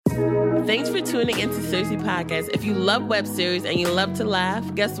Thanks for tuning into Seriously Podcast. If you love web series and you love to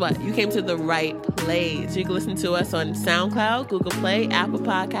laugh, guess what? You came to the right place. You can listen to us on SoundCloud, Google Play, Apple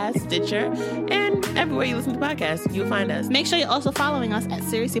Podcasts, Stitcher, and everywhere you listen to podcasts, you'll find us. Make sure you're also following us at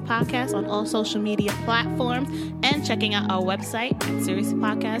Seriously Podcast on all social media platforms and checking out our website at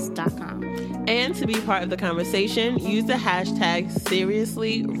seriouslypodcast.com. And to be part of the conversation, use the hashtag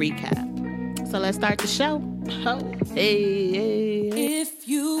SeriouslyRecap. So let's start the show. Hey. If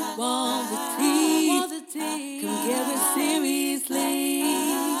you want the tea, come get it seriously.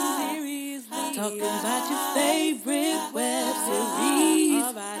 Talking about your favorite web series.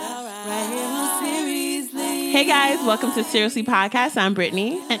 Right here on Seriously. Hey guys, welcome to Seriously Podcast. I'm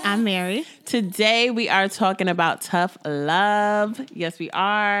Brittany. And I'm Mary. Today we are talking about tough love. Yes, we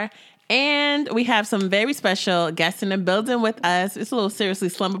are. And we have some very special guests in the building with us. It's a little Seriously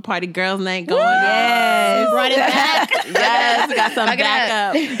Slumber Party Girls Night going on. Yes. We brought it back. Yes, we got some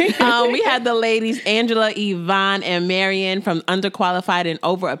backup. We had the ladies, Angela, Yvonne, and Marian from Underqualified and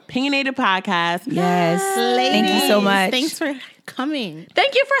Overopinionated Podcast. Yes. Ladies, thank you so much. Thanks for coming.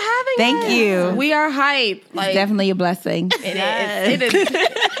 Thank you for having us. Thank you. We are hype. It's definitely a blessing. It is.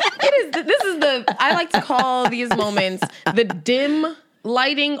 This is I like to call these moments the dim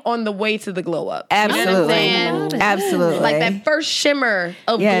lighting on the way to the glow up. Absolutely. Absolutely. Like that first shimmer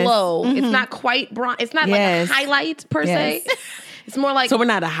of glow. Mm-hmm. It's not quite bronze. It's not like a highlight per se. It's more like... So we're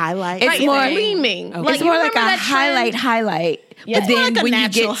not a highlight? It's more gleaming. Okay. It's more like a highlight. Yeah. But then like when a you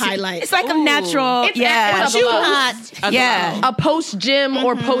natural get to, highlight. it's like a natural, It's yeah. a post-gym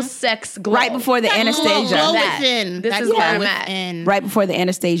or post-sex glow. Right before the Anastasia. Glow That. within. This That is glow where I'm at. within. Right before the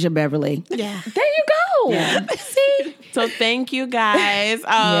Anastasia Beverly. Yeah. There you go. Yeah. See? So thank you guys.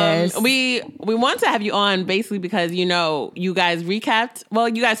 Yes. We want to have you on basically because, you know, you guys recapped. Well,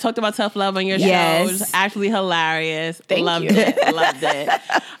 you guys talked about tough love on your show. It was actually hilarious. Loved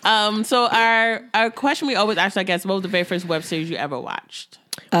it. So our question we always ask, I guess, what was the very first web series you ever watched?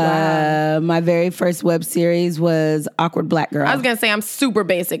 My very first web series was Awkward Black Girl. I was going to say I'm super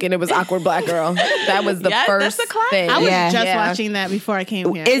basic and it was Awkward Black Girl. That was the first that's a classic. thing. I was Yeah. just watching that before I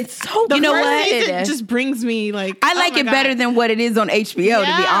came here. It's so, you know first what? season just brings me like... I like it better than what it is on HBO,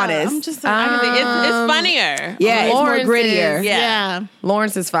 to be honest. I'm just It's funnier. Yeah, it's more Lawrence grittier. is- Yeah.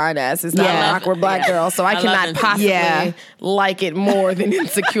 Lawrence's fine ass is not Yeah. an Awkward Black Girl, so I love cannot Insecure. possibly Yeah. like it more than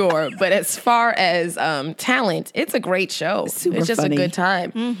Insecure. But as far as talent, it's a great show. Super it's just funny. a good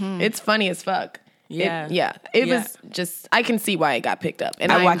time. Mm-hmm. It's funny as fuck. Yeah. It was just, I can see why it got picked up.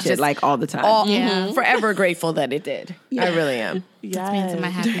 And I I'm watch it just like all the time. forever grateful that it did. I really am. Puts me into my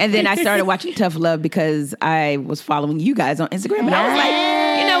happy And then I started watching Tough Love because I was following you guys on Instagram. And I was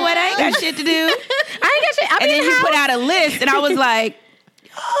like, you know what? I ain't got shit to do. I ain't got shit. And then you put out a list, and I was like,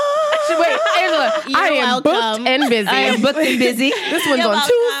 Wait, Angela, I am booked welcome. and busy. I am booked and busy. This one's on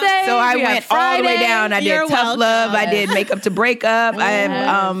Tuesday. So I we have went all the way Friday. down. I did You're Tough welcome. Love. I did Makeup to Break Up. I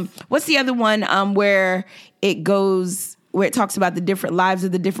have, what's the other one where it goes, where it talks about the different lives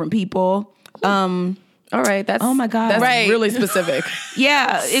of the different people? All right, that's Oh my God. that's Right. really specific.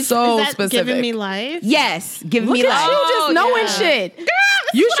 Yeah, it's So Is that specific. giving me life? yes, give me Look life. at you just knowing shit.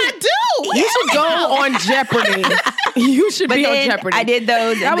 You should do. You should go on Jeopardy. You should But be on then Jeopardy. I did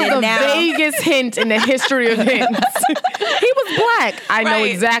those, That and was then the now vaguest hint in the history of hints. He was black. I know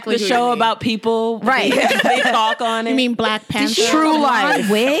exactly the who show you mean. about people. Right. They talk on it. You mean Black Panther? True Life.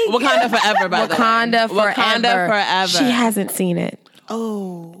 wig. Wakanda Forever, by the way. Wakanda Forever. Wakanda Forever. She hasn't seen it.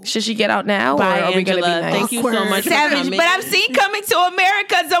 Oh. Should she get out now, Bye, or are we going to be Angela. nice? Thank you so much for Savage, coming. but I've seen Coming to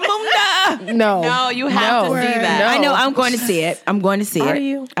America, Zamunda. No, you have to see that. No. I know. I'm going to see it. I'm going to see it. Are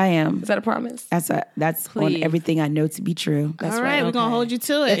you? I am. Is that a promise? That's Please. on everything I know to be true. That's All right, we're going to hold you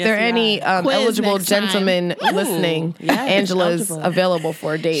to it. If there are any Quiz eligible next time. gentlemen listening, yes, Angela's eligible. available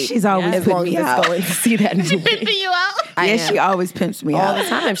for a date. She's always as putting long me as out. it's going to see that movie. Pimping you out? I Yeah, am. she always pimps me all out. the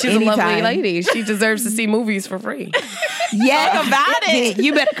time. She's a lovely Anytime. lady. She deserves to see movies for free. Yeah, Talk about it.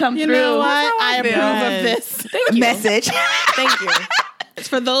 You better come You through. know what? I approve Yes. of this. Thank you. Message. Thank you.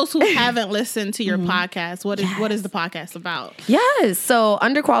 For those who haven't listened to your podcast, what is the podcast about? Yes. So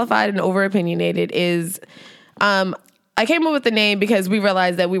underqualified and overopinionated is I came up with the name because we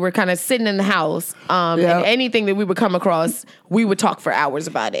realized that we were kind of sitting in the house and anything that we would come across, we would talk for hours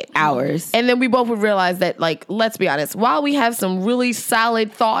about it. Hours. And then we both would realize that, like, let's be honest, while we have some really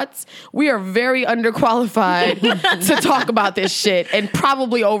solid thoughts, we are very underqualified to talk about this shit and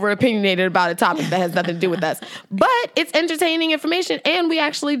probably over-opinionated about a topic that has nothing to do with us. But it's entertaining information, and we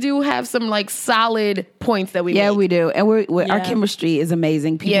actually do have some, like, solid points that we make. We do. And our chemistry is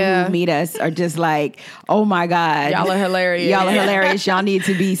amazing. People who meet us are just like, oh my God. Y'all are hilarious. Y'all are hilarious. Y'all need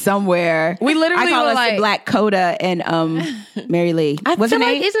to be somewhere. We literally I call were us like the Black Coda and Mary Lee. What's her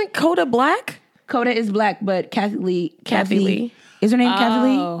name? Isn't Coda black? Coda is black, but Kathy Lee. Is her name Kathy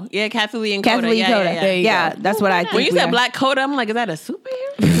Lee? Oh, yeah, Kathy Lee and Kathy Coda. Lee Yeah, Coda. yeah, yeah. That's what I think. When you we said are. Black Coda, I'm like, is that a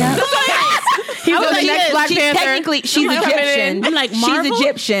superhero? He's the next Black she's Panther. technically she's Egyptian. I'm like, Marvel? She's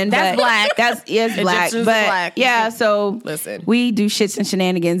Egyptian. That's but black. That's black. Egyptian's But black. yeah, so Listen. we do shits and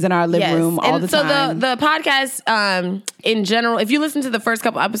shenanigans in our living room all the time. So the podcast, in general, if you listen to the first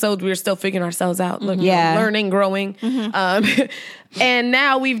couple episodes, we were still figuring ourselves out, learning, growing. And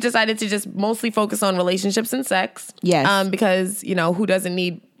now we've decided to just mostly focus on relationships and sex. Yes. Because, who doesn't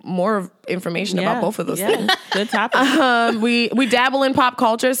need more information about both of those things? Good topic. We dabble in pop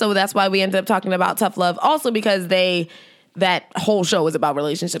culture, so that's why we ended up talking about Tough Love. Also because that whole show is about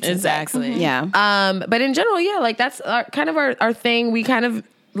relationships and sex. Exactly. Yeah. But in general, like that's kind of our thing. We kind of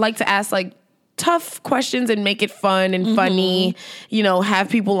like to ask like tough questions and make it fun and funny. Have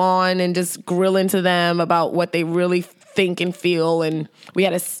people on and just grill into them about what they really think and feel. And we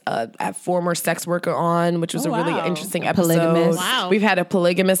had a former sex worker on, which was a really interesting episode. Polygamist. Wow. We've had a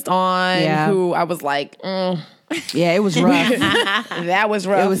polygamist on who I was like, Yeah, it was rough. that was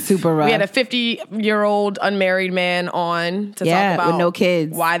rough. It was super rough. We had a 50-year-old unmarried man on to talk about with no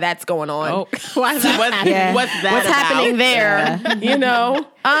kids. why that's going on. Oh, what's that What's about? happening there?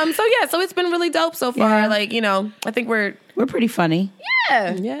 So it's been really dope so far. Yeah. Like, I think we're pretty funny.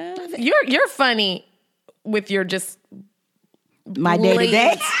 Yeah. you're funny with your just My day to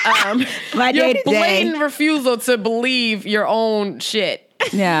day. My your day to day. blatant refusal to believe your own shit.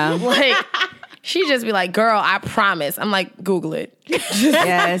 Yeah. Like she just be like, "Girl, I promise." I'm like, Google it.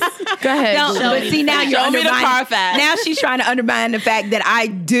 Yes. Go ahead. No, Google but it. see now you're Show me the undermining. Carfax. Now she's trying to undermine the fact that I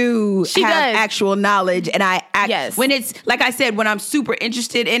do have does. actual knowledge, and Yes. when it's like I said, when I'm super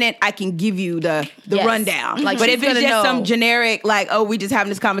interested in it, I can give you the Yes. rundown. Like, but she's if it's gonna just know. some generic, like, oh, we just having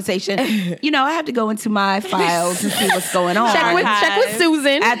this conversation, I have to go into my files and see what's going on. check with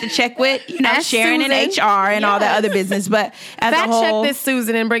Susan. I have to check with Ask Sharon Susan. and HR and all that other business. But as Fact a whole, check this,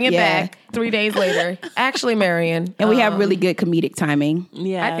 Susan, and bring it Yeah. back 3 days later. Actually, Marion. and we have really good comedic timing.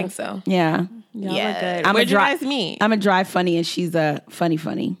 Yeah. I think so. Yeah. Y'all Yeah. are good. I'm Where'd a you dry- guys meet? I'm a dry funny, and she's a funny.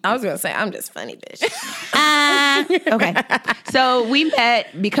 I was gonna say I'm just funny, bitch. Okay. So we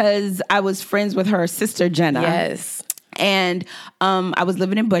met because I was friends with her sister, Jenna. Yes. And I was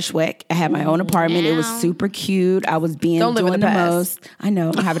living in Bushwick. I had my own apartment. It was super cute. I was doing in the the past. most. I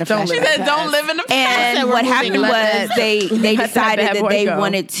know. I'm having a Don't flashback. live in the past. Don't live in the And said we're what moving happened on. was Let they that decided bad that boy they go.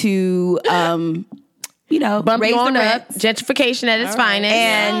 wanted to, Bump raise you on the up. rents. Gentrification at its finest.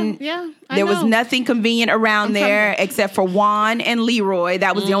 And I there was know. nothing convenient around there except for Juan and Leroy.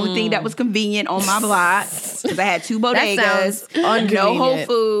 That was the only thing that was convenient on my block because I had 2 bodegas, sounds no Whole inconvenient.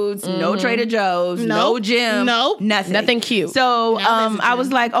 Foods, no Trader Joe's, no Nope. gym, Nope. nothing cute. So Now there's a I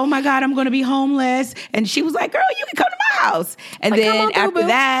was like, oh my God, I'm going to be homeless. And she was like, girl, you can come to my house. And Like, come then on through, after boo.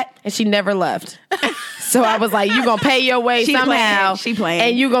 that, And she never left. So I was like, you gonna pay your way she somehow. She playing.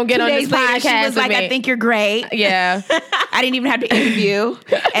 And you gonna get 2 on this days later, podcast She was with like, me. I think you're great. Yeah. I didn't even have to interview.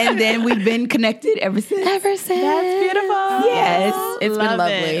 And then we've been connected ever since. That's beautiful. Yes. It's been Love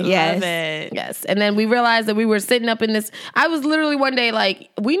lovely. It. Yes. Love it. Yes. And then we realized that we were sitting up in this. I was literally one day like,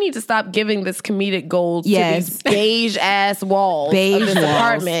 we need to stop giving this comedic gold Yes. to these beige ass walls Beige of this walls.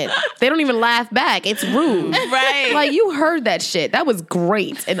 apartment. They don't even laugh back. It's rude. Right. Like, you heard that shit. That was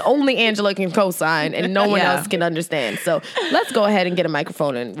great. And only Angela can co-sign and no one Yeah. else can understand. So let's go ahead and get a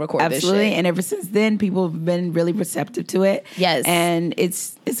microphone and record Absolutely. this shit. And ever since then, people have been really receptive to it. Yes. And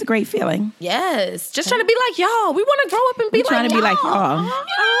it's a great feeling. Yes. Just trying to be like y'all. We want to grow up and be We're trying to be like y'all. You know what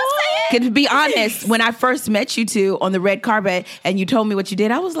I'm saying? To be honest, when I first met you two on the red carpet and you told me what you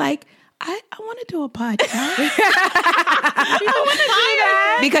did, I was like, I want to do a podcast.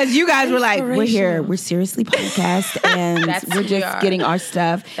 Because you guys were like, we're here, we're seriously podcast, and That's we're who we just are. getting our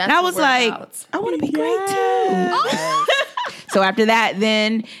stuff. That's and I what was we're like, about. I want to be great too. So after that,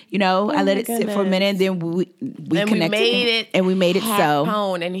 then I let it sit for a minute. Then we And connected, we made it. and we made it so.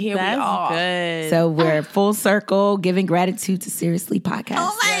 Happen, and here That's we are. good. So we're full circle, giving gratitude to Seriously Podcast.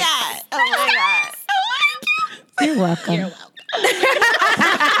 Oh my God. Oh my God. You're welcome.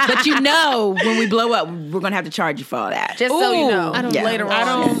 But when we blow up, we're gonna have to charge you for all that. Just so you know, I don't- later on. I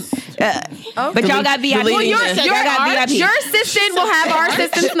don't. But y'all got VIP. Well, y'all got VIP. Your assistant will have our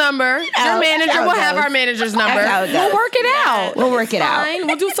assistant's number. Your manager how it will have goes. our manager's number. That's how it We'll goes. work it out. We'll work it out. Fine.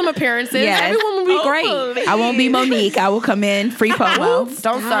 We'll do some appearances. Yes. Everyone will be great. I won't be Monique. I will come in free promo. Don't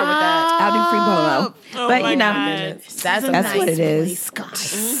start with that. I'll do free promo. Oh but my you know, God. That's that's what it is.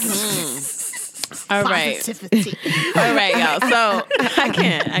 All right. Positivity. All right, y'all. So I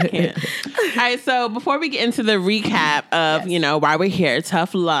can't. All right. So before we get into the recap of, why we're here,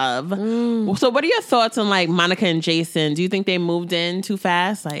 tough love. So what are your thoughts on like Monica and Jason? Do you think they moved in too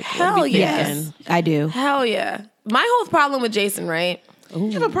fast? Like, hell yes, I do. Hell yeah. My whole problem with Jason, right?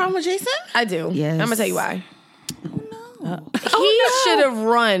 You have a problem with Jason? I do. Yes. I'm gonna tell you why. He should have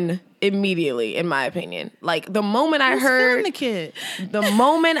run immediately, in my opinion. Like the moment I heard the kid. The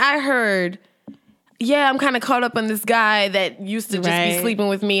moment I heard, yeah, I'm kind of caught up on this guy that used to just be sleeping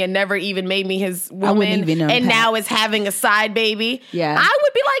with me and never even made me his woman, I wouldn't even and now is having a side baby. Yeah, I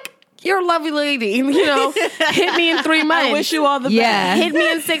would be like, you're a lovely lady, hit me in 3 months. I wish you all the best. Yeah. Hit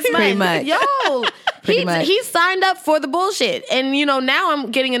me in 6 months. Pretty much. Yo, Pretty much. he signed up for the bullshit. And, now I'm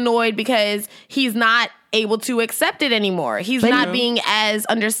getting annoyed because he's not able to accept it anymore. He's not being as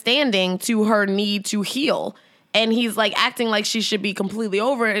understanding to her need to heal. And he's like acting like she should be completely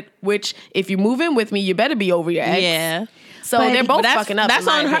over it, which if you move in with me, you better be over your ex. Yeah. So they're both fucking up. That's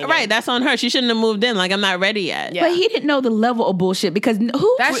on her, right? That's on her. She shouldn't have moved in. Like, I'm not ready yet. Yeah. But he didn't know the level of bullshit because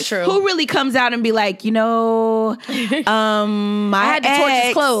That's true. Who really comes out and be like, my I had to torch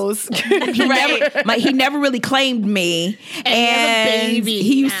his clothes. he never really claimed me, and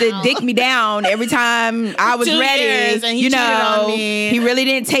he used to dick me down every time I was 2 ready. years, and he cheated on me. He really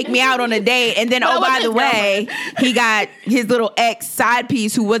didn't take me out on a date, and then by the way, he got his little ex side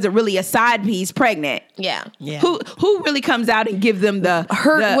piece, who wasn't really a side piece, pregnant. Yeah. Who really comes out and give them the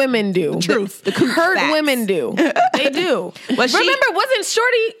hurt women do truth? The hurt facts. women do. They do. Remember, wasn't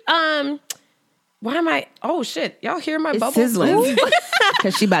Shorty? Why am I? Oh shit! Y'all hear my bubbles? Sizzling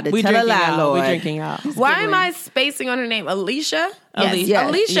because she about to tell a lie, Lord. We drinking out. Why am I spacing on her name? Alicia. Yes.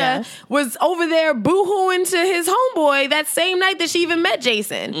 Alicia was over there boohooing to his homeboy that same night that she even met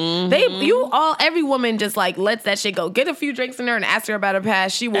Jason. Every woman just like lets that shit go. Get a few drinks in her and ask her about her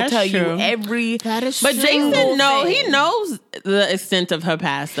past. She will tell you every. That is But true. Jason, thing. he knows the extent of her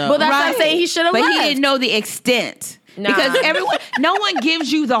past, though. Well, that's what I'm saying. He should have But left. he didn't know the extent. Nah. Because no one gives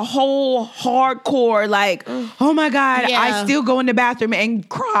you the whole hardcore, like, oh my God, Yeah. I still go in the bathroom and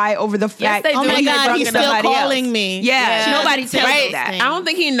cry over the fact they do. Oh my He's God, fucking he's still somebody else. calling me. Yeah, nobody tells right? you that. I don't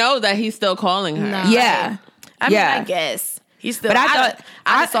think he knows that he's still calling her. No. Yeah. I mean, I guess. He's still. But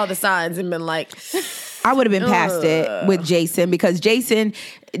I saw the signs and been like, I would have been past it with Jason because Jason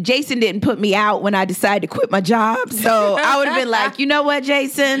didn't put me out when I decided to quit my job. So I would have been like, you know what,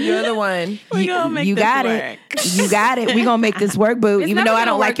 Jason? you're the one. We gonna make You this got work. it. You got it. We gonna make this work, boo. It's Even never though I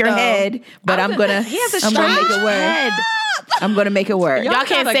gonna don't like work, your though. head, but I'm gonna He has a I'm gonna make strange it work. head. I'm gonna make it work. Y'all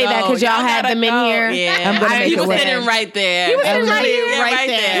can't gotta say that go. because y'all had gotta them in go. here. Yeah. I'm gonna make he it was work. sitting right there. He was sitting right here. Yeah, Right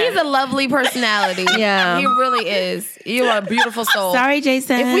there. He's a lovely personality. Yeah. He really is. You are a beautiful soul. Sorry,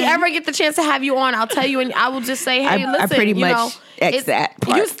 Jason. If we ever get the chance to have you on, I'll tell you, and I will just say, hey, I listen, pretty you much know, X that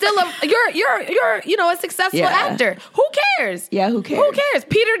part. you're still you're a successful Yeah. actor. Who cares? Yeah, who cares? Who cares?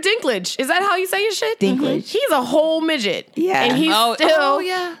 Peter Dinklage. Is that how you say his shit? Dinklage. He's a whole midget. Yeah. And he's still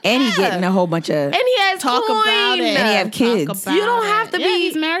yeah. And he getting a whole bunch of and he has Talk coin. about it. And he have Talk kids. about You don't it. have to Yeah, be-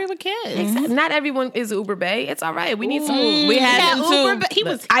 he's married with kids. Not everyone is Uber Bay. It's all right. We need some. We had him too. Uber, he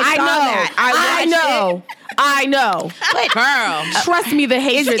was. I saw know. that. I know. I know. Girl. Trust me, the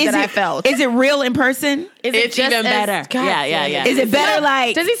hatred that I felt. Is it real in person? Is It's just even as- better. God Yeah, damn yeah. Is it better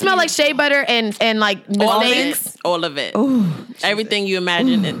like Does he smell like shea butter and like All of mistakes? it. All of it. Everything you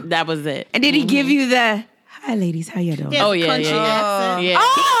imagined, that was it. and did he give you the hi ladies, how you doing? He has Oh, a yeah, country yeah. accent. Yeah.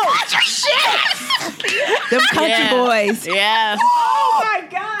 Oh, shit! Them country Yeah. boys. Yeah. Oh my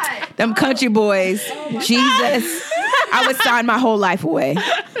God! Them country boys. Jesus. I would sign my whole life away.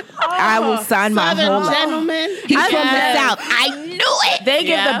 I will sign my whole Southern life. gentleman. He's from the Yes. South. I knew it. They give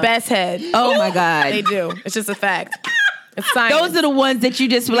Yeah. the best head. Oh my God. They do. It's just a fact. It's science. Those are the ones that you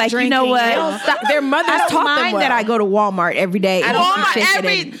just be like, you know what? They don't stop. Their mothers I don't taught them mind well. that I go to Walmart every day. and Walmart eat chicken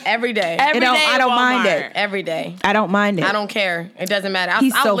every- and- every day. Every don't- day I don't mind Walmart. it. Every day. I don't mind it. I don't care. It doesn't matter.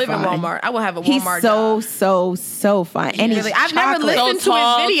 He's I'll so live fine. in Walmart. I will have a He's Walmart so, job. so fine. And he's Really, I've never chocolate. listened So to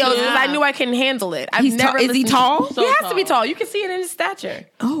tall, his videos too. because I knew I couldn't handle it. I've He's never tall. Is he listened tall? To, So he has to be tall. tall. You can see it in his stature.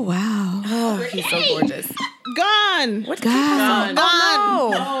 Oh, wow. Oh, he's so gorgeous. Gone. What God. Oh,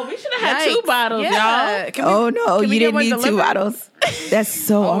 no. Oh, we should have had two Yikes. bottles, y'all. Yeah. Can we- Oh, no. can we You get didn't one need two delivered? bottles. That's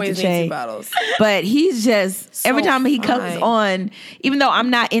so off Always the need chain. 2 bottles. But he's just, every time he comes fine. on, even though I'm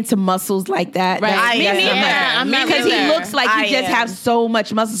not into muscles like that. Right. I Me am. neither. I'm not Because he either. looks like I he just am. has so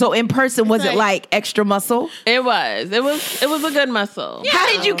much muscle. So in person, was it like extra muscle? It was a good muscle. How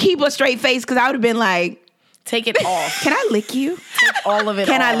did you keep a straight face? Because I would have been like, Take it off. Can I lick you? Take all of it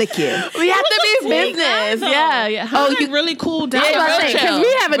Can off. I lick you? We have to be business. Yeah. Oh, you really cool down. Because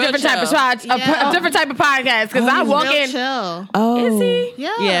we have a different type of a different type of podcast. Because I walk real in. chill. Oh. Is he?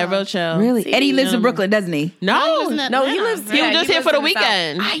 Yeah. Real chill. Really? And he lives in Brooklyn, doesn't he? No, No, he lives. he was just here for the lives in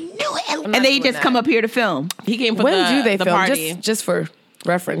weekend. I knew it. I'm And not then he doing just come up here to film. He came for When the, do they the film? party. Just for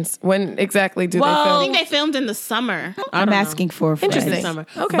reference. When exactly do they I film? think they filmed in the summer. I'm asking for a friend. Interesting. Summer.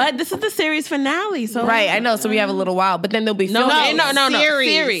 Okay. But this is the series finale, so Right, I know. So we have a little while, but then there'll be No, filming.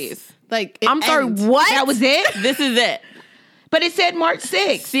 series. Like it I'm sorry. ends What? That was it? This is it. But it said March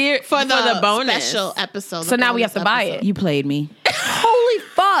 6th. for the bonus special episode. So now we have to buy it. You played me. Holy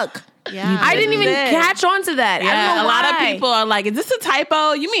fuck! Yeah. I didn't even This is it. catch on to that. I don't Yeah, know a lot of why. people are like, "Is this a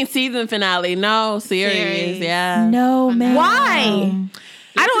typo? You mean season finale? No, series. Yeah. No, man. Why?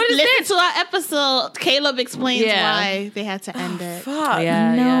 I don't Listen understand. to our episode. Caleb explains Yeah. why they had to end it. Fuck.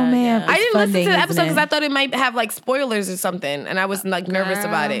 Yeah, No, yeah, ma'am. yeah. I didn't listen funding, to the isn't episode because it? I thought it might have like spoilers or something, and I was like nervous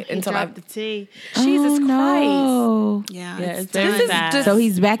about it He until I. dropped the T. Jesus Christ! No. Yeah, Yeah, it's it's very This is sad. just- So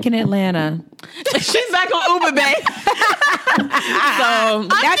he's back in Atlanta. She's back on Uber, babe. So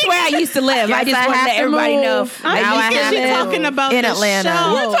That's where I used to live. I Guess just I wanted to have let to everybody move. know. Now I Because have she's to talking about in the Atlanta.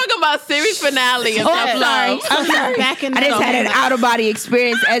 show. we're talking about series finale. And Oh, I'm sorry. I'm sorry. Back in I just had an out of body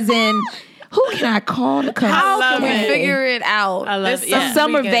experience, as in, who can I call to come? How love can we it. figure it out? I love This it, yeah.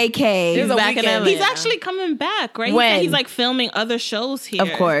 summer Summer weekend. vacay. There's a back in weekend. Atlanta. He's actually coming back, right? When? He said he's like filming other shows here.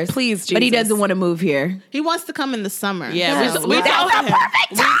 Of course. Please, But he Jesus. doesn't want to move here. He wants to come in the summer. Yeah, Yeah. we told him. We told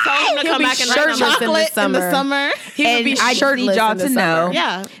him to He'll come be back in the shirtless summer. in the Chocolate in the summer. summer. He would And be I just shirtless need y'all in the to summer. know.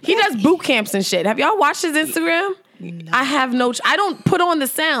 Yeah. He does boot camps and shit. Have y'all watched his Instagram? I have no. I don't put on the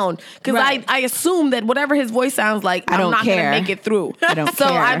sound because Right. I assume that whatever his voice sounds like, I I'm don't not care. gonna make it through. I don't so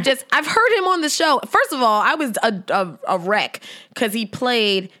care. I've heard him on the show. First of all, I was a wreck because he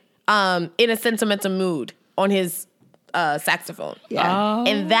played In a Sentimental Mood on his saxophone. Yeah.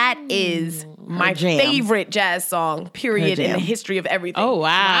 And that is my jam. favorite jazz song, period, Her in the jam. history of everything. Oh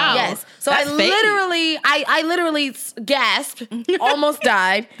wow! Yes. So That's fake. I literally gasped, almost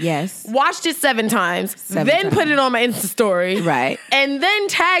died. Yes. Watched it 7 times, Seven then times. put it on my Insta story. Right. And then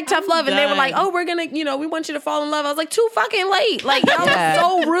tagged Tough Love, and they were done. like, "Oh, we're gonna, we want you to fall in love." I was like, "Too fucking late!" Like, y'all Yeah.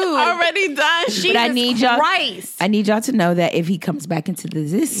 was so rude. Already done. Jesus But I need y'all. Christ. I need y'all to know that if he comes back into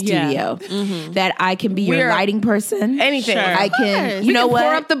this Yeah. studio, that I can be your We're- lighting person. Anything. Sure. I can. course. You know Pour what?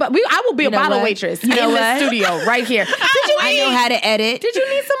 up the. I will be a You know bottle what? waitress You know in what? the studio right here. I know how to edit. Did you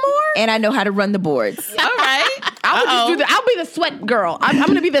need some more? And I know how to run the boards. All right. I'll just do I'll be the sweat girl. I'm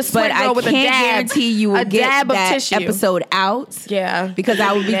going to be the sweat But girl I with a can't dab. guarantee you will a get dab that of tissue. episode out. Yeah, Because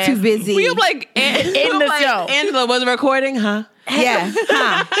I will be too busy. We were like in the show. Angela was recording, huh? Yeah.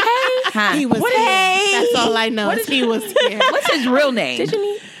 Huh. Huh. He was here. That's all I know. He was here. What's his real name? Did you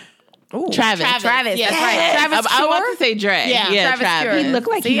need? Ooh, Travis. Travis. Yes. That's right. Travis I Cure? want to say Dre. Yeah, Travis Cure. He looked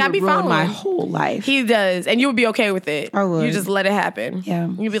like See, he I would be ruin my following. whole life. He does, and you would be okay with it. I would. You just let it happen. Yeah.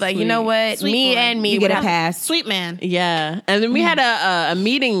 You'd be like, you know what? Sweet me boy. and me. You get a whatever. pass. Sweet man. Yeah. And then we had a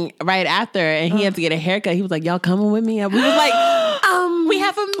meeting right after, and he had to get a haircut. He was like, y'all coming with me? And we was like, We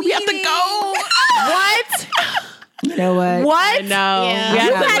have a meeting. we have to go. What? You know what? What? No. Yeah. We You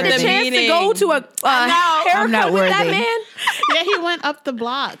to had go the to chance to go to a haircut I'm not with that worthy. man? Yeah, he went up the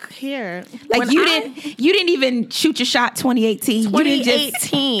block here. Like When you I- didn't even shoot your shot 2018. You didn't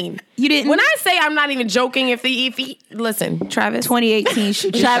just 2018. you didn't When I say I'm not even joking, if he listen, Travis. 2018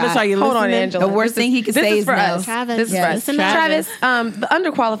 shoot your Travis, shot. are you Hold listening? on, Angela. The worst thing he could this say is is for no. us. Travis, This is yes. for us. Listen up. Travis, the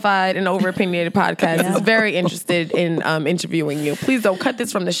underqualified and overopinionated podcast is very interested in interviewing you. Please don't cut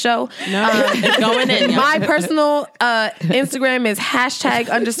this from the show. No, it's going in. y'all. My personal Instagram is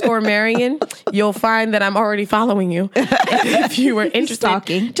 #_Marion. You'll find that I'm already following you. If you were interested,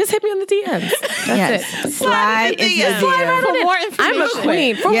 Stalking. just hit me on the DMs. That's Yes. it. Slide into the DMs. DM. For more I'm a information.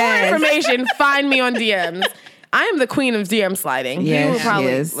 queen. For Yes. more information, find me on DMs. I am the queen of DM sliding. Yes, you will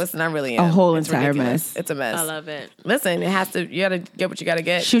probably she is. listen. I really am. A whole It's entire ridiculous. mess. It's a mess. I love it. Listen, it has to. You gotta get what you gotta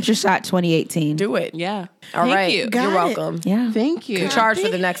get. Shoot your shot 2018. Do it. Yeah. All Thank right. you. You're Got it. welcome. Yeah. Thank you. Charge for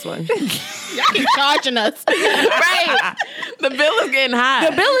the next one. Y'all keep charging us. Right. The bill is getting high.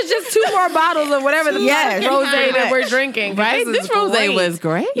 The bill is just 2 more bottles of whatever the Yes. rosé that we're drinking. right? This rose great. was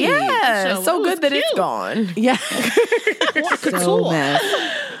great. Yeah, Sure, so it was good that it's cute. gone. Yeah. So mess.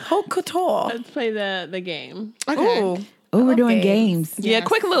 Haute couture. Let's play the game. Ooh. Oh, we're doing games. games. Yeah,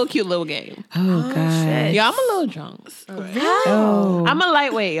 quick little cute little game. Oh, God. Yeah, I'm a little drunk. Oh. I'm a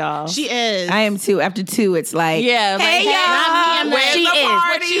lightweight, y'all. She is. I am too. After 2, it's like, Yeah, like, Hey, hey, y'all. where's She the is.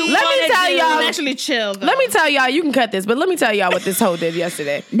 party? What you Let me wanna tell do. y'all- I'm actually chill. Though. Let me tell y'all, you can cut this, but let me tell y'all what this hoe did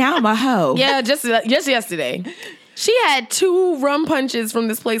yesterday. now I'm a hoe. Yeah, just yesterday. She had 2 rum punches from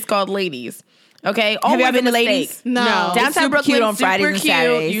this place called Ladies. Okay, Have y'all been to mistake. Ladies? No. It's Downtown super Brooklyn, cute on super Fridays and cute.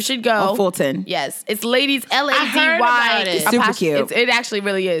 Saturdays. You should go. On Fulton. Yes, it's Ladies, heard LADY. about it. Super cute. It actually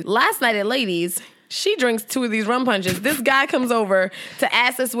really is. Last night at Ladies, she drinks 2 of these rum punches. This guy comes over to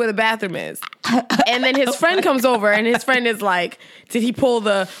ask us where the bathroom is. And then his friend comes over and his friend is like, did he pull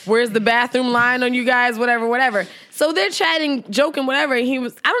the where's the bathroom line on you guys? Whatever. So they're chatting, joking, whatever. And he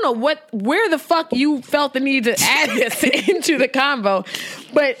was, I don't know where the fuck you felt the need to add this into the convo.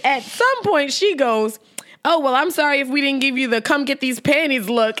 But at some point she goes, oh, well, I'm sorry if we didn't give you the come get these panties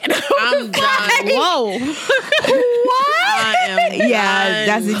look. And I'm done. Whoa. What? I am Yeah, done.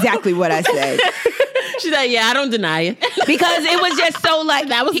 that's exactly what I said. She's like, yeah, I don't deny it. Because it was just so like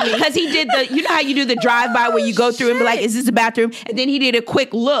That was me. because he did you know how you do the drive-by where you go through and be like, is this a bathroom? And then he did a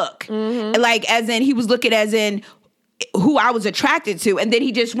quick look. Like as in he was looking as in who I was attracted to, and then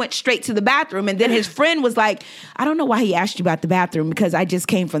he just went straight to the bathroom. And then his friend was like, I don't know why he asked you about the bathroom because I just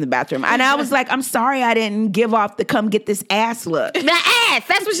came from the bathroom. And I was like, I'm sorry I didn't give off the come get this ass look. The ass.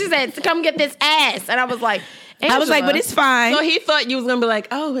 That's what she said. Come get this ass. And I was like, I was like, but it's fine. So he thought you was gonna be like,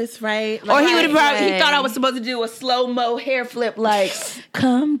 oh, it's right. Or he would have probably, he Right. thought I was supposed to do a slow-mo hair flip like,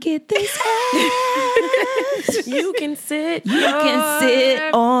 come get this ass. you can sit. You can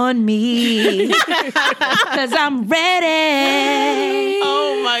sit on me because I'm ready.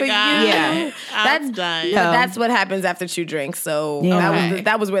 Oh my For god. you. Yeah. That's That's done. But that's what happens after 2 drinks. So Yeah.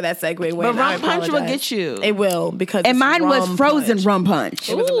 that was where that segue went. But I rum punch will apologize. get you. It will because And it's mine was rum frozen punch. rum punch.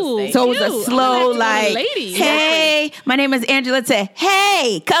 It was a Ooh. mistake. So it was a Cute. slow I'm like, ladies. hey, my name is Angela. Say,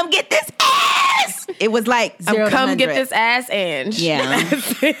 hey, come get this ass. It was like 0 to Come 100. get this ass, Ange. Yeah.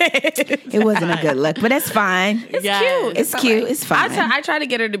 It wasn't a good look, but it's fine. It's Yes. cute. It's cute. It's fine. I try to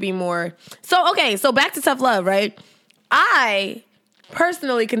get her to be more. So back to tough love, right? I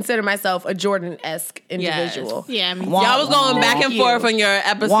personally consider myself a Jordan-esque individual. Yeah, I mean, Wah, Y'all was going wah. back and Thank you. forth on your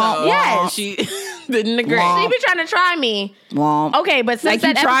episode. Wah, wah. Yes. She didn't agree. Wah. She been trying to try me. Womp. Okay, but since Like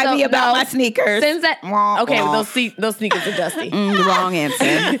you that tried episode, me about no, my sneakers. Since that, Womp, okay, womp. those sneakers are dusty. The wrong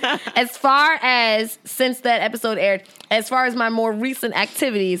answer. As far as since that episode aired, as far as my more recent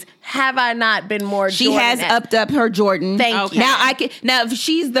activities, have I not been more? She has Jordan-esque? upped up her Jordan. Thank you. Now I can. Now if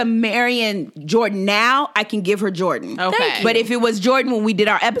she's the Marion Jordan, now I can give her Jordan. Okay. Thank you. But if it was Jordan when we did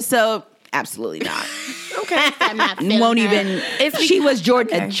our episode, absolutely not. Okay. I'm not feeling Won't that. even. It's She was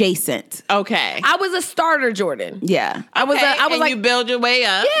Jordan okay. adjacent. Okay. I was a starter Jordan. Yeah. I was and like, you build your way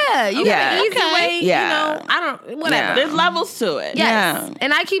up. yeah, you Yeah. got an easy Okay. way. Yeah. You know, I don't, whatever. There's levels to it. Yes. Yeah.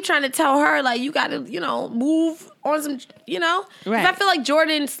 And I keep trying to tell her, like, you got to, move on some, 'cause Right. I feel like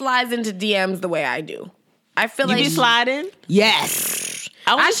Jordan slides into DMs the way I do. I feel You like be sliding. Yes.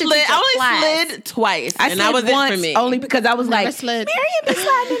 I should teach a only class. slid twice, I and slid that was once it for me. only because I was Never like, slid. Marion been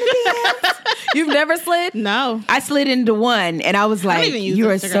sliding in the DMs. You've never slid? No. I slid into one, and I was I like, don't even use "You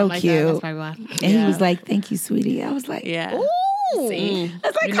are Instagram so like that. cute." That's probably why. And he was like, "Thank you, sweetie." I was like, Yeah. "Ooh." See?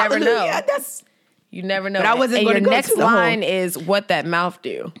 That's like You never know. hallelujah. That's You never know. But I wasn't and gonna your go next to the whole- line is what that mouth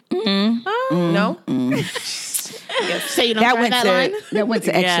do. No? So you don't that try went that to line? that went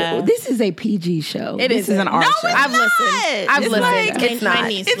to extra. Yeah. This is a PG show. It this is an isn't. art No, show. I've listened. I've It's listened. like- It's not. My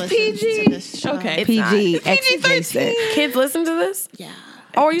niece It's listens PG. to this show. Okay. It's PG not. extra adjacent. Kids listen to this? Yeah.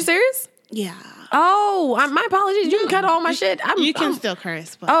 Oh, are you serious? Yeah. Oh, my apologies. You can cut all my shit. You can still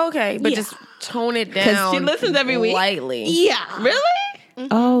curse, but Oh, okay, but Yeah. just tone it down. she listens every week? Lightly. yeah. Really?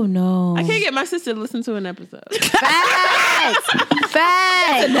 Oh no! I can't get my sister to listen to an episode. Facts.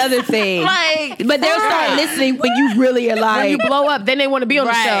 Facts. Another thing, Like, but they'll start listening when you really are like. When you blow up, then they want to be on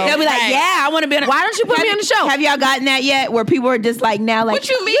the Right. show. They'll be like, Right. "Yeah, I want to be on." Why don't you put me on the show? Have y'all gotten that yet? Where people are just like now, like, what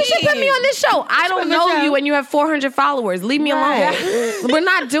you mean? You should put me on this show. I don't on the know show. you and you have 400 followers. Leave me Right. alone. We're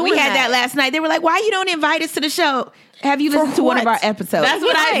not doing We had that last night. They were like, "Why you don't invite us to the show? Have you listened to one of what? our episodes?" That's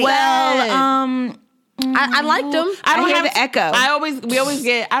what I Well, said. I liked them. I hear the echo. We always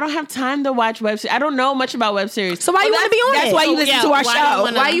get. I don't have time to watch web series. I don't know much about web series. So why you want to be on that's it? why you listen to our why do you show.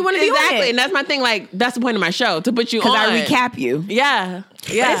 wanna- Why you want to be Exactly, on and it? that's my thing. Like that's the point of my show to put you on. because I recap you. Yeah,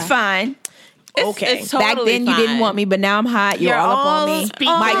 yeah. It's fine. Okay. It's totally Back then you didn't fine. want me, but now I'm hot. You're all up on me. Speak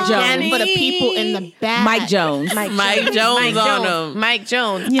Mike again Jones. for the people in the back. Mike Jones. Mike Jones on them. Mike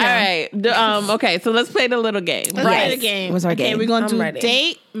Jones. Yeah. All right. Okay, so let's play the little game. Let's Right. play the game. What's our Okay, game? we're gonna I'm do ready.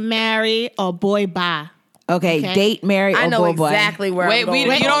 date, marry, or boy bye. Okay, Okay. date, marry, I or know boy boy. exactly where Wait, I'm going.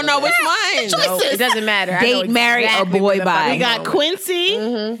 you don't know which one. No, it doesn't matter. I know Date, marry, or exactly boy where the fuck bye. I'm We got going.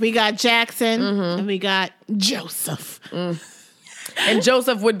 Quincy, we got Jackson, and we got Joseph. And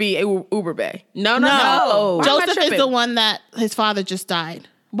Joseph would be Uber Bay. No. No, Why am I Joseph is tripping? the one that his father just died.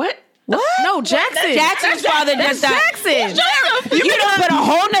 What? What? No, Jackson. Jackson's father just died. Jackson. You don't put a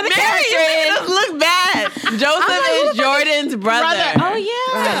whole nother character in. This look bad. Joseph is Jordan's brother. Oh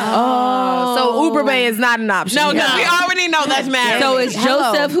yeah. So Uber Bay is not an option. No, because we already know that's married. So it's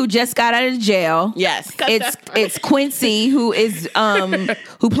Joseph, who just got out of jail. yes. It's Quincy, who is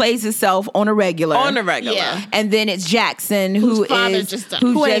who plays himself on a regular. Yeah. And then it's Jackson, who father just died.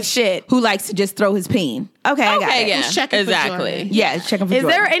 Who ain't shit. who likes to just throw his peen. Okay, I got Okay, it. yeah. Who's checking for exactly. Jordan? Yeah, it's checking for Is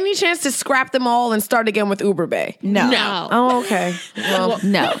Jordan. there any chance to scrap them all and start again with Uber Bay? No. No. Oh, okay. Well,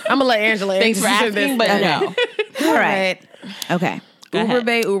 No. I'm gonna let Angela Thanks for answer asking, this. but then. no. All right. Okay. Uber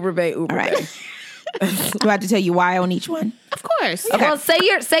Bay, Uber Bay, Uber All right. Bay. Do I have to tell you why on each one? Of course. Okay. Well, say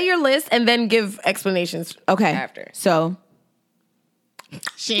your list and then give explanations. Okay. After. So,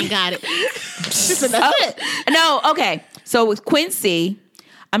 She ain't got it. She said that's it. no, okay. So with Quincy,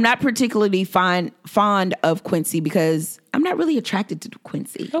 I'm not particularly fond of Quincy because I'm not really attracted to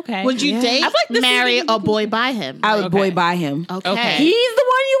Quincy. Okay. Would you date, marry, or boy by him? I would Okay. boy by him. Okay. He's the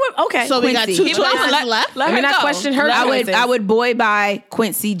one you would. Okay. So we got Quincy. two choices left. Let Let me her not go. question her. I would boy by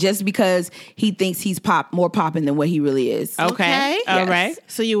Quincy just because he thinks he's more popping than what he really is. Okay. Okay. All Yes. right.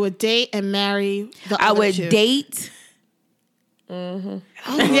 So you would date and marry the I other would two. date. Yes.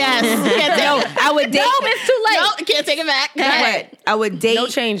 Can't take No, it. I would date. No, it's too late. No, can't take it back. Go ahead. What? I would date. No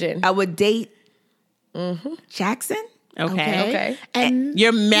changing. I would date Jackson. Okay. Okay. And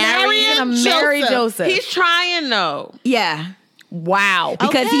You're marrying Gonna marry Joseph. He's trying though. Yeah, wow.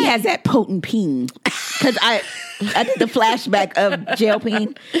 because he Okay. has that potent peen. Because I did the flashback of jail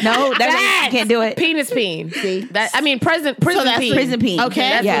peen. No, that you can't do it. Penis peen. See? That I mean prison that's peen. Prison peen. Okay.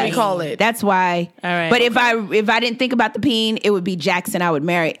 That's Yes. what we call it. That's why. All right. But if I didn't think about the peen, it would be Jackson I would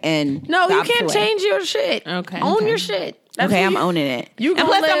marry. And No, the you opposite can't way. change your shit. Okay. Own your shit. That's Okay, who I'm you- owning it. you and gonna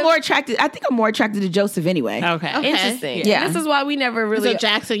plus, I'm live- more attracted. I think I'm more attracted to Joseph anyway. Okay. Okay. Interesting. Yeah. This is why we never really. so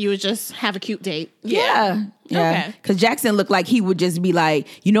Jackson, you would just have a cute date. Yeah. Okay. Because Jackson looked like he would just be like,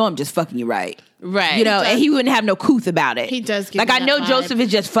 I'm just fucking you right. Right. You know, and he wouldn't have no couth about it. He does give Like, me I that know vibe. Joseph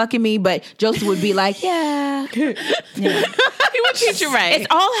is just fucking me, but Joseph would be like, yeah. He would treat you right. It's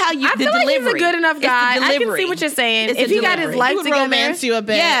all how you, I the feel like delivery. he's a good enough It's the guy. I can delivery. see what you're saying. It's If the he got his delivery. life He would together, romance you a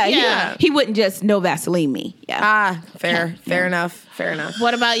bit. Yeah, he wouldn't just no Vaseline me. Yeah. Ah, fair enough. Fair enough.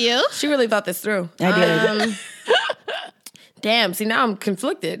 What about you? She really thought this through. I did. Damn. See, now I'm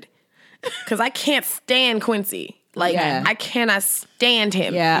conflicted because I can't stand Quincy. Like, Yeah. I cannot stand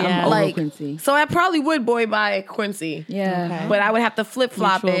him. Yeah, I'm over like, Quincy. So I probably would boy by Quincy. Yeah. Okay. But I would have to flip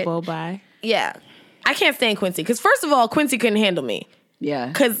flop Mutual it. bow bye. Yeah. I can't stand Quincy because first of all, Quincy couldn't handle me. Yeah.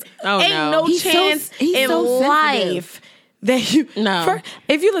 Because Oh, ain't no. no He's chance he's in so sensitive. life that you. No.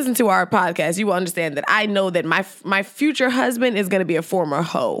 If you listen to our podcast, you will understand that I know that my future husband is going to be a former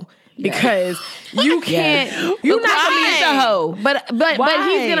hoe. Because you can't, you're But not why? gonna He's a hoe. but he's Why?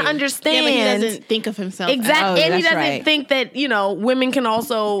 gonna Yeah, understand. but he doesn't think of himself. Exactly, Oh, and he that's doesn't right. think that women can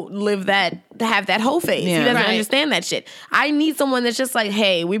also live have that whole phase. Yeah. He doesn't Right. understand that shit. I need someone that's just like,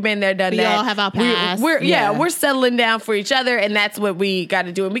 hey, we've been there, done We that. all have our We're- past. Yeah. we're settling down for each other, and that's what we got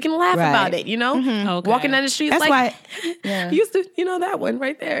to do, and we can laugh Right. about it. Okay. Walking down the street, That's like, why. Yeah. you used to, that one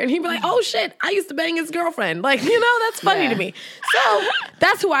right there, and he'd be like, oh shit, I used to bang his girlfriend. Like, that's funny Yeah. to me. So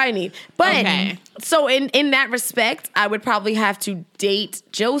that's who I need. But Okay. so in that respect, I would probably have to date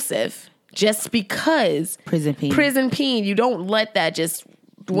Joseph just because Prison peen. Prison peen, you don't let that just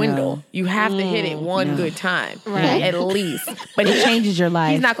dwindle. No. You have to hit it one good time, Right. at least. But It changes your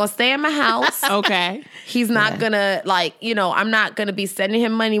life. he's not gonna stay in my house. Okay. He's not gonna I'm not gonna be sending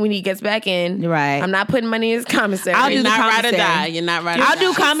him money when he gets back in. Right. I'm not putting money in his commissary. I'll do You're the not ride or commissary. die. You're not ride or I'll die.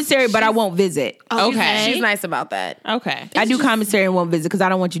 do commissary, but I won't visit. Okay. She's nice about that. Okay. I do commissary and won't visit because I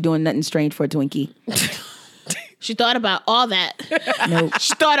don't want you doing nothing strange for a Twinkie. She thought about all that. Nope.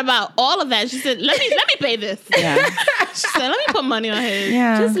 She thought about all of that. She said, "Let me pay this." Yeah. She said, "Let me put money on his."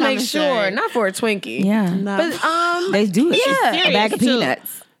 Yeah. Just make Commissary. sure, not for a Twinkie. Yeah. But They do it. Yeah. A bag of Serious, too.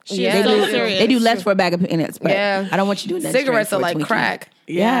 peanuts. She Yeah. is so They do. serious. They do less for a bag of peanuts, but Yeah. I don't want you doing that. cigarettes are strange like for a Twinkie. crack.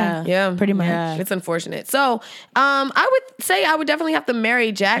 Yeah. Yeah. Pretty much. Yeah. It's unfortunate. So, I would say I would definitely have to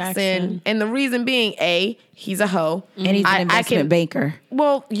marry Jackson. Jackson. And the reason being, A, he's a hoe. And he's an investment banker.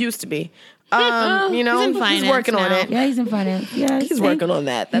 Well, used to be. He's in finance he's working on now. it. Yeah, he's in finance. Yeah, He's working on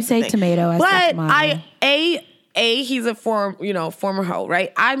that. That's say the thing. tomato. I say But tomato. he's a former hoe,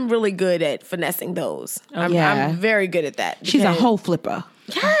 right? I'm really good at finessing those. I'm yeah. very good at that. She's a because- whole flipper.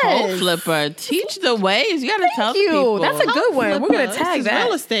 Yes. Flipper. Teach the ways. You gotta tell people. That's a good one. We're gonna tag that.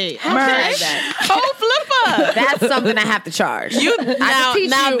 Real estate. Merch. That. Flipper. That's something I have to charge. You now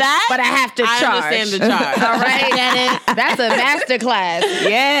that, but I have to charge. I understand the charge. All right, that's a master class.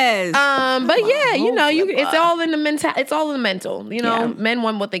 Yes. But yeah, it's all in the mental. It's all in the mental. You know, men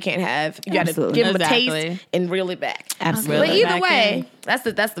want what they can't have. You got to give them a taste and reel it back. Absolutely. But either way, that's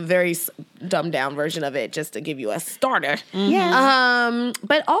the very dumbed down version of it, just to give you a starter. Yeah.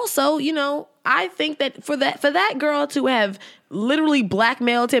 But also, I think that for that girl to have literally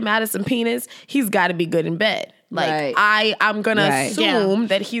blackmailed him out of some penis, he's got to be good in bed. Like I'm gonna assume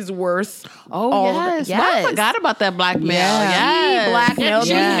that he's worth. Yes. I forgot about that blackmail. He blackmailed.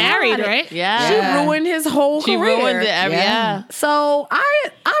 She was married, right? Yeah. She ruined his whole career. She ruined it. So I'm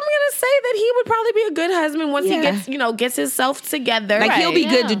gonna say that he would probably be a good husband once he gets himself together. Like he'll be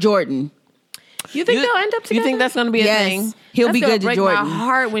good to Jordan. You think they'll end up together? You think that's gonna be a thing? He'll be good to break Jordan. My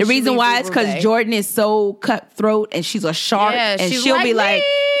heart when the reason why is because Rubé. Jordan is so cutthroat and she's a shark, and she'll be like,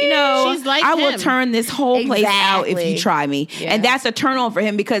 She's like I will him. turn this whole place out if you try me, and that's a turn on for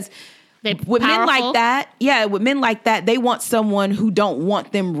him because. With men like that, they want someone who don't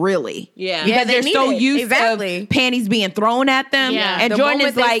want them really. Yeah. Because they're so used to panties being thrown at them. Yeah. And Jordan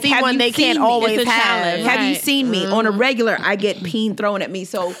is like, have you they seen can't me? always have. Have you seen me? On a regular, I get peen thrown at me.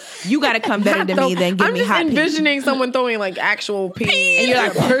 So you got to come better than me than give me hot peen. I'm just envisioning someone throwing like actual peen. And you're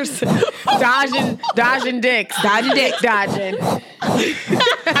like, person. dodging dicks. Dodging.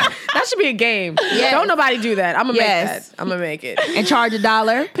 That should be a game. Yes. Don't nobody do that. I'm going to make that. I'm going to make it. And charge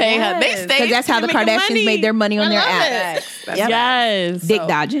 $1. Pay her. Because that's how the Kardashians made their money on their app. Yes. Dick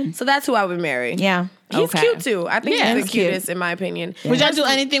dodging. So that's who I would marry. Yeah. He's cute too. I think he's the cutest in my opinion. Would y'all do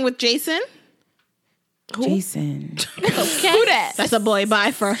anything with Jason? Jason. Okay. Who that? That's a boy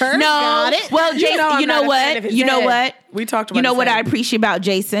bye for her. No. Got it. Well, Jason, you know what? We talked about You know what I appreciate about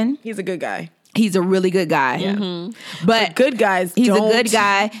Jason? He's a good guy. He's a really good guy. Yeah. Mm-hmm. But good guys, he's a good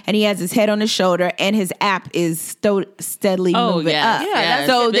guy, and he has his head on his shoulder, and his app is steadily moving up. Yeah,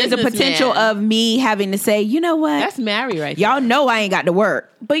 so there's a potential of me having to say, you know what? That's Mary right Y'all know I ain't got to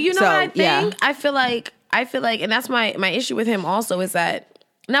work. But you know what I think? Yeah. I feel like, and that's my issue with him also is that,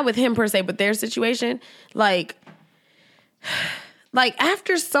 not with him per se, but their situation, like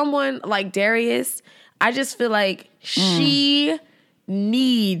after someone like Darius, I just feel like she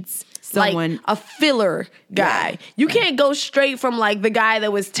needs someone, like a filler guy. Yeah. You can't go straight from like the guy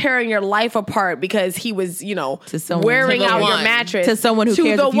that was tearing your life apart because he was, wearing out your mattress to someone who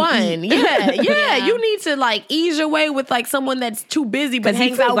cares the if you one. Eat. Yeah. You need to like ease your way with like someone that's too busy but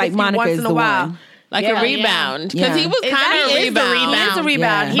hangs out like with Monica you once in a while. One. Like a rebound. Because he was kind of a rebound. He is a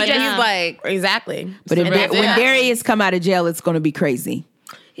rebound. But he's like... Exactly. But when Darius come out of jail, it's going to be crazy.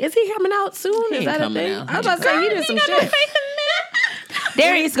 Is he coming out soon? Is that a thing? I was about to say, he did some shit.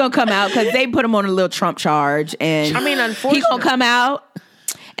 Darius going to come out because they put him on a little Trump charge. And unfortunately. He going to come out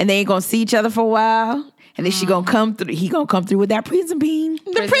and they ain't going to see each other for a while. And then she gonna come through. He gonna come through with that prison peen.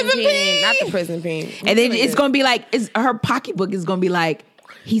 The prison peen, not the prison peen. And then it's gonna be like her pocketbook is gonna be like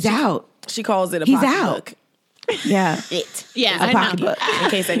he's out. She calls it a He's pocketbook. out. Yeah. A pocketbook. In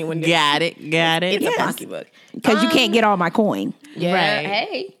case anyone got it. It's a pocketbook. Because you can't get all my coin. Yeah. Right.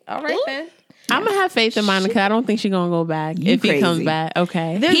 Hey. All right then. I'm gonna have faith in Monica. I don't think she's gonna go back if he comes back.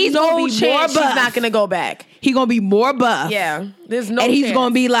 Okay. He's no chance she's not gonna go back. He's gonna be more buff. Yeah. There's no and he's chance.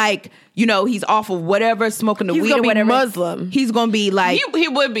 gonna be like, he's off of whatever, smoking the weed or whatever. Muslim. He's gonna be like he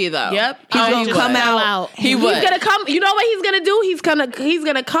would be though. Yep. He's gonna come out. He would. He's gonna come. You know what he's gonna do? He's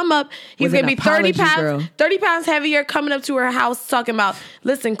gonna come up. He's gonna be 30 pounds. 30 pounds heavier, coming up to her house talking about,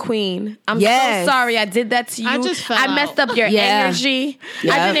 listen, Queen, I'm so sorry I did that to you. I messed up your energy.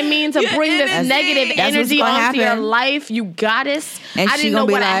 Yep. I didn't mean to bring this negative energy onto your life, you goddess. And I didn't know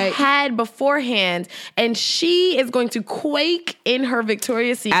what I had beforehand. And she is going to quake in her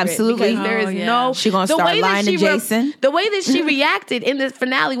Victoria's Secret. Absolutely. Because there is no... She's going to start lying to Jason. The way that she reacted in the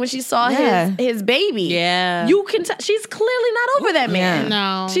finale when she saw his baby. Yeah. You can she's clearly not over that man.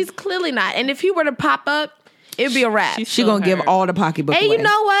 Yeah. No. She's clearly not. And if he were to pop up, it'd be a wrap. She's going to give all the pocketbook away. And you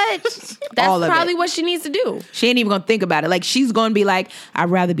know what? That's probably what she needs to do. She ain't even going to think about it. Like, she's going to be like, I'd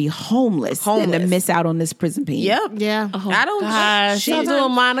rather be homeless than to miss out on this prison peen. Yep. Yeah. I don't... Gosh, she's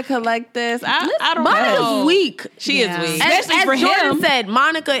doing Monica like this. I don't know. Monica's weak. She is weak. Especially for Jordan him. Said,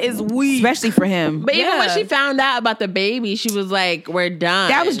 Monica is weak. Especially for him. But even when she found out about the baby, she was like, we're done.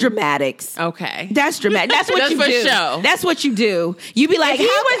 That was dramatics. Okay. That's dramatic. That's what you for do. Show. That's what you do. You be like, how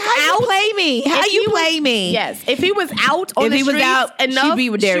you play me? How you play me? Yes. If he was out on the streets enough, she'd be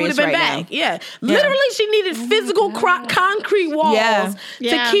with Darius she would have been right back. now. Yeah. Literally, she needed physical concrete walls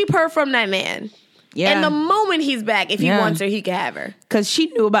to keep her from that man. Yeah. And the moment he's back, if he wants her, he can have her. Because she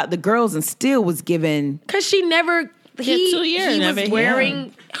knew about the girls and still was given. Because she never... He 2 years. He was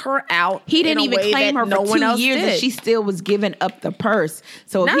wearing her out. He didn't even claim her for 2 years, did. and she still was giving up the purse.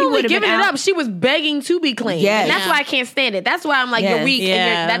 So not if he only giving it out, up, she was begging to be claimed. Yes. And that's why I can't stand it. That's why I'm like, you're weak.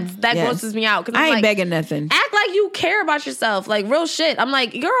 And that grosses me out. I ain't begging nothing. Act like you care about yourself. Like, real shit. I'm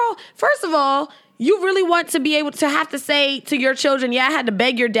like, girl, first of all, you really want to be able to have to say to your children, I had to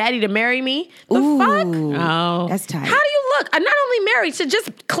beg your daddy to marry me? The fuck? Oh. That's tight. How do you look? I'm not only married, to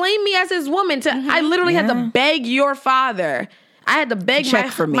just claim me as his woman. I literally had to beg your father. I had to beg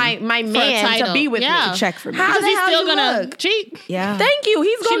my man to be with me. To check for me. How Because the he's hell still you gonna look? cheat. Yeah. Thank you.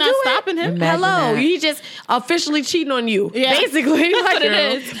 He's She gonna not do it. stopping him. Imagine Hello. that. He just officially cheating on you. Yeah. Basically. Like, what it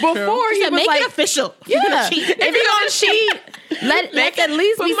is. Before She he said, was make like, it official. yeah. You're gonna cheat. If you're gonna cheat, let's at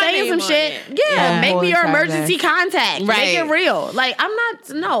least Put be my saying name some on shit. it. Yeah. Make Hold me your it down emergency contact. Right. Make it real. Like,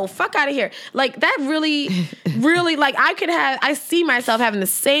 fuck out of here. Like, that really, really, like, I see myself having the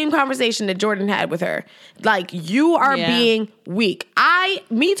same conversation that Jordan had with her. Like, you are being weak.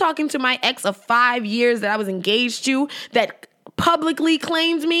 Me talking to my ex of 5 years that I was engaged to, that publicly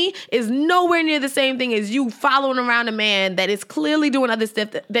claimed me, is nowhere near the same thing as you following around a man that is clearly doing other stuff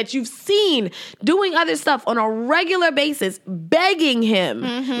that you've seen doing other stuff on a regular basis, begging him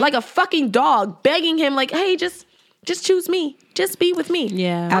like a fucking dog, begging him like, hey, just choose me. Just be with me.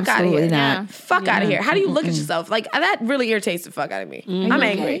 Yeah. Fuck out of here. Absolutely not. Fuck out of here. How do you look at yourself? Like, that really irritates the fuck out of me. I'm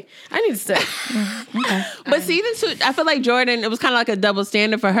angry. I need to stay. But season 2, I feel like Jordan, it was kind of like a double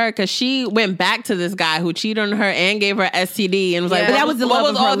standard for her because she went back to this guy who cheated on her and gave her STD and was like, Yeah. but That was the love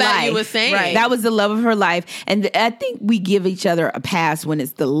of her all that life. you was saying? Right. That was the love of her life. And I think we give each other a pass when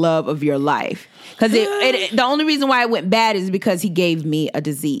it's the love of your life. Because the only reason why it went bad is because he gave me a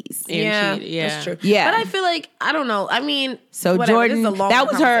disease. Yeah, Yeah. that's true. Yeah. But I feel like, I don't know. I mean, So whatever. This Jordan, is a long that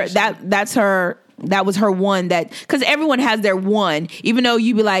was her. conversation. That was her one. That because everyone has their one. Even though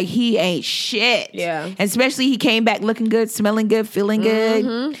you be like, he ain't shit. Yeah. And especially he came back looking good, smelling good, feeling good,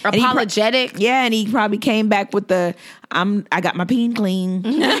 And he Apologetic. and he probably came back with the I got my peen clean.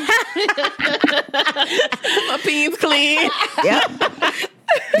 My peens clean. Yep.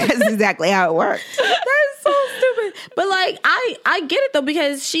 That's exactly how it worked. That's so stupid. But like, I get it though,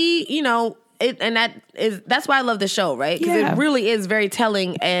 because she, that's why I love the show, right? Because Yeah. it really is very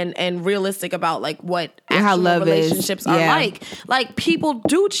telling and realistic about like what how actual love is. relationships are Yeah. like. Like, people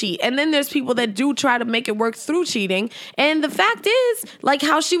do cheat, and then there's people that do try to make it work through cheating. And the fact is, like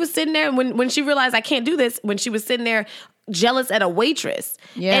how she was sitting there when she realized I can't do this, when she was sitting there jealous at a waitress.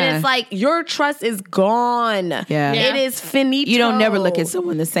 Yeah. And it's like, your trust is gone. Yeah. It is finito. You don't never look at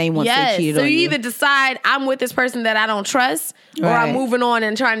someone the same once they cheated so on you you. either decide I'm with this person that I don't trust, or Right. I'm moving on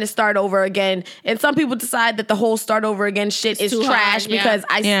and trying to start over again. And some people decide that the whole start over again shit is too trash hard, yeah. because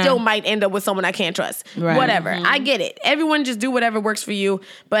I Yeah. still might end up with someone I can't trust. Right. Whatever. I get it. Everyone just do whatever works for you.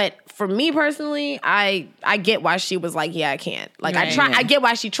 But for me personally, I get why she was like, yeah, I can't. Like, Right. I get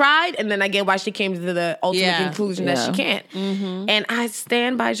why she tried, and then I get why she came to the ultimate Yeah. conclusion that she Yeah. can't. And I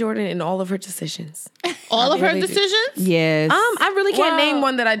stand by Jordan in all of her decisions. All of her really do. decisions? Yes. I really can't Well- name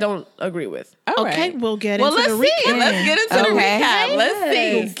one that I don't agree with. All Okay, right. we'll get Well, into let's the see. recap. Let's get into the Okay. recap. Let's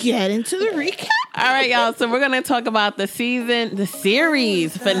see. We'll get into the recap. All right, y'all. So we're gonna talk about the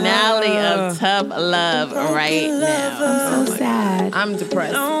series finale of Tough Love right now. so sad. I'm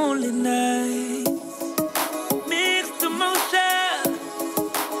depressed. Lonely night, mixed emotion,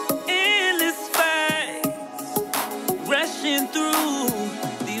 endless fights, rushing through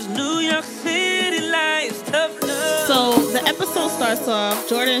these New York City lights. Tough love. So the episode starts off,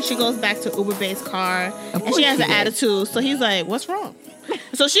 Jordan, she goes back to Uber Bay's car, and course she has she an did. attitude. So he's like, what's wrong?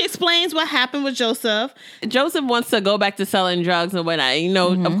 So she explains what happened with Joseph. Joseph wants to go back to selling drugs and whatnot.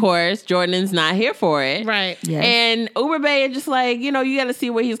 Of course, Jordan's not here for it. Right. Yes. And Uber Bay is just like, you got to see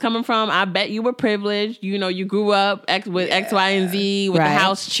where he's coming from. I bet you were privileged. You grew up with X, Y, and Z, with Right. the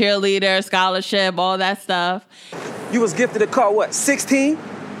house cheerleader, scholarship, all that stuff. You was gifted a car, what, 16?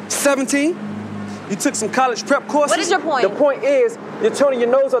 17? You took some college prep courses? What is your point? The point is, you're turning your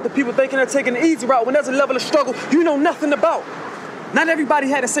nose up to people thinking they're taking the easy route when there's a level of struggle you know nothing about. Not everybody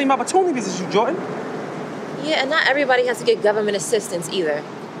had the same opportunities as you, Jordan. Yeah, and not everybody has to get government assistance either.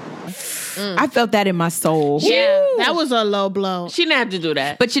 I felt that in my soul. Yeah, that was a low blow. She didn't have to do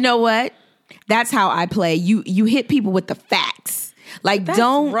that. But you know what? That's how I play. You hit people with the facts. Like,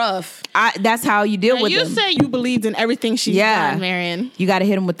 don't rough. that's how you deal Now, with you them. say you believed in everything she's Yeah. done, Marion. You got to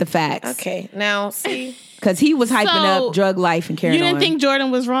hit them with the facts. Okay, now see, Because he was hyping up drug life and carrying on. You didn't think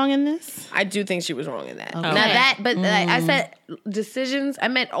Jordan was wrong in this? I do think she was wrong in that. Okay. Now that, but like, I said decisions. I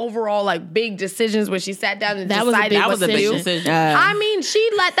meant overall like big decisions where she sat down and decided that was a big decision. I mean,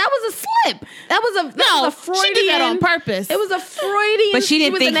 that was a slip. That was a Freudian. She did that on purpose. It was a Freudian. But she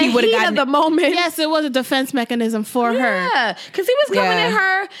didn't think he would have gotten the moment. Yes, it was a defense mechanism for her. Yeah, because he was coming at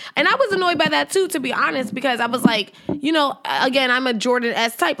her, and I was annoyed by that too, to be honest, because I was like, again, I'm a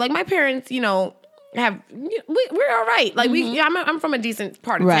Jordan-esque type. Like my parents, we're all right. Like I'm from a decent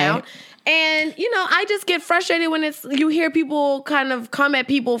part of town. And I just get frustrated when you hear people kind of come at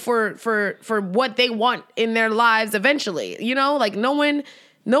people for what they want in their lives eventually. Like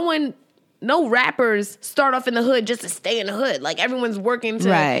no rappers start off in the hood just to stay in the hood. Like everyone's working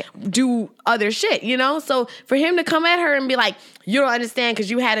to do other shit, So for him to come at her and be like, you don't understand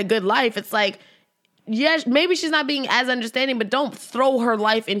because you had a good life, it's like, yes, maybe she's not being as understanding, but don't throw her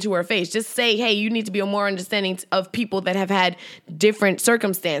life into her face. Just say, hey, you need to be more understanding of people that have had different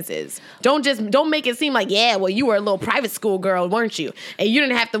circumstances. Don't make it seem like, yeah, well, you were a little private school girl, weren't you? And you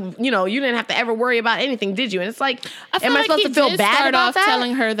didn't have to ever worry about anything, did you? And it's like, am I supposed to feel bad about that?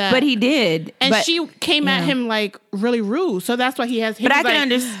 Telling her that, but he did, and she came at him like really rude. So that's why he has. But I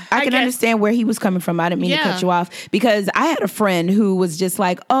can understand where he was coming from. I didn't mean to cut you off, because I had a friend who was just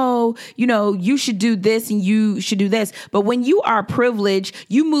like, oh, you should do this and you should do this. But when you are privileged,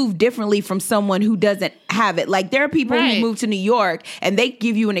 you move differently from someone who doesn't have it. Like there are people who move to New York and they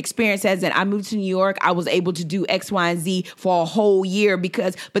give you an experience as in, I moved to New York, I was able to do X, Y, and Z for a whole year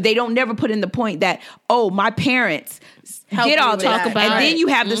but they don't never put in the point that, oh, my parents did all that. And then you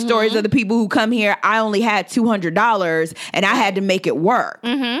have the stories of the people who come here, I only had $200 and I had to make it work.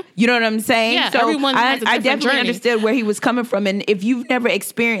 Mm-hmm. You know what I'm saying? Yeah, so I definitely journey. Understood where he was coming from. And if you've never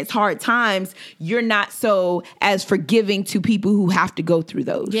experienced hard times, you're not so as forgiving to people who have to go through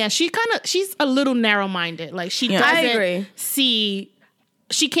those. Yeah, she's a little narrow-minded. Like she doesn't see,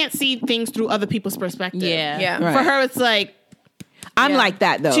 she can't see things through other people's perspective. Yeah. Right. For her, it's like, I'm like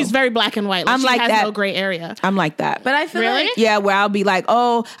that though. She's very black and white. I'm she like has that. No gray area. I'm like that. But I feel like where I'll be like,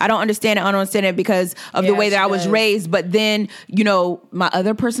 oh, I don't understand it because of the way that I was raised. But then, my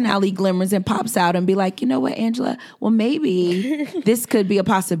other personality glimmers and pops out and be like, you know what, Angela? Well, maybe this could be a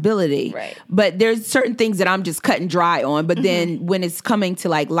possibility. Right. But there's certain things that I'm just cut and dry on. But then when it's coming to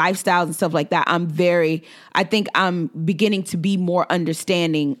like lifestyles and stuff like that, I think I'm beginning to be more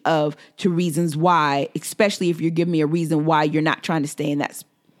understanding to reasons why, especially if you're giving me a reason why you're not trying to stay in that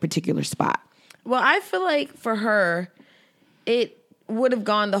particular spot. Well, I feel like for her,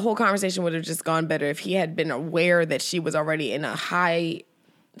 the whole conversation would have just gone better if he had been aware that she was already in a high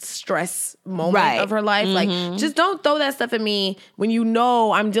stress moment of her life. Mm-hmm. Like, just don't throw that stuff at me when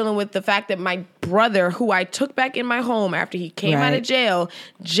I'm dealing with the fact that my brother, who I took back in my home after he came out of jail,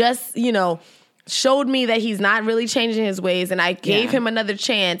 just, showed me that he's not really changing his ways, and I gave him another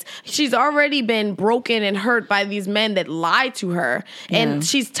chance. She's already been broken and hurt by these men that lied to her, and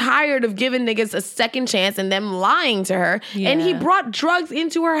she's tired of giving niggas a second chance and them lying to her. And he brought drugs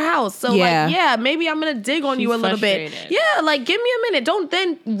into her house. So maybe I'm gonna dig on you a little bit. Yeah, like give me a minute. Don't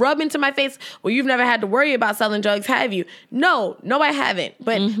then rub into my face, well, you've never had to worry about selling drugs, have you? No, I haven't.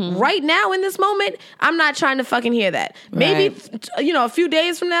 But right now in this moment, I'm not trying to fucking hear that. Maybe a few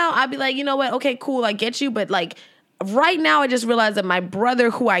days from now, I'll be like, you know what? Okay, cool, I get you, but like right now I just realized that my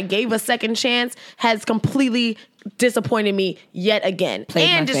brother, who I gave a second chance, has completely disappointed me yet again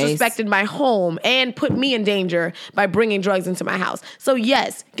and disrespected my home and put me in danger by bringing drugs into my house. So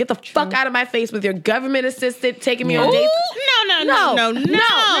yes, get the fuck out of my face with your government assistant taking me on dates. No.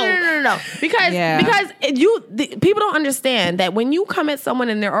 Because people don't understand that when you come at someone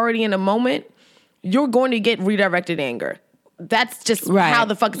and they're already in a moment, you're going to get redirected anger. That's just how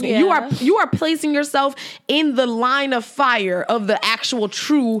the fuck it's going. You are placing yourself in the line of fire of the actual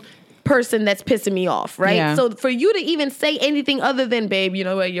true person that's pissing me off, right? Yeah. So for you to even say anything other than, babe, you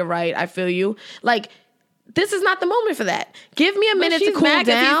know what, you're right, I feel you. Like, this is not the moment for that. Give me a minute to cool down.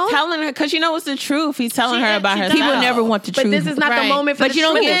 He's telling her, because it's the truth. He's telling her about herself. People never want the truth. But this is not the moment for the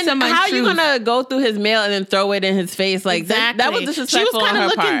truth. But you don't get how are you going to go through his mail and then throw it in his face? Like, that was disrespectful on her part. She was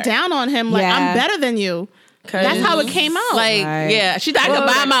kind of looking down on him, like, I'm better than you. That's how it came out. Like, she's like, I could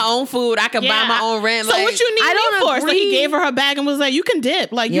buy my own food. I could buy my own rent. So what you need me for? So he gave her her bag and was like, you can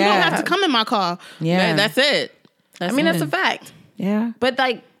dip. Like, you don't have to come in my car. Yeah, that's it. That's a fact. Yeah. But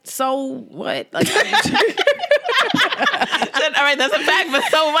like, so what? Like, all right, that's a fact, but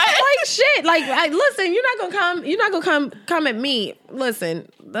so what? Like shit. Like, listen, you're not gonna come at me.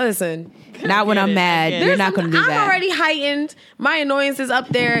 Listen. Not when I'm mad. You're not gonna do that. I'm already heightened. My annoyance is up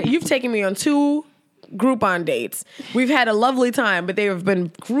there. You've taken me on 2 Groupon dates. We've had a lovely time, but they have been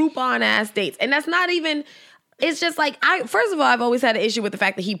Groupon ass dates. And that's not even... It's just like, first of all, I've always had an issue with the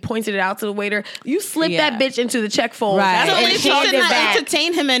fact that he pointed it out to the waiter. You slip that bitch into the check fold. Right. So And she should not back.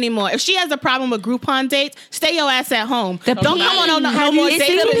 entertain him anymore. If she has a problem with Groupon dates, stay your ass at home. Don't come on no more dates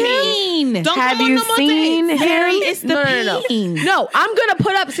with me. Don't Have come on you no more seen dates. him? Harry, it's the pain. No, I'm gonna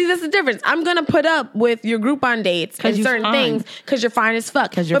put up. See, that's the difference. I'm gonna put up with your Groupon dates and you're certain fine. things because you're fine as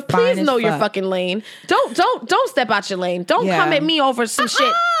fuck. You're But please fine as know your fuck. fucking lane. Don't step out your lane. Don't Yeah. come at me over some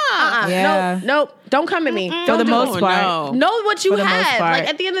shit. Yeah. Nope. Don't come at me. For Don't the do most it. part. Know what you For the most have. part. Like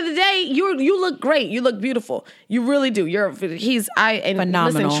at the end of the day, you look great. You look beautiful. You really do.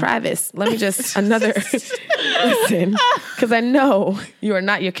 Phenomenal. Listen, Travis. Let me just listen, because I know you are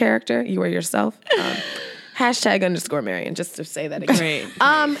not your character. You are yourself. #_ Marion, just to say that again. Great.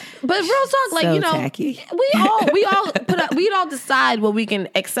 But real talk, like So you know, tacky. we all decide what we can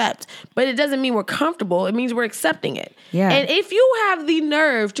accept, but it doesn't mean we're comfortable. It means we're accepting it. Yeah. And if you have the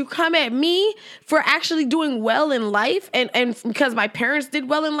nerve to come at me for actually doing well in life, and because my parents did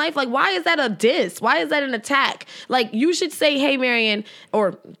well in life, like why is that a diss? Why is that an attack? Like you should say, "Hey, Marion,"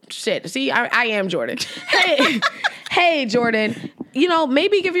 or shit. See, I am Jordan. Hey, Jordan. You know,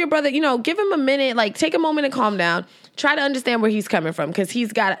 maybe give your brother, give him a minute, like take a moment and calm down. Try to understand where he's coming from because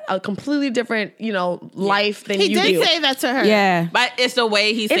he's got a completely different, life than He you do. did say that to her. Yeah. But it's the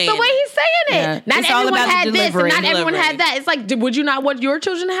way he's saying It's the way he's saying it. Yeah. Not It's all everyone about the had this and delivery. not everyone had that. It's like, would you not want your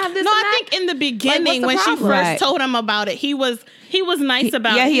children to have this? No, and I that? think in the beginning the when she problem? first Right. told him about it, he was nice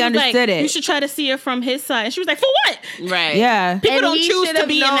about yeah, it. he was understood like, it. You should try to see it from his side. And she was like, for what? Right. Yeah. People And don't he choose should to have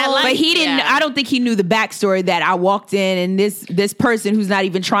be in that known- life. But he didn't. Yeah. I don't think he knew the backstory that I walked in and this person who's not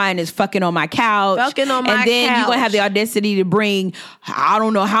even trying is fucking on my couch. Fucking on my and then you're gonna have couch. the audacity to bring I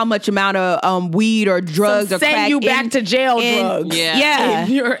don't know how much amount of weed or drugs Some or send crack you back to jail drugs. Yeah. Yeah.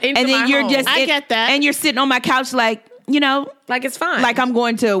 Into and then my you're home. just I get that. and you're sitting on my couch like like it's fine. like I'm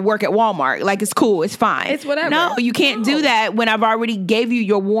going to work at Walmart. Like it's cool. It's fine. It's whatever. No, you can't do that when I've already gave you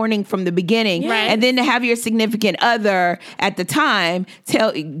your warning from the beginning. Right. And then to have your significant other at the time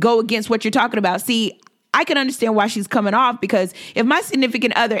go against what you're talking about. See, I can understand why she's coming off because if my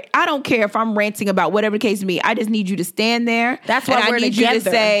significant other, I don't care if I'm ranting about whatever the case may be. I just need you to stand there. That's why and we're I need you to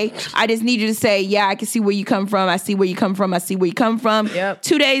together. say, I just need you to say, yeah, I can see where you come from. I see where you come from. I see where you come from. Yep.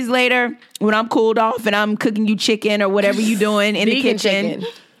 2 days later, when I'm cooled off and I'm cooking you chicken or whatever you doing in the Vegan kitchen. chicken.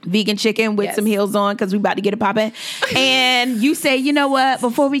 Vegan chicken with Yes. some heels on because we about to get it popping. And you say, you know what?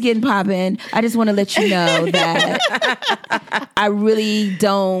 Before we get popping, I just want to let you know that I really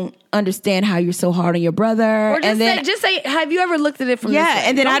don't understand how you're so hard on your brother. Or just say, have you ever looked at it from this yeah, way?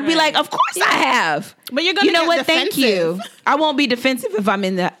 and then I'd be like, of course I have. But you're gonna You know get what? Thank defensive. you. I won't be defensive if I'm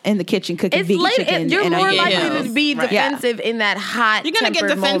in the kitchen cooking It's vegan late. chicken. You're and I more get likely heels. to be Right. defensive in that hot. You're gonna get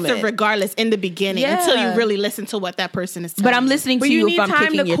tempered defensive moment. regardless in the beginning Yeah. until you really listen to what that person is telling But I'm you. listening But to you you need if I'm time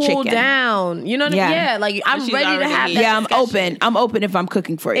cooking to your cool chicken. down. You know what I mean? Yeah. Yeah, like I'm she's ready to already have in. that Yeah, I'm discussion. open. I'm open if I'm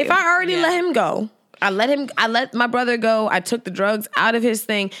cooking for you. If I already let him go, I let my brother go. I took the drugs out of his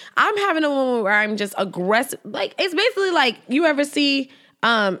thing. I'm having a moment where I'm just aggressive. Like it's basically like you ever see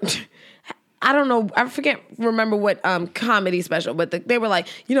I don't know. I remember what comedy special, but they were like,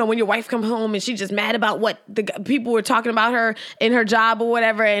 when your wife come home and she's just mad about what the people were talking about her in her job or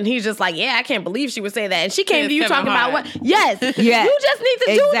whatever, and he's just like, yeah, I can't believe she would say that, and she came It's to you Kevin talking about Hart. what? Yes, Yeah. you just need to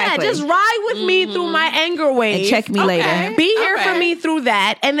do that. Exactly. Just ride with me through my anger wave and check me later. Be here All for right. me through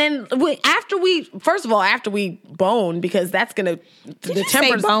that, and then after we bone, because that's gonna the you say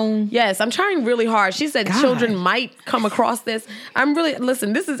tempers. bone? Yes, I'm trying really hard. She said God. children might come across this. I'm really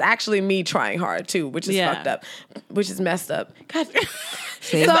listen. This is actually me trying hard too, which is Yeah. fucked up, which is messed up. God.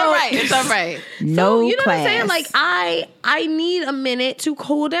 See? It's all right. It's all right. No You know class. what I'm saying? Like I need a minute to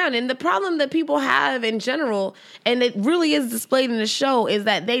cool down. And the problem that people have in general, and it really is displayed in the show, is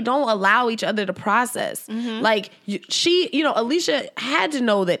that they don't allow each other to process. Like Alicia had to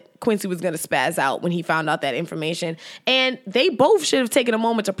know that Quincy was going to spaz out when he found out that information. And they both should have taken a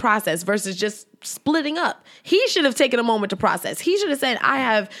moment to process versus just splitting up. He should have taken a moment to process. He should have said, I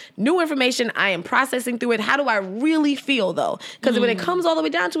have new information. I am processing through it. How do I really feel though? Because when it comes all the way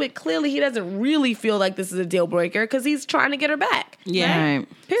down to it, clearly he doesn't really feel like this is a deal breaker because he's trying to get her back. Yeah. Right.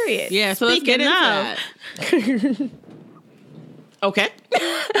 Period. Yeah. So let's get Speaking into of. that. Okay.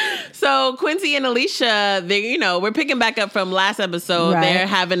 So Quincy and Alicia, they, we're picking back up from last episode. Right. They're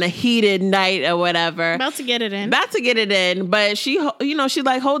having a heated night or whatever. About to get it in. But she's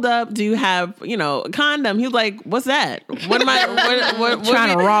like, hold up. Do you have, a condom? He's like, what's that? What am I what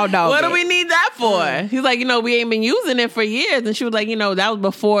trying to raw dog? What do we need that for? He's like, we ain't been using it for years. And she was like, that was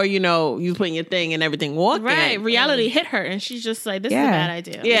before, you putting your thing and everything walking. Right. Reality hit her, and she's just like, this is a bad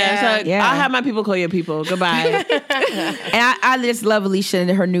idea. Yeah. So I'll have my people call your people. Goodbye. And I just love Alicia and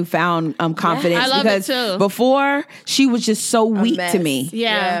her newfound confidence. I love because it too. Before, she was just so weak to me.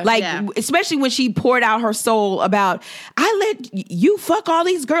 Yeah. Especially when she poured out her soul about, I let you fuck all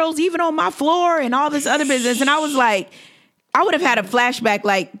these girls even on my floor and all this other business. And I was like, I would have had a flashback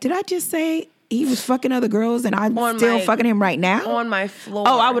like, did I just say he was fucking other girls and I'm still fucking him right now? On my floor.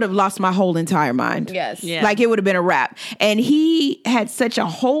 Oh, I would have lost my whole entire mind. Yes. Yeah. Like it would have been a wrap. And he had such a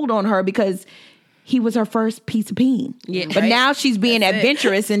hold on her because he was her first piece of peen. Yeah, but now she's being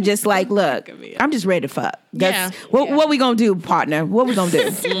adventurous and just like, look, I'm just ready to fuck. What we gonna do, partner? What we gonna do?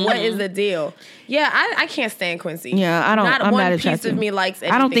 What is the deal? Yeah, I can't stand Quincy. Yeah, I don't. I'm one not piece attracted. of me likes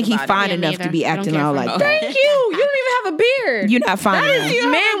anything. I don't think he's about fine it. enough to be acting all like that. Thank you. You don't even have a beard. You're not fine enough.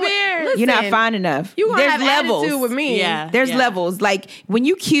 Listen, You're not fine enough. You gonna There's have levels attitude with me. Yeah. There's levels. Like when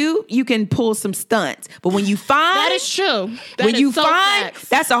you cute, you can pull some stunts. But when you fine, That is true. when you fine,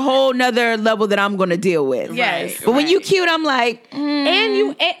 that's a whole nother level that I'm gonna deal with. Yes. But when you cute, I'm like,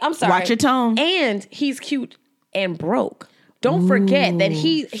 And I'm sorry. watch your tone. And he's cute and broke. Don't forget that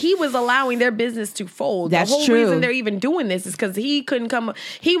he was allowing their business to fold. That's the whole true. reason they're even doing this is because he couldn't come.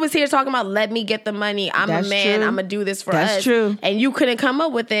 He was here talking about, let me get the money. I'm That's a man. true. I'm going to do this for That's us. true. And you couldn't come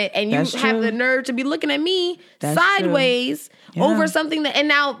up with it. And you That's have true. the nerve to be looking at me That's sideways true. over Yeah. something that, and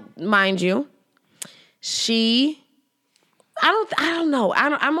now, mind you, I don't know.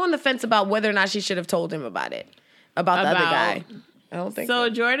 I'm on the fence about whether or not she should have told him about it. About the other guy. I don't think so. So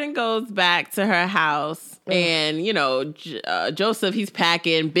Jordan goes back to her house and, Joseph, he's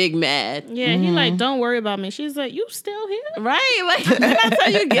packing, big mad. Yeah, he like, don't worry about me. She's like, you still here? Right? Like, that's how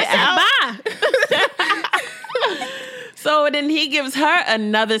you get out. Bye. So then he gives her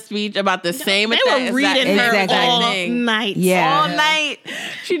another speech about the same They exact were reading her exact all thing. night. Yeah. All night.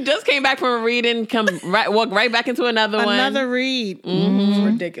 She just came back from a reading, walk right back into another one. Another read. It's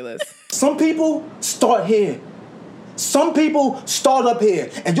ridiculous. Some people start here. Some people start up here,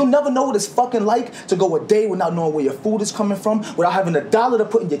 and you'll never know what it's fucking like to go a day without knowing where your food is coming from, without having $1 to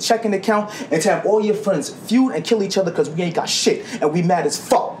put in your checking account, and to have all your friends feud and kill each other because we ain't got shit, and we mad as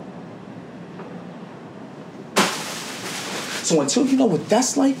fuck. So until you know what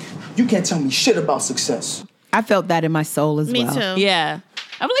that's like, you can't tell me shit about success. I felt that in my soul as Me well. too. Yeah.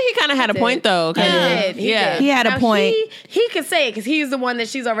 I believe he kind of had a point, though. He did. He had a point. He could say it because he's the one that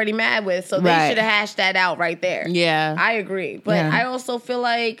she's already mad with, so they Right. should have hashed that out right there. Yeah. I agree, but Yeah. I also feel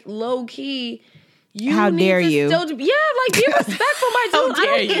like low key, you How need dare to you. Still, be respectful, my dude. How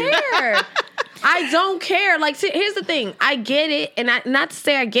dare I don't care. I don't care. Like, see, here's the thing. I get it, and not to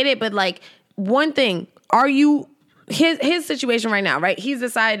say I get it, but like one thing: are you his situation right now? Right, he's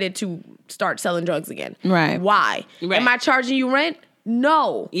decided to start selling drugs again. Right. Why? Right. Am I charging you rent?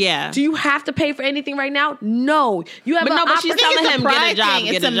 No. Yeah. Do you have to pay for anything right now? No. You have But an no, but she's opportunity. telling him, get a pride job, thing.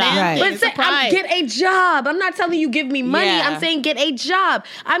 get It's a a job. man Right. thing. But It's a say, pride. get a job. I'm not telling you give me money. Yeah. I'm saying get a job.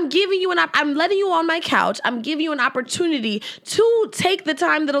 I'm giving you I'm letting you on my couch. I'm giving you an opportunity to take the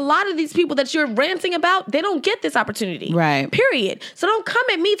time that a lot of these people that you're ranting about, they don't get this opportunity. Right. Period. So don't come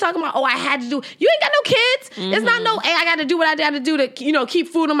at me talking about, I had to do. You ain't got no kids. It's not no, hey, I got to do what I got to do to, keep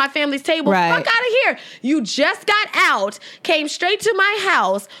food on my family's table. Right. Fuck out of here. You just got out, came straight to my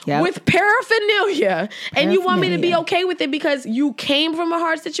house Yep. with paraphernalia, and you want me to be Paraphernalia. okay with it because you came from a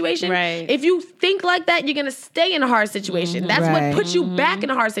hard situation. Right. If you think like that, you're gonna stay in a hard situation. That's Right. what puts you back in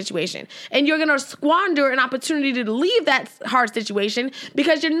a hard situation, and you're gonna squander an opportunity to leave that hard situation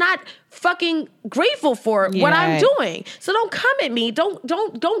because you're not fucking grateful for what I'm Right. doing. So don't come at me.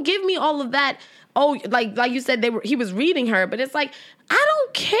 Don't give me all of that. Oh, like you said, he was reading her, but it's like, I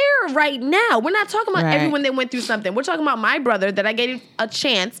don't care right now. We're not talking about Right. everyone that went through something. We're talking about my brother that I gave a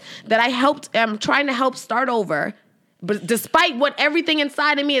chance, that I'm trying to help start over. But despite what everything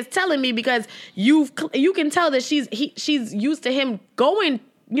inside of me is telling me, because you can tell that she's used to him going,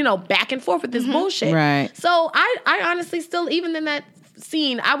 back and forth with this bullshit. Right. So I honestly still, even in that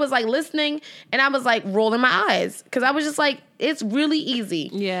scene, I was like listening and I was like rolling my eyes because I was just like, It's really easy.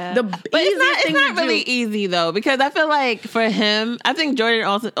 Yeah. But it's not really easy though, because I feel like for him, I think Jordan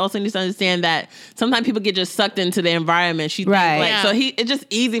also needs to understand that sometimes people get just sucked into the environment. So it's just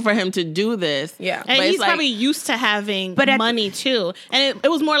easy for him to do this. Yeah. And he's probably used to having money too. And it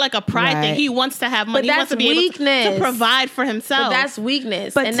was more like a pride thing. He wants to have money. But he wants to be able to provide for himself. But that's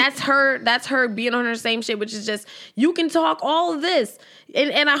weakness. And that's her being on her same shit, which is just, you can talk all of this.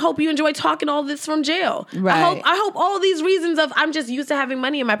 And I hope you enjoy talking all this from jail. Right. I hope all these reasons of I'm just used to having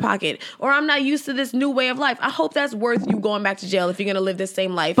money in my pocket, or I'm not used to this new way of life. I hope that's worth you going back to jail if you're going to live this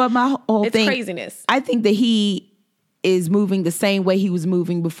same life. But my whole it's thing, craziness. I think that he is moving the same way he was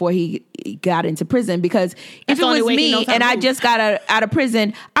moving before he got into prison, because if it was me and I just got out of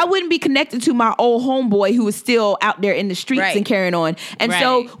prison, I wouldn't be connected to my old homeboy who is still out there in the streets and carrying on. And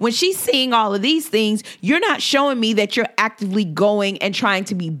so when she's seeing all of these things, you're not showing me that you're actively going and trying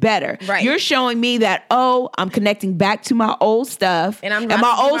to be better. Right. You're showing me that, I'm connecting back to my old stuff, and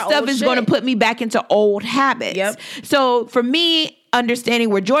my old stuff is going to put me back into old habits. Yep. So for me,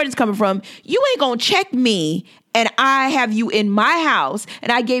 understanding where Jordan's coming from, you ain't gonna check me, and I have you in my house,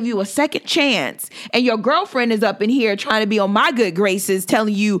 and I gave you a second chance, and your girlfriend is up in here trying to be on my good graces,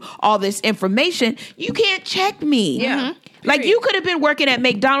 telling you all this information. You can't check me. Yeah. Like, you could have been working at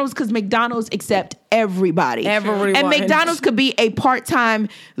McDonald's, because McDonald's accept everybody. Everyone. And McDonald's could be a part-time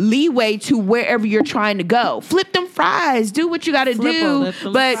leeway to wherever you're trying to go. Flip them fries. Do what you got to do.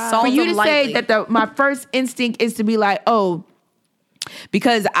 But for you to say that my first instinct is to be like,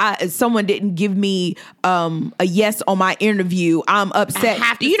 because someone didn't give me a yes on my interview, I'm upset.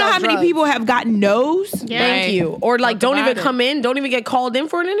 Do you know how many people have gotten no's? Yeah. Thank you. Or like, don't even come in, don't even get called in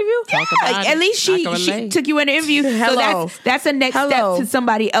for an interview. Yeah, at least she took you in an interview. Hello. So that's a next step to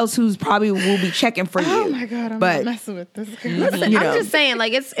somebody else who's probably will be checking for you. Oh my God, I'm not messing with this girl. Listen, I'm just saying,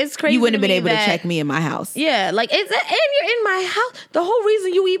 like, it's crazy. You wouldn't have been able to check me in my house. Yeah, like, and you're in my house. The whole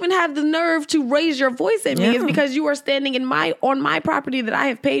reason you even have the nerve to raise your voice at me is because you are standing on my property that I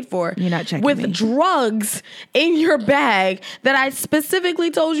have paid for. You're not checking with me. Drugs in your bag that I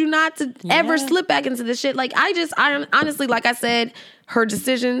specifically told you not to ever slip back into this shit. Like, I honestly, like I said, her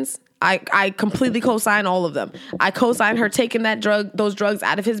decisions, I completely co-sign all of them. I co-sign her taking those drugs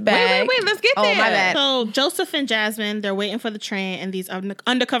out of his bag. Wait, let's get there. Oh, my bad. So Joseph and Jasmine, they're waiting for the train, and these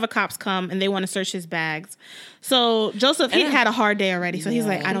undercover cops come and they want to search his bags. So Joseph, he had a hard day already, so he's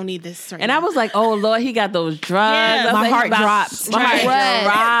like, I don't need this right now. I was like, oh Lord, he got those drugs. Yeah, my heart drops. My heart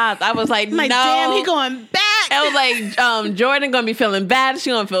dropped. I was like, no. Damn, he going back. I was like, Jordan gonna be feeling bad.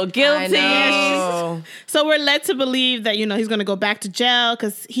 She gonna feel guilty. I know. So we're led to believe that, he's gonna go back to jail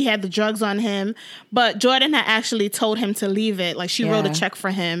because he had the drugs on him. But Jordan had actually told him to leave it. Like, she wrote a check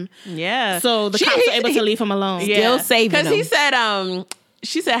for him. Yeah. So the cops were able to leave him alone. Still saving him. Because he said,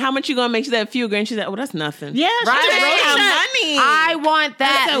 she said, how much you gonna make? She said, a few grand. She said, well, that's nothing. Yeah, Right. she wrote money. I want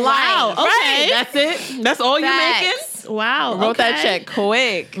that. I said, wow. life. Okay. Right, that's it. That's all you're making? Wow. Wrote that check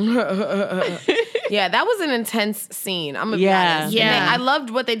quick. Yeah, that was an intense scene. I'm gonna be honest. Yeah. I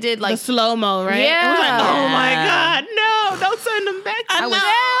loved what they did. Like, the slow-mo, right? Yeah. It was like, oh my God, no, don't send them back to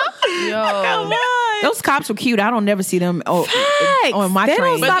jail. yo. Those cops were cute. I don't never see them on my They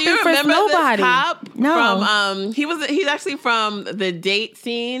train. don't stop Do you and frisk remember nobody. this cop? No. From, he's actually from the date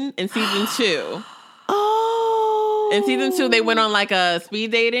scene in season 2. Oh. In season 2, they went on like a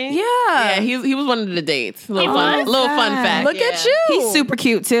speed dating. Yeah. He was one of the dates. Little was? fun fact. Look at you. He's super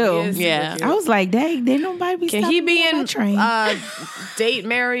cute too. He is Yeah. super cute. I was like, dang, didn't nobody be Can he stopping be me on in my train? Date,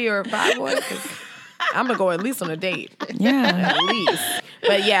 marry, or bad boy? 'Cause I'm gonna go at least on a date. Yeah. At least.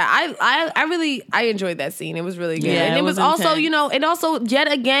 But yeah, I really enjoyed that scene. It was really good. Yeah, And it it was was also, intense. it also yet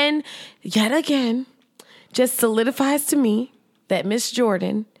again just solidifies to me that Miss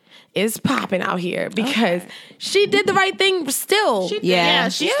Jordan is popping out here because she did the right thing still. Yeah,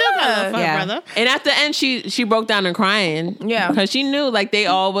 she still got love for Yeah. her brother. And at the end, she broke down and crying. Yeah. Because she knew like they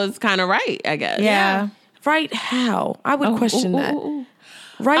all was kind of right, I guess. Yeah. Right how? I would question that.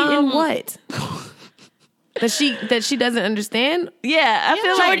 Right in what? That she doesn't understand? Yeah, I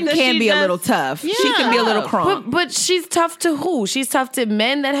feel like Jordan that can she be a does- little tough. She can be a little crump. But she's tough to who? She's tough to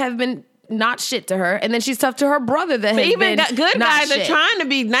men that have been not shit to her, and then she's tough to her brother that But has even been good not guys shit. are trying to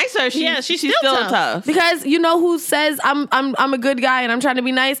be nice to her. She's still tough. Because you know who says I'm a good guy and I'm trying to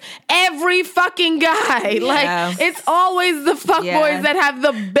be nice? Every fucking guy. Like, it's always the fuckboys that have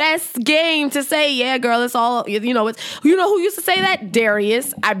the best game to say, yeah, girl, it's all you know who used to say that?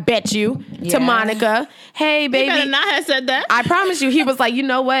 Darius, I bet you. To Monica. Hey, baby. He better not have said that. I promise you, he was like, you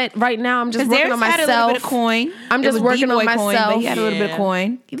know what? Right now I'm just working on myself. Had a little bit of coin. I'm just working on myself. Coin, but he had a little bit of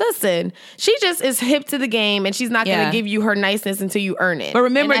coin. Listen, she just is hip to the game, and she's not going to give you her niceness until you earn it. But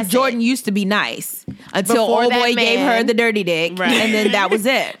remember, And that's Jordan used to be nice. Until old boy gave her the dirty dick, and then that was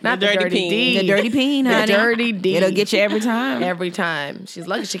it. Not the dirty peen. The dirty peen, honey. The dirty D. It'll get you every time. Every time. She's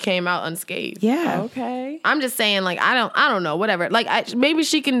lucky she came out unscathed. Yeah. Okay. I'm just saying, like, I don't know, whatever. Like, maybe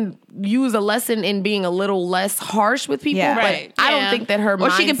she can use a lesson in being a little less harsh with people. Yeah. But Right. I don't think that her Or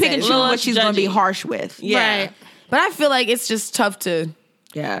she can pick and choose what she's going to be judgy. harsh with. Yeah. Right. But I feel like it's just tough to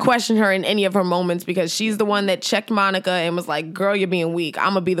question her in any of her moments because she's the one that checked Monica and was like, girl, you're being weak.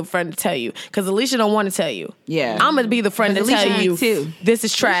 I'm going to be the friend to tell you. Because Alicia don't want to tell you. Yeah. I'm going to be the friend to tell Alicia you too. this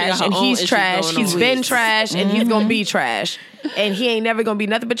is trash got and her own he's issues trash. going He's on. been trash and he's going to be trash. And he ain't never going to be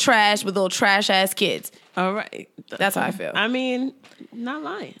nothing but trash with little trash ass kids. All right. That's how I feel. I mean, not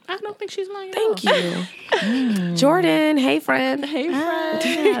lying. I don't think she's lying. Thank you. Jordan, hey friend. Hey,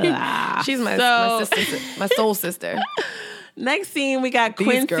 friend. She's my sister, my soul sister. Next scene, we got These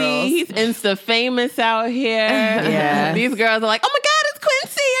Quincy. girls. He's Insta famous out here. Yeah. These girls are like, oh my God, it's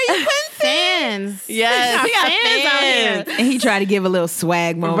Quincy. Are you Quincy? Fans. Yes, We got fans out here. And he tried to give a little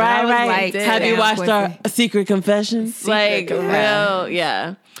swag moment. I was like, Have you damn, watched Quincy. our Secret Confessions? Real,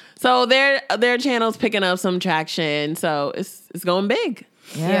 yeah. So their channel's picking up some traction. So it's going big.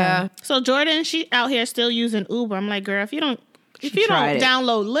 Yeah. So Jordan, she out here still using Uber. I'm like, girl, if you don't tried it.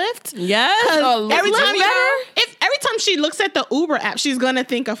 download Lyft, Yes. every time she looks at the Uber app, she's gonna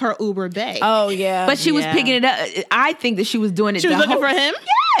think of her Uber bae. Oh yeah. But she was Yeah. picking it up. I think that she was doing it. She was the looking whole- for him?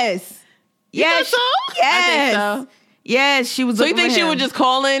 Yes. You Yes. think so? Yes. I think so. Yes, she was So you looking think for she him. was just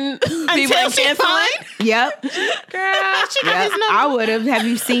calling people Until and she canceling? find, Yep. girl, she got Yep. his number. I would have. Have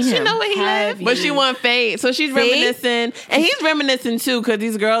you seen She him? know where he lives. But she want fade. So she's reminiscing. And he's reminiscing too, because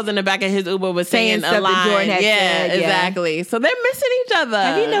these girls in the back of his Uber was Saying saying stuff a that line. Jordan had said, yeah. Exactly. So they're missing each other.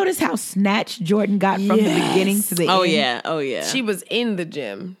 Have you noticed how snatched Jordan got from the beginning to the Oh end? yeah. Oh yeah. She was in the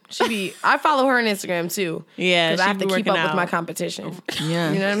gym. I follow her on Instagram too. Yeah, Because I she have to be keep working up with out. my competition.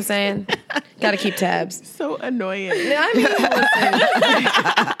 Yeah. You know what I'm saying? Got to keep tabs. so annoying. I mean,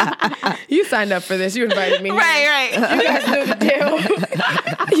 listen. You signed up for this. You invited me. Right. You guys knew the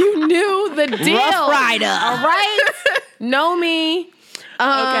deal. You knew the deal. Rough Rider. All right. Know me.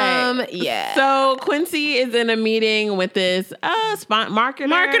 Okay. Yeah. So Quincy is in a meeting with this marketer.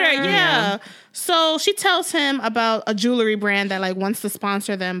 Yeah. So she tells him about a jewelry brand that like wants to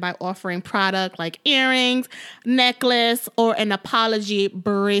sponsor them by offering product like earrings, necklace, or an apology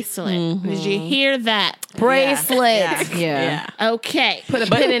bracelet. Did you hear that? Bracelet. Yeah. Okay. Put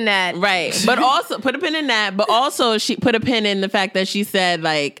a pin in that. Right. But also put a pin in that. But also she put a pin in the fact that she said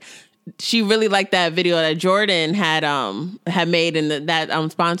like she really liked that video that Jordan had made in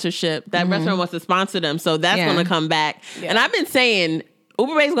that sponsorship. That restaurant wants to sponsor them, so that's going to come back. Yeah. And I've been saying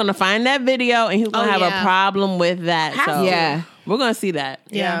Uber Bae's going to find that video and he's going to have a problem with that. So we're going to see that.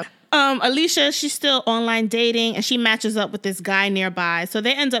 Yeah. Alicia, she's still online dating and she matches up with this guy nearby. So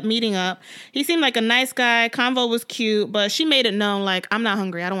they end up meeting up. He seemed like a nice guy. Convo was cute, but she made it known like, I'm not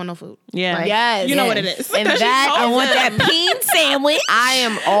hungry. I don't want no food. Yeah. Like, yes. You know what it is. And that, I want that peen sandwich. I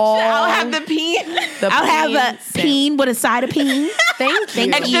am all. I'll have the peen. I'll have a peen with a side of peen. Thank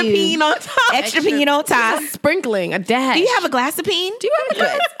you. Extra peen on top. Extra peen on top. Sprinkling, a dash. Do you have a glass of peen? Do you have a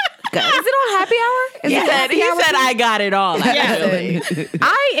glass? Is it on happy hour? He said I got it all. Yeah.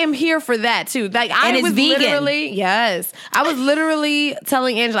 I am here for that too. Like I And it's was vegan. I was literally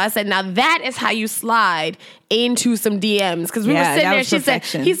telling Angela, I said, now that is how you slide into some DMs. Because we were sitting that there, was she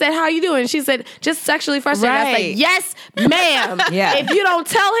perfection. said, he said, how you doing? She said, just sexually frustrated. I was Right. like, yes, ma'am. Yeah. If you don't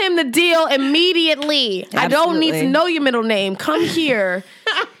tell him the deal immediately, I don't need to Absolutely. know your middle name. Come here.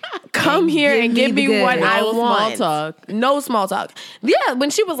 Come here and give me me the what goods. I No want. small talk. No small talk. Yeah, when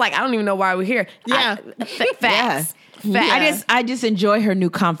she was like, I don't even know why we're here. Yeah. Facts. Facts. I just enjoy her new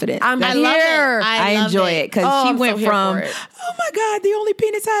confidence. I'm I love here. it. I love enjoy it because Oh, she I'm went so here from, for it. oh my God, the only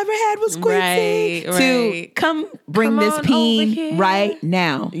penis I ever had was Quincy, Right, to right. come bring Come this on over peen here. right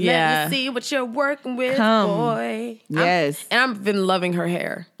now. Yeah. Let me see what you're working with, Come. boy. Yes. And I've been loving her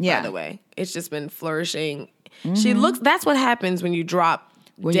hair, Yeah. by the way. It's just been flourishing. She looks, that's what happens when you drop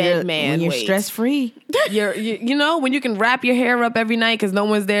dead man when you're weight. stress free. You know, when you can wrap your hair up every night because no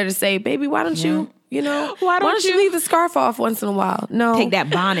one's there to say, baby, why don't you, why don't you leave the scarf off once in a while? No. Take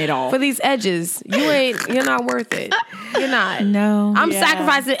that bonnet off. For these edges, you're not worth it. You're not. No. I'm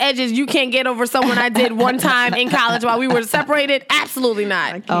sacrificing edges you can't get over someone I did one time in college while we were separated. Absolutely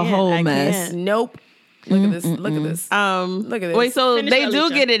not. A whole mess. Nope. Look at this. Look at this. Look at this. Wait, so Finish they that, do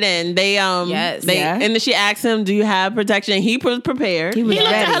Alicia. get it in. They Yes. they Yeah. and then she asks him, "Do you have protection?" He was prepared. He was He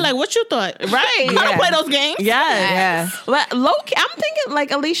looked at ready. her like, "What you thought? Right. You don't play those games." Yes. Yeah. But low-key, I'm thinking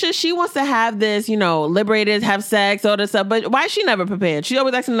like Alicia, she wants to have this, liberated, have sex, all this stuff. But why is she never prepared? She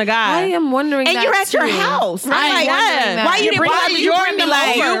always asking the guy. I am wondering And that you're at your too. house. I'm Right? wondering that. Why you didn't bring bother them- Jordan you and bring be them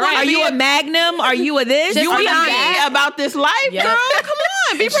like, over, right. are you a Magnum? Are you a this? You You want a to that? be about this life, Yep. girl? Come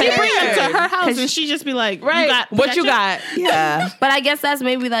on, be She bring prepared. them to her house and she just be like, Right. "You got What you protection?" got? Yeah. But I guess that's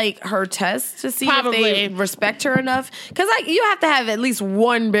maybe like her test to see Probably. if they respect her enough. Because like you have to have at least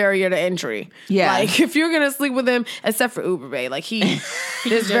one barrier to entry. Yeah. Like if you're gonna sleep with him, except for Uber Bay, like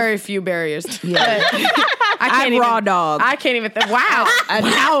there's very few barriers. Yeah. I I'm raw dog. I can't even. Wow.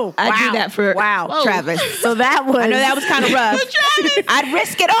 Wow. I do that for Travis. So that was. I know that was kind of rough. I'd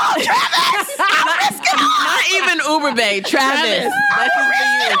risk it all, Travis. I'd risk it all. Not even Uber Bay, Travis. That's just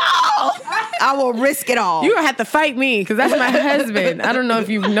for you. I will risk it all. You're gonna have to fight me because that's my husband. I don't know if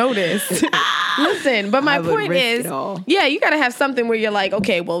you've noticed. Listen, but my I would point risk is, it all. yeah, you gotta have something where you're like,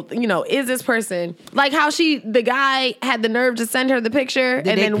 okay, well, is this person like how the guy had the nerve to send her the picture and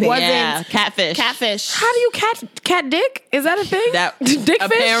dick then pic. wasn't. Yeah, catfish. Catfish. How do you cat dick? Is that a thing? That dick fish?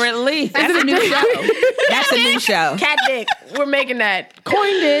 apparently. That's a new show. That's a new show. Cat dick. We're making that. Coined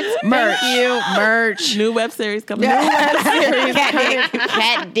it. Merch. Thank you. Merch. New web series coming out.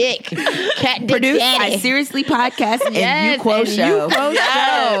 Cat dick. Cat dick. Produced by Seriously Podcast and Yes, You Quote and Show. You Quote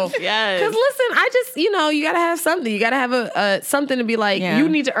Show. Yes. Because listen, I just, you gotta have something. You gotta have a something to be like, Yeah. you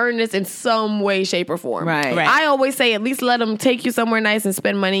need to earn this in some way, shape, or form. Right. Right. I always say at least let them take you somewhere nice and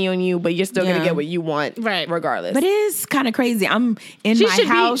spend money on you, but you're still Yeah. gonna get what you want, Right. regardless. But it is kind of crazy. I'm in She my should be-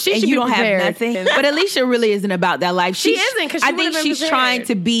 house she and should you be don't prepared. have nothing. But Alicia really isn't about that life. She isn't, 'cause she I think would've been she's prepared. trying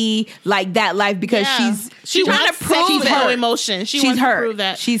to be like that life because She trying wants to prove she's her. low emotion. She She's wants hurt. to prove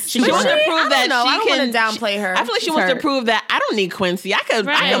that She's She wants to hurt. prove I don't that know. I she don't can wanna downplay her. I feel like she She's wants to hurt. prove that I don't need Quincy. I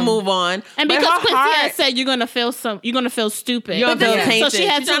Right. can move on. And But because her Quincy heart- had said you're gonna feel stupid. You're gonna feel So tainted. she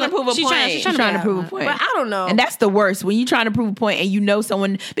had She's trying to prove a she's point. She's trying to prove a point. But I don't know. And that's the worst when you're trying to prove a point and you know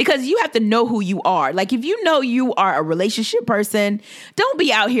someone, because you have to know who you are. Like if you know you are a relationship person, don't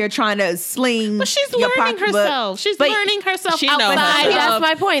be out here trying to sling. But she's your learning pocketbook. herself. She's But learning herself she knows outside. herself. That's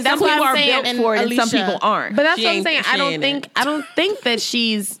my point. That's some what people I'm are saying. built for it, and some Alicia. people aren't. But that's She what I'm ain't- saying. she I don't ain't think it. I don't think that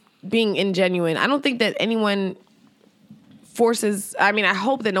she's being ingenuine. I don't think that anyone forces. I mean, I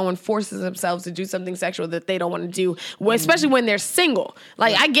hope that no one forces themselves to do something sexual that they don't want to do, especially when they're single.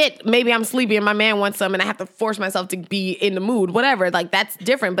 Like I get maybe I'm sleepy and my man wants some and I have to force myself to be in the mood, whatever. Like that's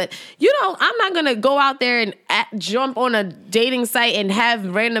different. But I'm not gonna go out there and jump on a dating site and have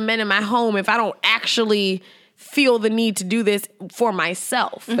random men in my home if I don't actually feel the need to do this for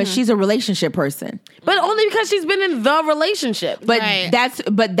myself. But she's a relationship person. But only because she's been in the relationship. But Right.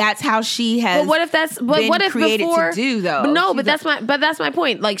 that's how she has. But what if that's? But been what if created before? to do though? But no, She's but that's my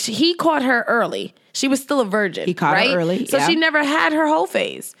point. Like he caught her early. She was still a virgin. He caught her right? early, so yeah. she never had her whole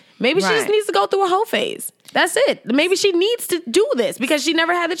phase. Maybe she just Right. needs to go through a whole phase. That's it. Maybe she needs to do this because she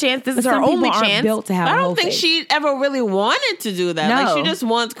never had the chance. This is her some people only aren't chance. built to have I a whole don't think face. she ever really wanted to do that. Like No. she just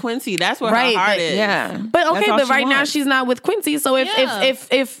wants Quincy. That's where Right, her heart but- is. Yeah. But okay, That's all but she right now wants. she's not with Quincy. So if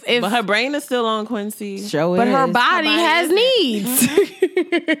Yeah. But her brain is still on Quincy. Show but her is. body body has isn't. needs.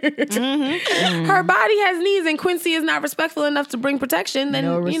 Mm-hmm. Her body has needs, and Quincy is not respectful enough to bring protection. Then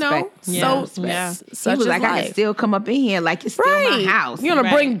No respect. Yeah. so Yeah. such He was is like, I life. can still come up in here like it's still my house. You're gonna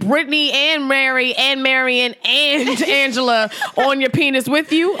Right. bring Brittany and Mary and Marion and Angela on your penis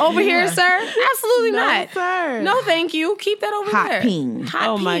with you over here, sir? Absolutely not. sir. No, thank you. Keep that over Hot there. peen. Hot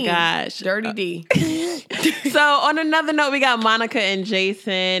Oh my peen. gosh. Dirty D. So on another note, we got Monica and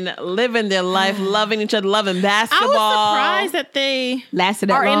Jason living their life, loving each other, loving I basketball. was surprised that they Lasted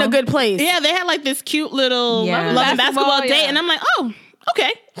that Are in long? a good place. yeah, they had like this cute little Yeah. loving basketball Basketball, date, yeah. and I'm like, oh,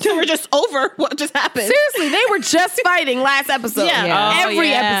 okay. So we're just over what just happened. Seriously, they were just fighting last episode. Yeah. Yeah. Every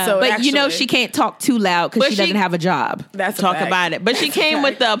yeah. episode. But you know actually. she can't talk too loud because But she she- doesn't have a job. That's a Talk fact. about it. But she came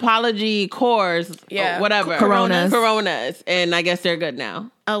with the apology cores, Yeah. whatever. Coronas. And I guess they're good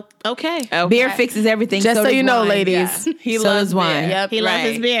now. Oh, okay. Okay. Beer fixes everything. Just so does you know, wine. ladies. Yeah. He So loves does wine. beer. Yep. He loves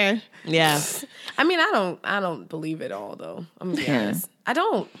his beer. Yeah. I mean, I don't believe it all though. I'm gonna be Yeah. honest. I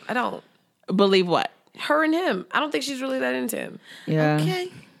don't. Believe what? Her and him. I don't think she's really that into him. Yeah. Okay.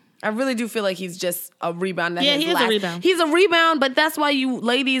 I really do feel like he's just a rebound. Yeah, he is a rebound. He's a rebound, but that's why you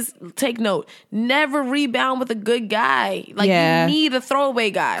ladies take note. Never rebound with a good guy. Like, you need a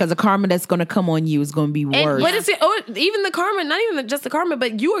throwaway guy. Because the karma that's going to come on you is going to be worse. But even the karma, not even just the karma,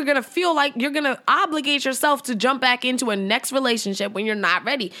 but you are going to feel like you're going to obligate yourself to jump back into a next relationship when you're not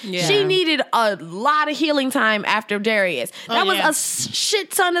ready. Yeah. She needed a lot of healing time after Darius. That was a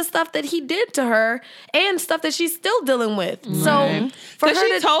shit ton of stuff that he did to her and stuff that she's still dealing with. So for her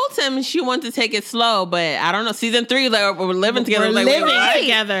she told him she wanted to take it slow, but I don't know. Season 3, like, we're living together. We're living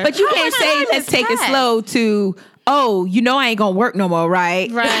together. But you can't say let's take it slow to, oh, I ain't gonna work no more,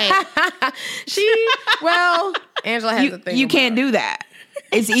 right? Right. Angela has a thing. You can't do that.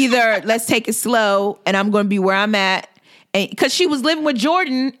 It's either let's take it slow and I'm gonna be where I'm at. Because she was living with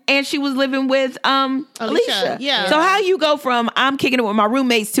Jordan and she was living with Alicia. Yeah. So how you go from I'm kicking it with my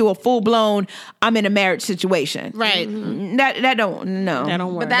roommates to a full blown I'm in a marriage situation? Right. That don't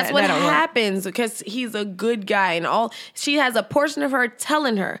work. But that's what happens because he's a good guy and she has a portion of her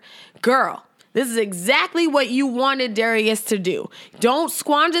telling her, girl, this is exactly what you wanted Darius to do. Don't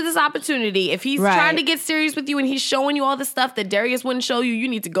squander this opportunity. If he's trying to get serious with you and he's showing you all the stuff that Darius wouldn't show you, you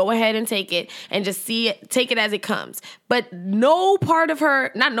need to go ahead and take it and just take it as it comes. But but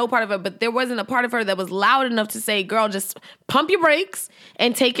there wasn't a part of her that was loud enough to say, girl, just pump your brakes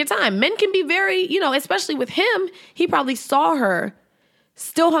and take your time. Men can be very, especially with him, he probably saw her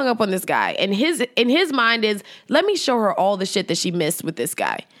still hung up on this guy. And in his mind is, let me show her all the shit that she missed with this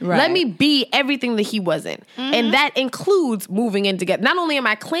guy. Right. Let me be everything that he wasn't. Mm-hmm. And that includes moving in together. Not only am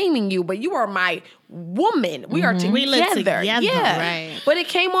I claiming you, but you are my woman. We are together. We live together. Yeah. Right. But it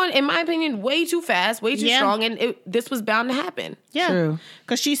came on, in my opinion, way too fast, way too strong. And this was bound to happen. Yeah. True.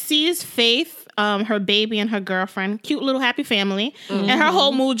 Because she sees Faith, her baby and her girlfriend, cute little happy family. Mm-hmm. And her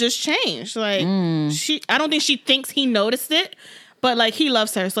whole mood just changed. Like, I don't think she thinks he noticed it. But, like, he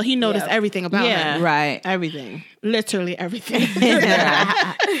loves her, so he noticed everything about her. Right. Everything. Literally everything.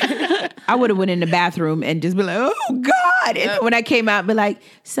 I would have went in the bathroom and just be like, oh, God. And when I came out, be like,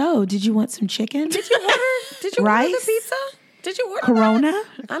 so, did you want some chicken? Did you order the pizza? Did you order Corona?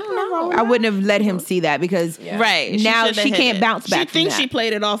 I don't know. I wouldn't have let him see that because now she can't bounce back from that. She thinks she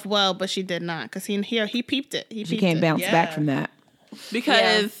played it off well, but she did not because he peeped it. She can't bounce back from that.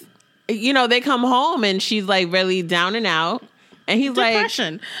 Because, they come home and she's, like, really down and out. And he's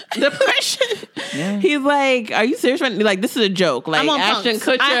depression. Yeah. He's like, "Are you serious? Like, this is a joke. Like, I'm on Ashton Punks.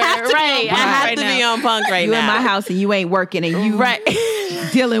 Kutcher, I have to be on Punk right now. You in my house and you ain't working and you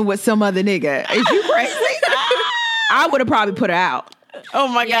dealing with some other nigga. Is you crazy? I would have probably put her out. Oh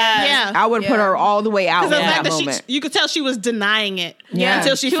my God! Yeah, I would put her all the way out. Because the fact that you could tell she was denying it. Yeah,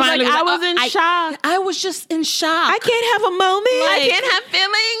 until she finally was like, I was in shock. I was just in shock. I can't have a moment. I can't have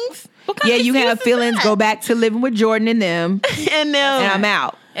feelings. Yeah, you can have feelings. Go back to living with Jordan and them, and I'm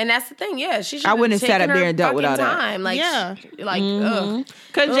out. And that's the thing. Yeah, she should. I wouldn't have sat up there and dealt with all that. Like, ugh.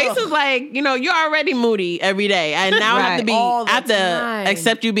 Because Jason's like, you're already moody every day, and now I have to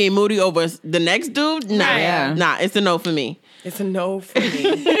accept you being moody over the next dude. Nah, it's a no for me. It's a no for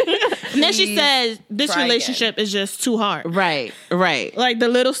me. And then she says, this relationship is just too hard. Right. Like the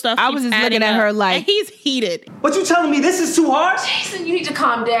little stuff. I was just looking at her like, and he's heated. But you telling me this is too hard? Jason, you need to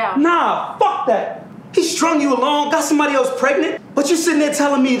calm down. Nah, fuck that. He strung you along, got somebody else pregnant, but you sitting there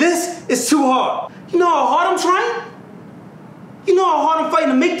telling me this is too hard. You know how hard I'm trying? You know how hard I'm fighting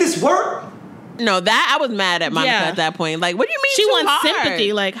to make this work? No, that I was mad at Monica at that point. Like, what do you mean she too wants hard?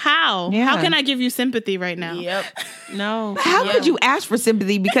 sympathy? Like, how? Yeah. How can I give you sympathy right now? Yep. No. How could you ask for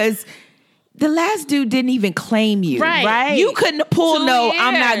sympathy? Because the last dude didn't even claim you. Right. You couldn't pull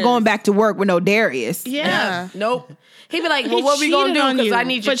I'm not going back to work with no Darius. Yeah. Nope. He'd be like, well, what we gonna do? Because I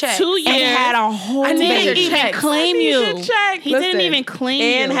need your check. For 2 years. And had a whole I didn't baby. even claim you. He Listen, didn't even claim you.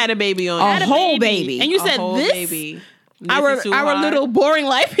 And had a baby on A whole baby. And you said this? Baby. Our little boring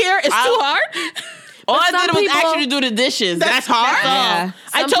life here is too hard? All I did was ask you to do the dishes. That's hard? Yeah.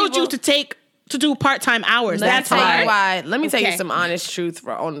 I told you to do part-time hours. That's hard. Let me tell you some honest truth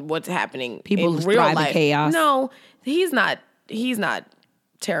on what's happening People in real thrive life. in chaos. No, he's not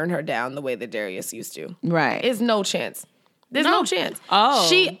tearing her down the way that Darius used to. Right. There's no chance. There's no chance. Oh.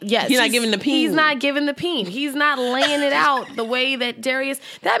 He's not giving the peen. He's not giving the peen. He's not laying it out the way that Darius.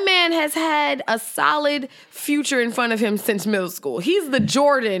 That man has had a solid future in front of him since middle school. He's the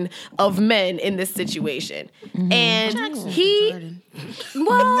Jordan of men in this situation. Mm-hmm. And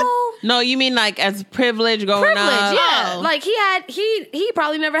no, you mean like as privilege going up? Yeah. Like he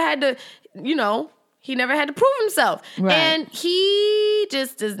probably never had to, he never had to prove himself. Right. And he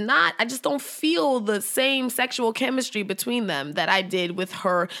just does not, I just don't feel the same sexual chemistry between them that I did with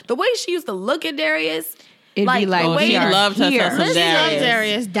her. The way she used to look at Darius It'd be like, oh, she loved her some She loves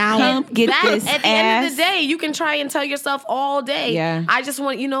Darius. Down. Come get this at the end of the day, you can try and tell yourself all day. Yeah. I just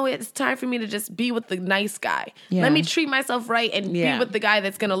want, it's time for me to just be with the nice guy. Yeah. Let me treat myself right and be with the guy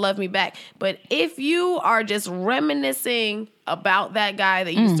that's gonna love me back. But if you are just reminiscing about that guy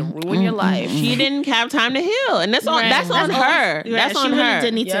that used to ruin your life, she didn't have time to heal, and that's on her. That's on her. Really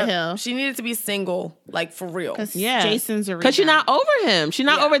didn't need to heal. She needed to be single, like for real. Jason's a because she's not over him. She's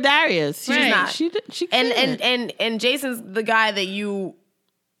not over Darius. She's not. She can't. And Jason's the guy that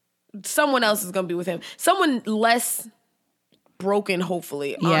someone else is gonna be with him. Someone less broken,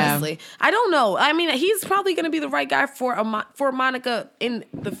 hopefully. Honestly, I don't know. I mean, he's probably gonna be the right guy for Monica in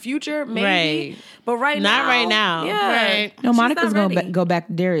the future, maybe. Right. But not right now. Yeah. Right. No, Monica's gonna go back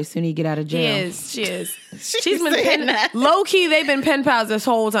to Darius soon he get out of jail. She is. She's been low key. They've been pen pals this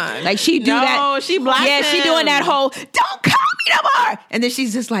whole time. Like she do that. She blocked him. she doing that whole don't call me no more. And then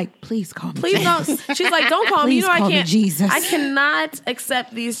she's just like, please call me. Please don't. She's like, don't call me. Please call me Jesus. I cannot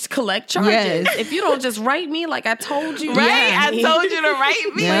accept these collect charges. Yes. If you don't just write me like I told you. Right? Yeah. I told you to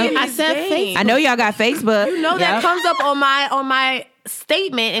write me. Yep. I said Facebook. I know y'all got Facebook. You know that comes up on my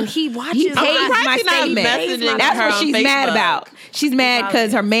statement, and he watches. He pays my statement. That's what she's mad about. She's mad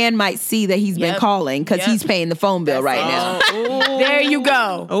because her man might see that he's been calling because he's paying the phone bill right now. There you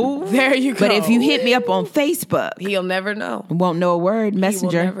go. There you go. But if you hit me up on Facebook, he'll never know. Won't know a word.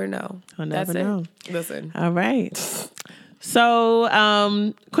 Messenger. He will never know. He'll never know. Listen. All right.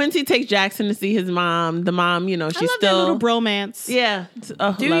 So Quincy takes Jackson to see his mom. The mom, she's I love still their little bromance. Yeah.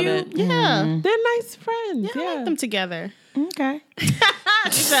 Oh, Do love you? it. Yeah. They're nice friends. Yeah, I like them together. Okay.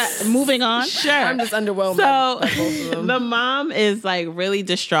 Moving on. Sure. I'm just underwhelmed. So by both of them. the mom is like really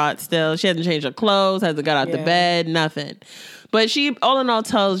distraught still. She hasn't changed her clothes, hasn't got out the bed, nothing. But she all in all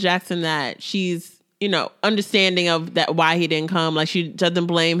tells Jackson that she's, understanding of that why he didn't come. Like she doesn't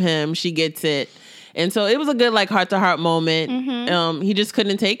blame him. She gets it. And so it was a good like heart to heart moment. Mm-hmm. He just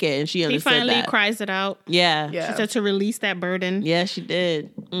couldn't take it, and she understood. He finally that. cries it out. Yeah. She said to release that burden. Yeah, she did.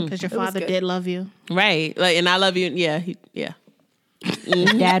 Because your father did love you. Right. Like, and I love you. Yeah. Yeah.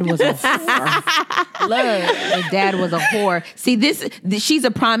 His dad was a whore. His dad was a whore. See, she's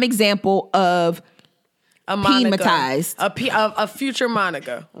a prime example of a Monica, Pematized. A future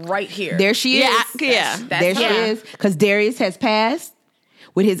Monica right here. There she is. There she is. Because Darius has passed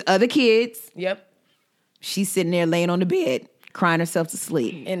with his other kids. Yep. She's sitting there laying on the bed, crying herself to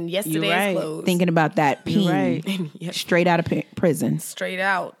sleep. In yesterday's clothes. Thinking about that peen. Straight out of prison. Straight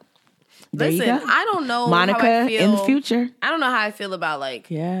out. There Listen, you go. I don't know Monica how I feel, in the future. I don't know how I feel about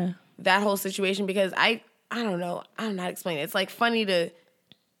that whole situation because I don't know. I don't know how to explain it. It's like funny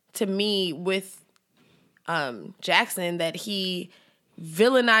to me with Jackson that he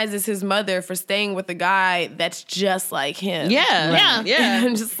villainizes his mother for staying with a guy that's just like him. Yeah. And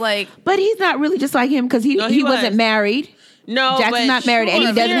I'm just like, but he's not really just like him because he wasn't married. No, Jackson's not married and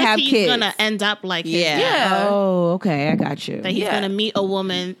he doesn't have kids. He's gonna end up like him. Yeah. Oh, okay, I got you. That he's gonna meet a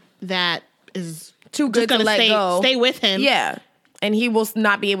woman that is too good to let go. Stay with him. Yeah. And he will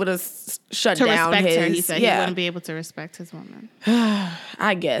not be able to shut to down respect his... her. He said he wouldn't be able to respect his woman.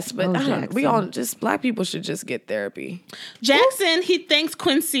 I guess. But I don't know. We all black people should just get therapy. Jackson, he thanks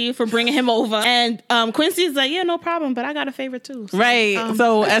Quincy for bringing him over. And Quincy's like, yeah, no problem, but I got a favor too. So, right.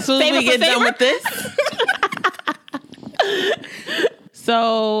 So as soon as we get done with this.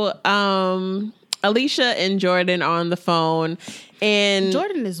 So Alicia and Jordan are on the phone. And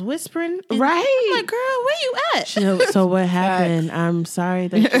Jordan is whispering. Right. I'm like, girl, where you at? So what happened? I'm sorry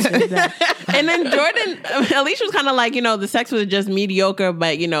that you did that. And then Alicia was kind of like, the sex was just mediocre,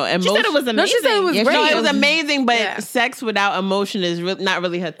 but, emotion. She said it was amazing. No, she said it was great. No, it was amazing, but sex without emotion is not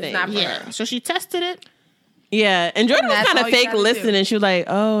really her thing. Yeah. So she tested it. Yeah, and Jordan was kind of fake listening. She was like,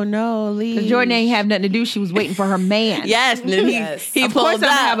 "Oh no, leave." Jordan ain't have nothing to do. She was waiting for her man. Yes, and then he of pulled course, I'm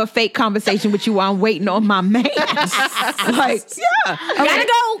gonna have a fake conversation with you while I'm waiting on my man. Like, gotta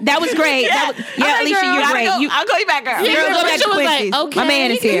go. That was great. Alicia, you're great. I'll call you back, girl. Girl, go back to Quincy's. Like, okay. My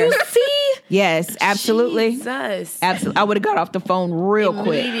man is here. You see? Yes, absolutely. Jesus. Absolutely. I would have got off the phone real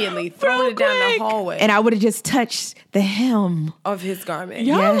quick. Immediately thrown it down the hallway. And I would have just touched the hem of his garment.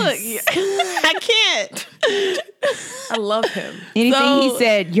 Y'all look. I can't. I love him. Anything he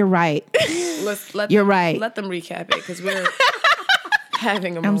said, you're right. You're right. Let them recap it because we're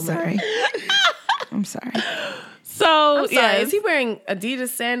having a moment. I'm sorry. So, is he wearing Adidas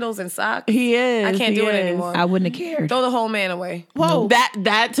sandals and socks? He is. I can't do it anymore. I wouldn't have cared. Throw the whole man away. Whoa.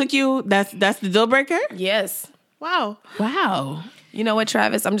 That took you, that's the deal breaker? Yes. Wow. You know what,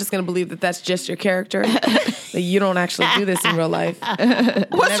 Travis? I'm just going to believe that that's just your character. That you don't actually do this in real life.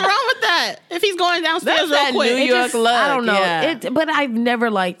 What's wrong with that? If he's going downstairs real quick. New York look. I don't know. Yeah. But I've never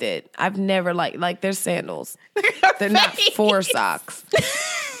liked it. I've never liked their sandals. They're not for socks.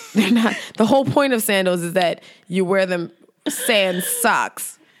 They're not. The whole point of sandals is that you wear them sans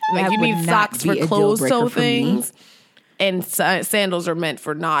socks. Like That you would need not socks be for a deal closed breaker toe for me. things. And sandals are meant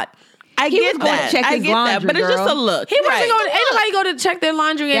for not. I was get going to that. check I his get that. laundry, But it's just girl. a look. He wasn't going. Ain't nobody go to check their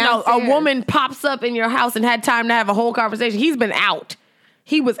laundry, and a Downstairs. woman pops up in your house and had time to have a whole conversation. He's been out.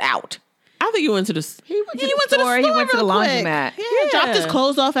 He was out. I think you went to the. He went to the store. He went to the real quick. laundromat. Yeah, dropped his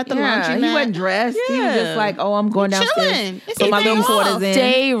clothes off at the laundromat. He wasn't dressed. He was just like, oh, I'm going downstairs. chilling. It's Put my his little day quarters off. in.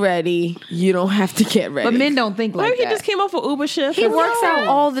 Stay ready. You don't have to get ready. But men don't think like Maybe he that. just came off an Uber shift. He and- works out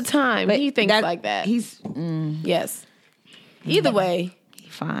all the time. But He thinks like that. He's Yes. Either way,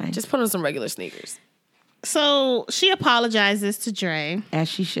 fine. just put on some regular sneakers. So she apologizes to Dre. As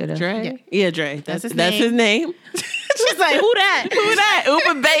she should have. Dre? Yeah, Dre. That's his his name. She's like, who that? Who that?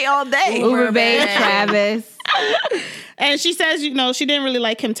 Uber Bay all day. Uber Bay, Travis. And she says, she didn't really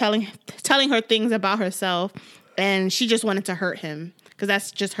like him telling her things about herself, and she just wanted to hurt him because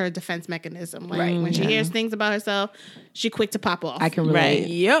that's just her defense mechanism. Like when she hears things about herself, she quick to pop off. I can relate. Right.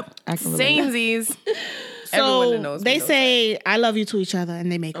 Yep. I can relate. Samesies. So Everyone knows they knows say, "I love you" to each other, and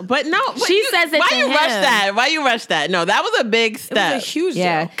they make up. But no, but She says it Why to you him. rush that? Why you rush that? No, that was a big It step. was a huge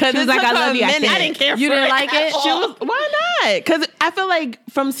Yeah. deal. Because She was like, I love you. I think. I didn't care. You for didn't it like at it? all. She was, why not? Because I feel like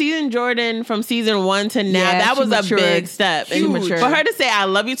from season 1 to now, Yeah, that she was matured. a big step. She matured. For her to say "I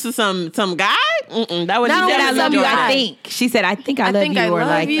love you" to some guy, that was Not She only said, that, I love you. Jordan. I think. She said, I think I love think you. I Or love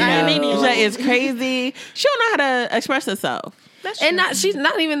like, you. Anisha is crazy. She don't know how to express herself. And she's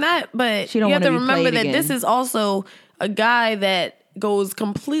not even that, but She don't you have wanna to be remember played that this again. is also a guy that goes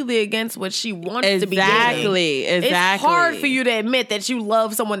completely against what she wants to be Exactly. doing. Exactly. It's hard for you to admit that you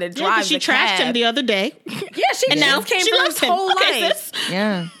love someone that Yeah, 'cause drives she a trashed cab. him the other day. Yeah, she And now just came she through loves his him. whole Okay, life. sis.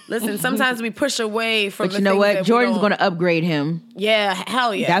 Yeah. Listen, sometimes we push away from But the you know things what? that we Jordan's don't- going to upgrade him. Yeah,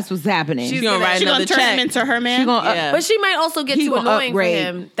 hell yeah. That's what's happening. She's She gonna write She gonna another turn check. him into her man. She gonna Yeah. But she might also get He too gonna annoying upgrade. for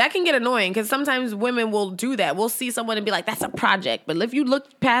him. That can get annoying because sometimes women will do that. We'll see someone and be like, "That's a project." But if you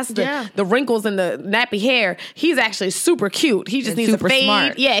look past the wrinkles and the nappy hair, he's actually super cute. He just And needs super a fade.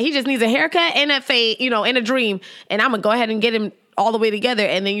 smart. Yeah, he just needs a haircut and a fade, and a dream. And I'm gonna go ahead and get him all the way together.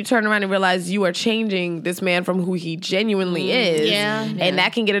 And then you turn around and realize you are changing this man from who he genuinely is. Yeah. And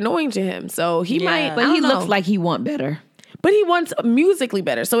that can get annoying to him. So he might. But I he don't know. looks like he want better. But he wants musically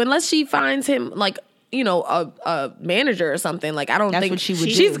better. So unless she finds him like, a manager or something, like I don't That's think what she would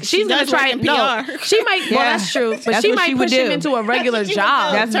she's do. she's gonna does try work and in no. PR. She might. Well, Yeah. that's true. But That's she what might she would push him do. into a regular She would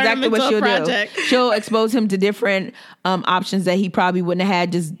job. do. That's Turn exactly him what into a she'll project. do. She'll expose him to different options that he probably wouldn't have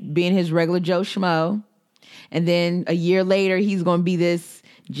had just being his regular Joe Schmo. And then a year later, he's going to be this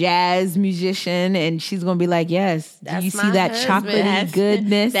jazz musician, and she's going to be like, "Yes, do That's you see my that husband. chocolatey That's-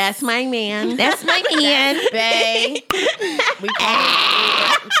 goodness? That's my man. That's my man." Bae. We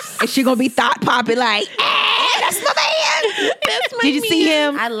And she going to be thought popping like, "That's my man." Did you see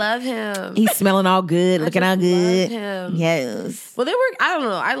him? I love him. He's smelling all good, looking all just good. love him. Yes. Well, they were. I don't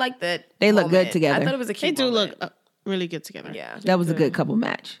know. I like that. They look good moment. together. I thought it was a They cute do moment. look really good together. Yeah. That was a good couple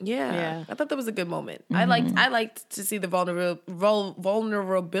match. Yeah. I thought that was a good moment. I liked to see the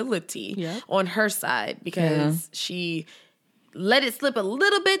vulnerability on her side because she let it slip a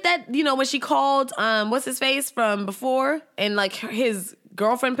little bit that, when she called what's his face from before and like his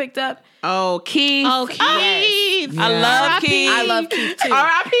girlfriend picked up. Oh, Keith. Oh, Keith. I love Keith. I love Keith too.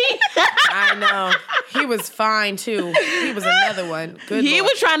 R.I.P. I know. He was fine too. He was another one. Good He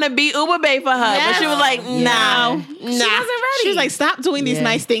Lord. was trying to be Uber Bay for her, but she was like, "No, She wasn't ready. She was like, "Stop doing these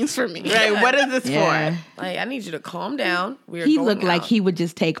nice things for me." Right, what is this Yeah. for?" Like, I need you to calm down. We're He going looked like out. he would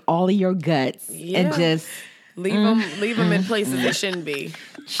just take all of your guts and just leave them in places they shouldn't be.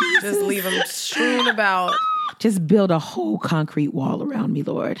 Just leave them strewn about. build a whole concrete wall around me,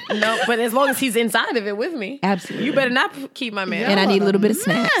 Lord. No, but as long as he's inside of it with me, Absolutely. you better not keep my man. And I need a little bit of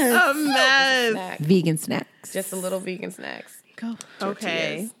snacks, A mess. Snack. vegan snacks. Just a little vegan snacks. Go.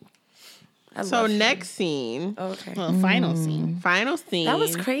 Okay. I So love him. next scene, Okay. Well, final scene. final scene. That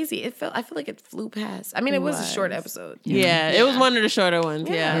was crazy. I feel like it flew past. I mean, it was a short episode. Yeah, it was one of the shorter ones.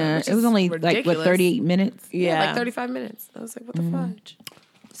 Yeah. Yeah, which it was is only ridiculous. 38 minutes. Yeah. Like 35 minutes. I was like, what the fudge?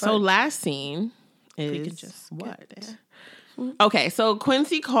 So last scene is just what? Okay, so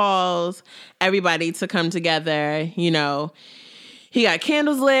Quincy calls everybody to come together. He got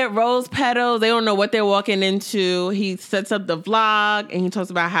candles lit, rose petals. They don't know what they're walking into. He sets up the vlog and he talks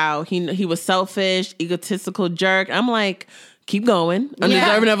about how he was selfish, egotistical jerk. I'm like, keep going.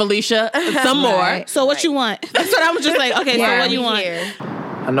 Undeserving of Alicia. Some more. So what you want? That's what I was just like, okay, so what do you want?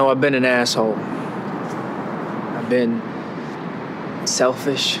 I know I've been an asshole. I've been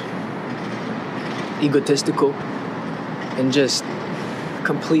selfish, egotistical, and just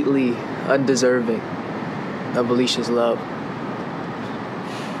completely undeserving of Alicia's love.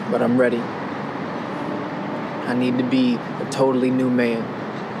 But I'm ready. I need to be a totally new man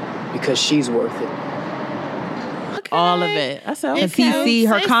because she's worth it. All of it. That's all. Because he see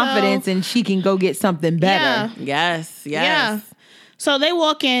her confidence and she can go get something better. Yes. Yeah. So they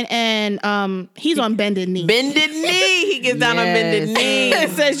walk in and he's on bended knee. Bended knee. He gets down on bended knee.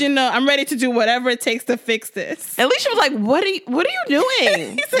 It says, I'm ready to do whatever it takes to fix this. Alicia was like, what are you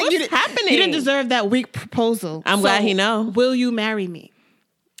doing? He said, What's happening? You didn't deserve that weak proposal. I'm glad he know. Will you marry me?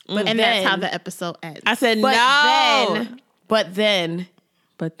 But and that's how the episode ends. I said, no. But then,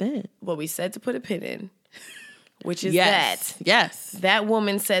 what we said to put a pin in, which is Yes. that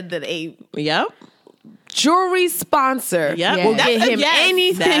woman said that a jewelry sponsor will get him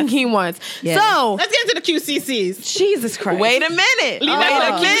anything he wants. Yes. So let's get into the QCCs. Jesus Christ. Wait a minute. Leave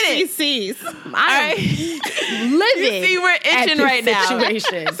that to the QCCs. I'm livid. You see, we're itching right now.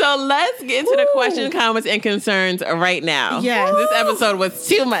 So let's get into the questions, comments, and concerns right now. Yes. This episode was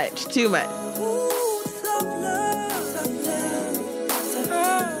too much. Too much.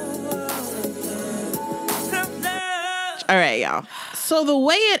 All right, y'all. So the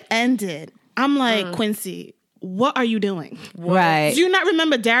way it ended, I'm like, Quincy, what are you doing? Right. Do you not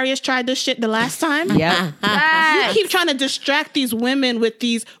remember Darius tried this shit the last time? Yeah. You keep trying to distract these women with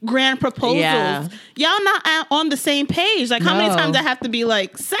these grand proposals. Yeah. Y'all not on the same page. Like, how many times I have to be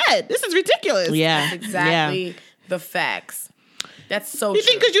like, said? This is ridiculous. Yeah. Exactly the facts. That's so You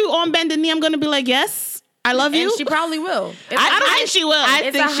think because you on bended knee, I'm going to be like, yes, I love you? And she probably will. I don't think she will.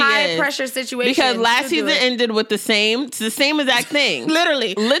 It's a high pressure situation. Because last season ended with the same exact thing.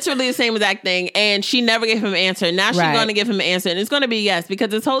 Literally the same exact thing. And she never gave him an answer. Now she's going to give him an answer. And it's going to be yes. Because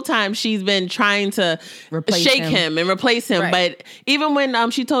this whole time she's been trying to shake him and replace him. Right. But even when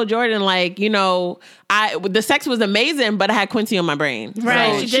she told Jordan, like, the sex was amazing, but I had Quincy on my brain.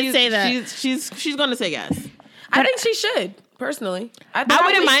 Right. So she did say that. She's going to say yes. I think she should. Personally, I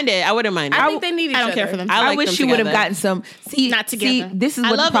wouldn't mind it. I think they need each other. I don't care for them. I wish she would have gotten some. Not together. See, this is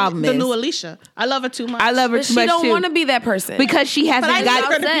what the problem is. The new Alicia. I love her too much. I love her But too she much don't too. want to be that person Because she hasn't I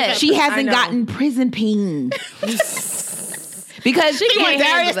know. gotten prison ping. Because She can't want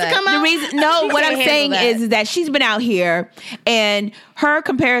Darius handle to come that. out? the reason, no, what I'm can't saying handle is that she's been out here and her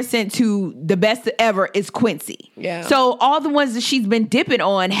comparison to the best ever is Quincy. Yeah. So all the ones that she's been dipping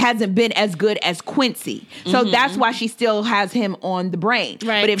on hasn't been as good as Quincy. So that's why she still has him on the brain.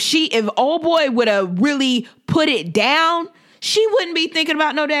 Right. But if old boy would have really put it down, she wouldn't be thinking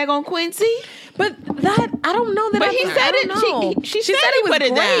about no daggone Quincy. But that I don't know that. But he said it. She said it was put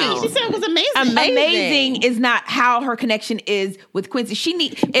it great. down. She said it was amazing. Amazing is not how her connection is with Quincy. She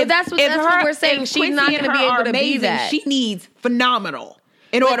needs. But that's what we're saying. She's not going to be able to be that. She needs phenomenal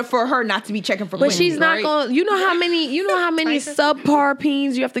in order for her not to be checking for. But Quincy, she's not right? going. You know how many subpar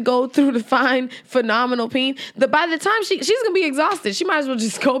peens you have to go through to find phenomenal peen. By the time she's going to be exhausted, she might as well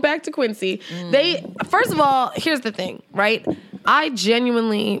just go back to Quincy. First of all, here's the thing, right? I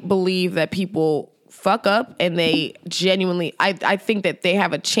genuinely believe that people fuck up and they genuinely, I think that they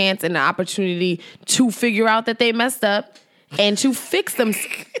have a chance and an opportunity to figure out that they messed up and to fix them.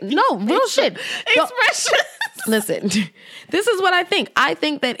 No, real shit. Expression. Listen, this is what I think. I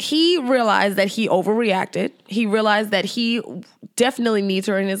think that he realized that he overreacted. He realized that he definitely needs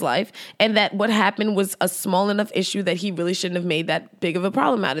her in his life and that what happened was a small enough issue that he really shouldn't have made that big of a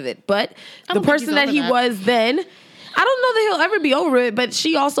problem out of it. But the person that he was then, I don't know that he'll ever be over it, but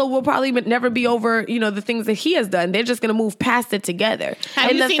she also will probably never be over, the things that he has done. They're just going to move past it together.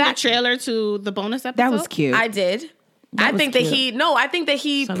 Have you seen the trailer to the bonus episode? That was cute. I did. I think that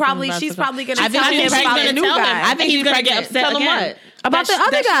she's probably going to tell him about the new guy. I think he's going to get upset. Tell him what? About the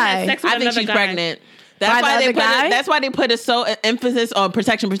other guy. I think she's pregnant. That's why they put emphasis on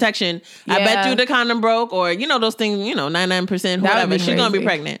protection. I bet you the condom broke or, those things, 99%, whatever. She's going to be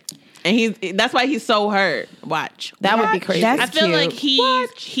pregnant. And that's why he's so hurt. Watch. That would be crazy. I feel like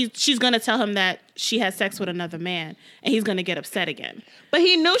she's going to tell him that she had sex with another man and he's going to get upset again. But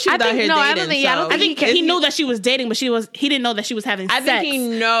he knew she was out here dating. I think he knew that she was dating, but he didn't know that she was having sex. I think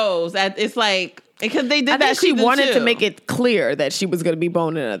he knows that it's like, because they did I that. think she wanted to make it clear that she was going to be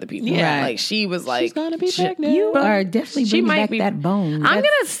boning other people. Yeah. Like she was like, she's going to be pregnant. You are definitely bringing back that bone. I'm going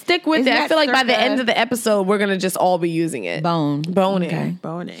to stick with it. I feel like by the end of the episode, we're going to just all be using it. Boning.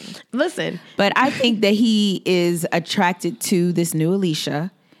 Listen. But I think that he is attracted to this new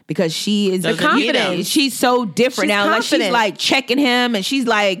Alicia because she is confident. She's so different She's now. confident. Like she's like checking him, and she's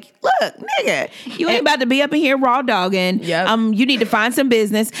like, "Look, nigga, you ain't about to be up in here raw dogging. Yep. You need to find some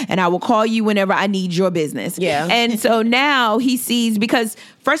business, and I will call you whenever I need your business." Yeah. And so now he sees, because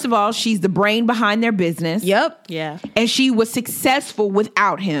first of all, she's the brain behind their business. Yep. Yeah. And she was successful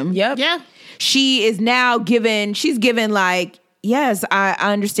without him. Yep. Yeah. She is now given like, yes, I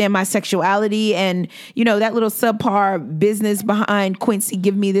understand my sexuality, and that little subpar business behind Quincy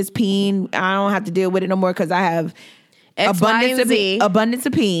give me this peen. I don't have to deal with it no more because I have X, Y, and Z. abundance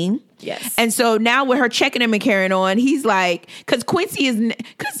of peen. Yes. And so now with her checking him and carrying on, he's like, because Quincy is,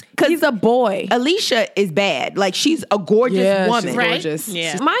 because He's a boy. Alicia is bad. Like, she's a gorgeous woman. She's gorgeous. Right?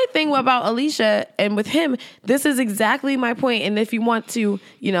 Yeah. My thing about Alicia and with him, this is exactly my point. And if you want to,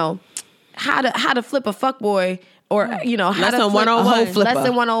 how to flip a fuckboy, or how Lesson to flip 101. a hoe flipper. Lesson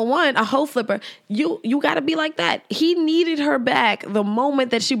Lesson 101, a hoe flipper. You got to be like that. He needed her back the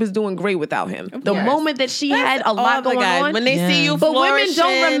moment that she was doing great without him. The moment that she had a lot going on. When they see you, But women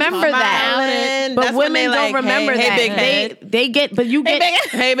don't remember that. smiling, But that's when women they don't like, remember hey, that. Hey, big head. They get, but you get.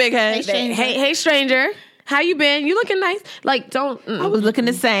 Hey, big head. Hey, stranger. How you been? You looking nice. Like, don't. I was looking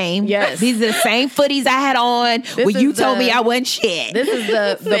the same. Yes. These are the same footies I had on when is you told the- me I wasn't shit. This is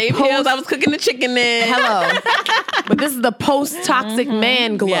the Same heels I was cooking the chicken in. Hello. But this is the post-toxic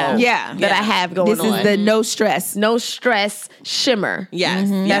man glow Yeah. that I have going This on. is the no stress. no stress shimmer. Yes.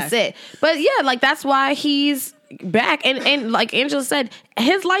 That's it. But yeah, like that's why he's back. And like Angela said,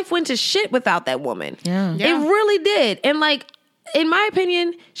 his life went to shit without that woman. Yeah. It really did. And like, in my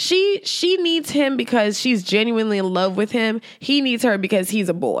opinion, she needs him because she's genuinely in love with him. He needs her because he's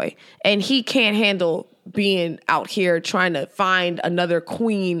a boy. And he can't handle being out here trying to find another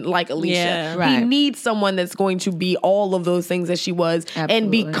queen like Alicia. Yeah, right. He needs someone that's going to be all of those things that she was and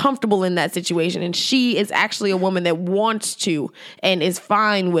be Absolutely. comfortable in that situation. And she is actually a woman that wants to and is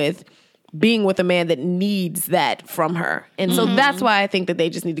fine with being with a man that needs that from her. And so that's why I think that they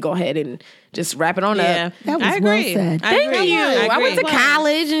just need to go ahead and just wrap it on Yeah. up. That was I well agree. said. I Thank agree. you. I went to agree.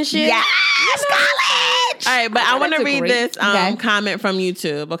 college and shit. Yes, college. All right, but I want to that's a read great- this Okay. comment from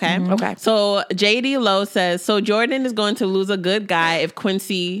YouTube, okay? Okay. So JD Lowe says, so Jordan is going to lose a good guy if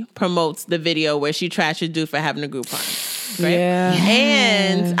Quincy promotes the video where she trashes dude for having a Groupon. Right? Yeah.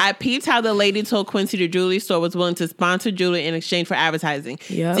 And I peeped how the lady told Quincy the jewelry store was willing to sponsor jewelry in exchange for advertising.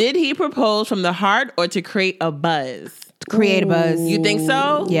 Yep. Did he propose from the heart or to create a buzz? Create a buzz. You think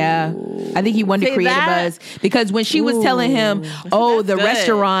so? Yeah. I think he wanted to See create that? a buzz because when she was telling him, "Oh, the good.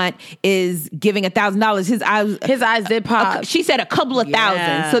 restaurant is giving $1,000," His eyes did pop. she said a couple of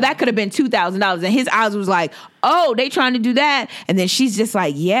thousand, so that could have been $2,000, and his eyes was like, "Oh, they trying to do that." And then she's just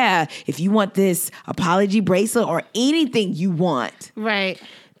like, "Yeah, if you want this apology bracelet or anything you want." Right.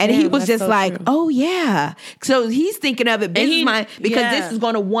 And he Damn, was that's just so like, true. "Oh yeah." So he's thinking of it business he- mind because yeah. this is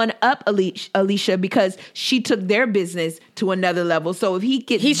going to one up Alicia because she took their business to another level. So if he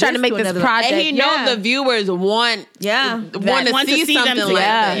gets, He's trying to make this another project. And he knows Yeah. the viewers want Yeah. want to see something together. like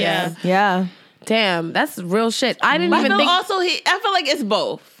that. Yeah. yeah. Damn, that's real shit. I didn't But I even feel think. also I feel like it's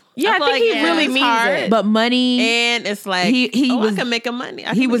both. Yeah, I feel think he like really it's means hard, it. But money, and it's like He was- I can make a money.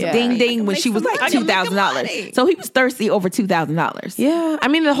 he was Yeah. ding I ding can when make she was some like money. I can make $2,000. So he was thirsty over $2,000. Yeah, I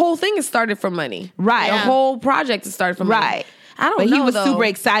mean the whole thing is started from money. Right. The Yeah. whole project is started from money. Right. I don't But know. he was though. super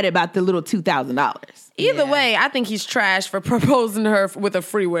excited about the little $2,000. Either way, I think he's trash for proposing to her with a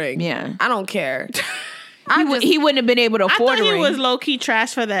free ring. Yeah. I don't care. He wouldn't have been able to I afford thought a he ring. was low key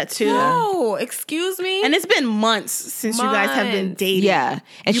trash for that too. No, excuse me. And it's been months since you guys have been Months. dating. Yeah.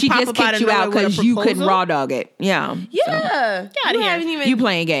 And You she pop just up out kicked of you out nowhere with a because you couldn't proposal? raw dog it. Yeah. yeah, outta you here. haven't even. You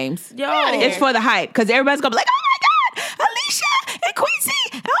playing games. Yo, It's for the hype because everybody's going to be like, "Oh my God, Alicia and Quincy.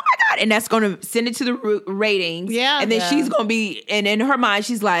 Oh my God." And that's going to send it to the ratings. Yeah. And then Yeah. she's going to be, and in her mind,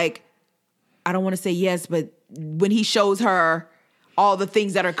 she's like, I don't want to say yes, but when he shows her all the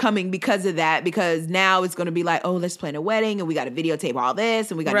things that are coming because of that, because now it's going to be like, oh, let's plan a wedding and we got to videotape all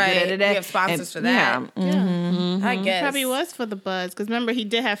this and we got to Right. We have sponsors for that. I guess. Probably was for the buzz because remember he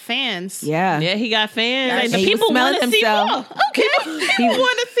did have fans. Yeah. Yeah, he got fans. Like, And the he was people smelling want to see himself. more. Okay, people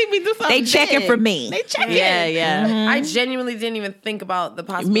want to see me do something. They checking big. for me. They checking. Yeah, yeah. I genuinely didn't even think about the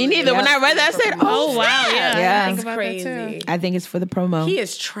possibility. Me neither. of When I read that, I said, Oh wow, snap. yeah, Yeah. I think That's about crazy. that too. I think it's for the promo. He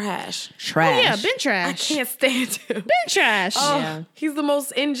is trash. Trash. Yeah, been I trash. can't stand him. Been trash. Oh, he's the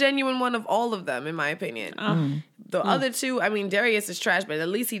most ingenuine one of all of them, in my opinion. The other two, I mean, Darius is trash, but at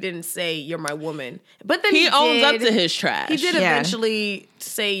least he didn't say "you're my woman." But then He owns up did- to his trash. He did Yeah. eventually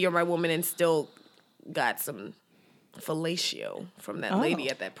say "you're my woman" and still got some fellatio from that lady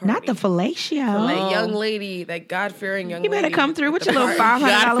at that party. Not the fellatio. That young lady, that God-fearing young You lady. better come through with at your the little party.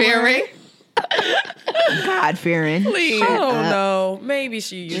 $500 God-fearing. word. God fearing. Please. I don't know. Maybe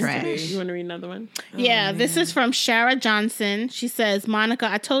she used to be. You want to read another one? Yeah, this is from Shara Johnson. She says, Monica,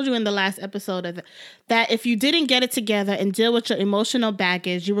 I told you in the last episode that if you didn't get it together and deal with your emotional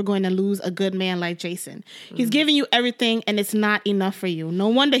baggage, you were going to lose a good man like Jason. He's giving you everything and it's not enough for you. No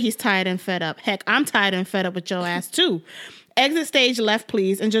wonder he's tired and fed up. Heck, I'm tired and fed up with your ass too. Exit stage left,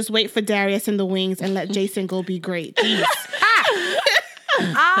 please, and just wait for Darius in the wings and let Jason go be great. Jeez.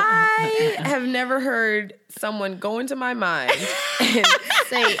 I have never heard someone go into my mind and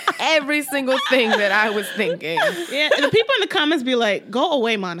say every single thing that I was thinking. Yeah, and the people in the comments be like, go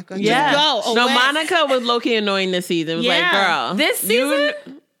away, Monica. Yeah. Just go away. No, Monica was low-key annoying this season. It was like, girl. This season?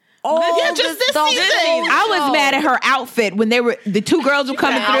 Just this season. I was mad at her outfit when the two girls were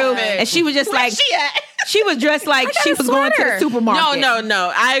coming through, and she was just like, she was dressed like she was going to the supermarket.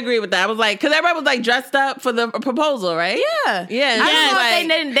 No. I agree with that. I was like, because everybody was like dressed up for the proposal, right? Yeah. Yeah. I don't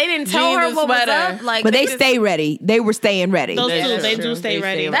know if they didn't tell her what was up. Like, but they stay ready. They were staying ready. Those two, they do stay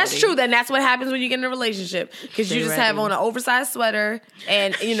ready. That's true. Then that's what happens when you get in a relationship, because you just have on an oversized sweater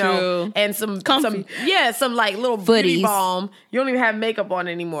and and some like little beauty balm. You don't even have makeup on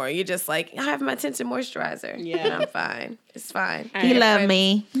anymore. You're just like, I have my tinted moisturizer. Yeah, and I'm fine. It's fine. He love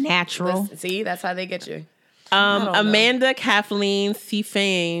me natural. See, that's how they get you. Amanda Kathleen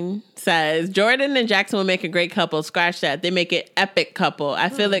Cfane says Jordan and Jackson will make a great couple. Scratch that. They make an epic couple. I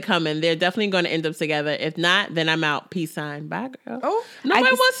feel it coming. They're definitely going to end up together. If not, then I'm out. Peace sign. Bye, girl. Oh, nobody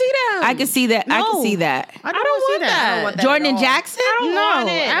wants to see them. I can see that. No. I can see that. I don't want that. I don't want that Jordan at and all. Jackson?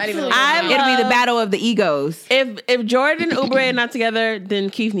 Absolutely. It'll be the battle of the egos. If Jordan and Oubre are not together, then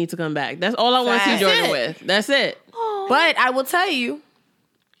Keith needs to come back. That's all I want to see Jordan with. That's it. But I will tell you,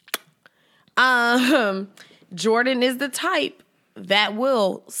 Jordan is the type that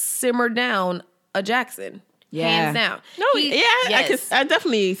will simmer down a Jackson. Yeah. Hands down. No, I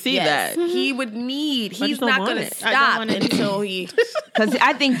definitely see that. He would need, he's don't not want going it. to stop until he... Because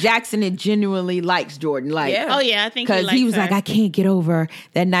I think Jackson genuinely likes Jordan. Like, Oh, yeah, I think because he was like, I can't get over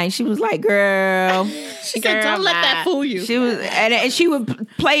that night. She was like, girl. She said, don't let that fool you. She was, and she would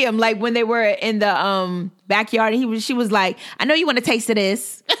play him like when they were in the backyard. And she was like, I know you want a taste of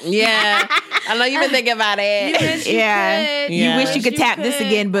this. Yeah. I know you've been thinking about it. Yeah. You wish you could tap this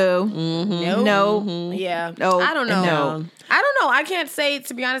again, boo. Mm-hmm. No. Yeah. No. I don't know. No. I don't know. I can't say,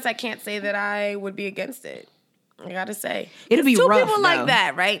 to be honest, I can't say that I would be against it. I gotta say. It'll be two rough, people though. like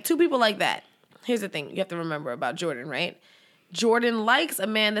that, right? Two people like that. Here's the thing you have to remember about Jordan, right? Jordan likes a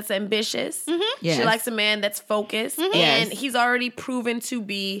man that's ambitious. Mm-hmm. Yes. She likes a man that's focused. Mm-hmm. And he's already proven to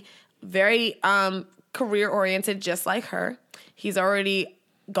be very career-oriented, just like her. He's already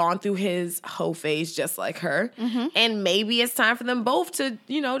gone through his hoe phase just like her. Mm-hmm. And maybe it's time for them both to,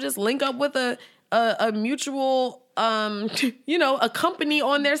 just link up with a mutual a company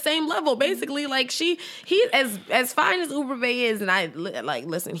on their same level, basically. Like he as fine as Oubre is, and I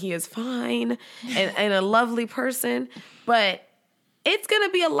listen, he is fine and a lovely person, but it's gonna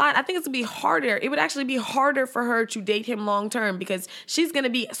be a lot. I think it's gonna be harder. It would actually be harder for her to date him long term because she's gonna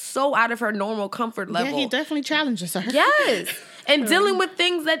be so out of her normal comfort level. Yeah, he definitely challenges her. Yes. And dealing with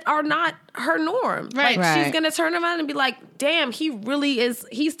things that are not her norm. Right. She's going to turn around and be like, damn, he really is.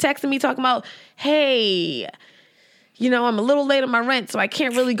 He's texting me talking about, hey, I'm a little late on my rent, so I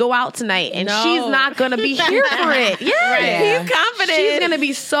can't really go out tonight. And she's not going to be here for it. Yeah. He's confident. She's going to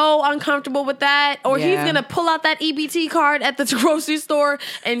be so uncomfortable with that. Or he's going to pull out that EBT card at the grocery store,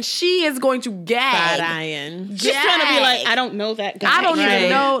 and she is going to gag. She's trying to be like, I don't know that guy. I don't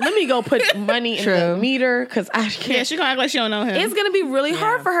even know. Let me go put money in the meter because I can't. Yeah, she's going to act like she don't know him. It's going to be really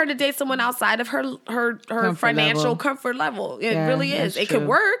hard for her to date someone outside of her financial comfort level. It really is. It could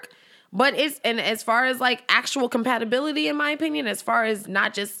work. But as far as like actual compatibility, in my opinion, as far as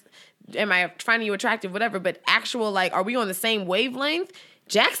not just am I finding you attractive, whatever, but actual like, are we on the same wavelegth?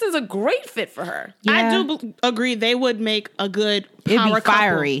 Jackson's a great fit for her. Yeah. I do agree they would make a good power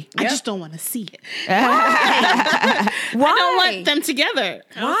fiery. Couple. I just don't want to see it. Why? I don't want them together.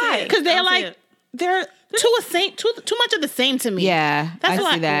 Why? Because they're too much of the same to me. Yeah, that's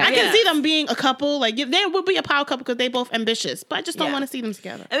why see that. I can see them being a couple. Like they would be a power couple because they both ambitious, but I just don't want to see them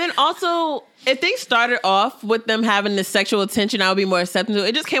together. And then also, if they started off with them having this sexual attention, I would be more accepting to it.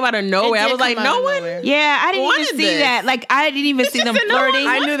 It just came out of nowhere. I was like, no one. Yeah, I didn't even see that. Like I didn't even see them flirting.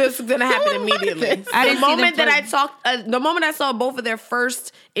 I knew this was gonna happen immediately. The moment I saw both of their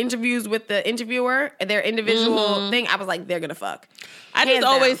first interviews with the interviewer, their individual thing, I was like, they're gonna fuck. I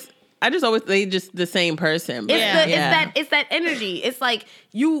just always they just the same person. It's that energy. It's like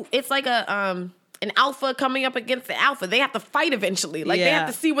an alpha coming up against the alpha. They have to fight eventually. Like, they have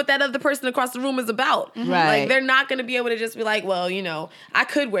to see what that other person across the room is about. Right. Like, they're not going to be able to just be like, well, you know, I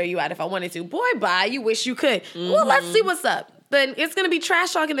could wear you out if I wanted to. Boy, bye. You wish you could. Well, let's see what's up. Then it's going to be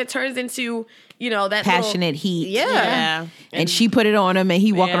trash talking that turns into, you know, that passionate heat. Yeah. And she put it on him, and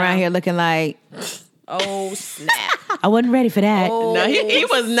he walking around here looking like, oh, snap. I wasn't ready for that. Oh, No, he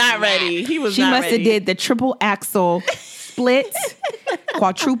was not ready. He was She not must ready. have did the triple axle split,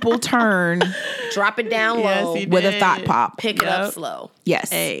 quadruple turn Drop it down low. he with a did. thought pop. Pick it up slow. Yes.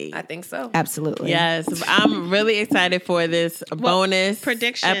 Hey. I think so. Absolutely. Yes, I'm really excited for this bonus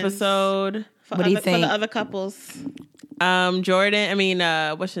predictions. episode. What do you think? For the other couples?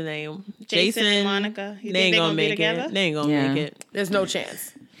 Jordan, what's her name? Jason and Monica. You They think ain't they gonna gonna be make together? it. They ain't gonna Yeah. make it. There's no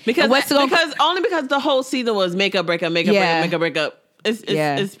chance. Because What's only because the whole season was make up, break up, make up, Yeah. break up, make up, break up.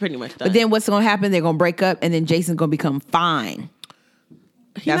 It's pretty much done. But then what's going to happen? They're going to break up, and then Jason's going to become fine.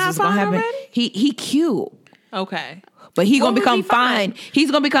 That's not what's going to fine happen. already? He cute. Okay. But he's What going to would become be fine? fine.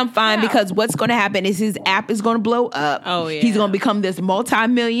 He's going to become fine How? because what's going to happen is his app is going to blow up. Oh, yeah. He's going to become this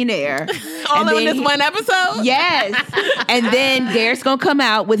multimillionaire. All And in then this he- one episode? Yes. And then Derek's going to come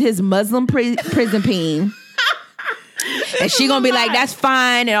out with his Muslim prison peen. And she going to be like, that's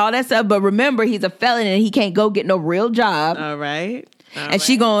fine and all that stuff. But remember, he's a felon and he can't go get no real job. All right. And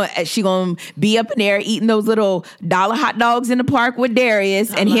she gonna be up in there eating those little dollar hot dogs in the park with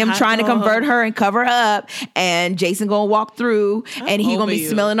Darius, and him hot trying to dog. convert her and cover her up. And Jason gonna walk through, and he gonna over be you.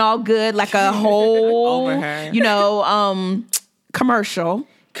 smelling all good like a whole, Over her. commercial.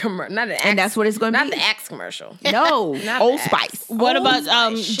 Not an Axe, And that's what it's gonna not be. the Axe commercial. No, Not Old the Spice. What Oh about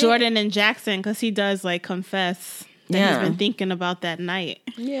my shit. Jordan and Jackson? Because he does like confess that Yeah. he's been thinking about that night.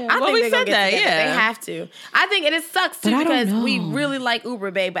 Yeah. I think we they're gonna said get that, together. yeah. They have to. I think it sucks too But I don't because we know. really like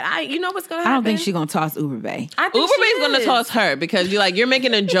Uber Bae, but you know what's gonna I happen? don't think she's gonna toss Uber Bae. I think Uber she Bae's going to is. toss her because you're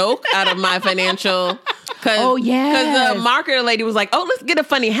making a joke out of my financial. Oh, yes. Because the marketer lady was like, "Oh, let's get a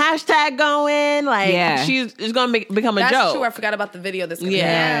funny hashtag going." Like, Yeah. it's going to become a That's joke. true. I forgot about the video that's gonna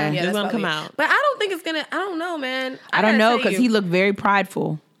Yeah. come out. It's that's gonna come probably- out. But I don't think it's gonna. I don't know, man. I don't gotta know tell because you. he looked very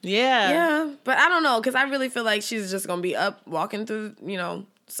prideful. Yeah, but I don't know because I really feel like she's just gonna be up walking through,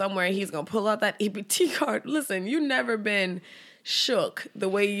 somewhere. And he's gonna pull out that EBT card. Listen, you never been shook the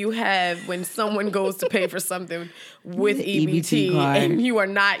way you have when someone goes to pay for something with EBT card. and you are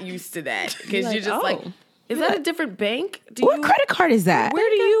not used to that because you're just like, is that a different bank? Do What credit card is that? Where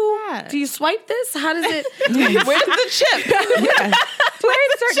do you swipe this? How does it? Where's the chip?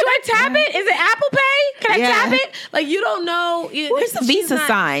 Do I tap it? Is it Apple Pay? Can I Yeah. tap it? Like you don't know. Where's the She's Visa not-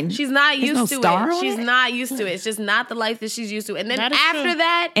 sign? She's not There's used no to star it. on She's it? not used to it. It's just not the life that she's used to. And then That is after true.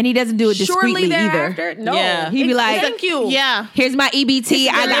 that, And he doesn't do it shortly discreetly either. thereafter, no. Yeah. He'd be like, "Thank you." Yeah, Here's my EBT.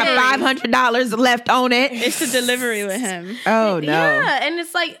 I got $500 left on it. it's the delivery with him. Oh no. Yeah, and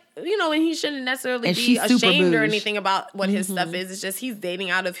it's like, and he shouldn't necessarily And be she's super ashamed or bouge. anything about what his stuff is. It's just he's dating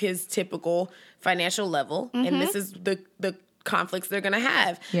out of his typical financial level, and this is the conflicts they're gonna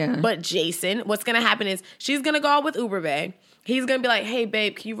have. Yeah. But Jason, what's gonna happen is she's gonna go out with Uber Bae. He's gonna be like, "Hey,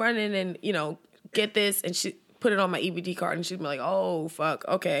 babe, can you run in and get this?" And she put it on my EBT card, and she'd be like, "Oh, fuck,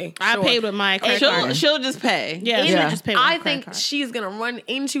 okay." I sure." paid with my credit card. She'll just pay. Yeah, And she'll just pay with my I credit think card. she's gonna run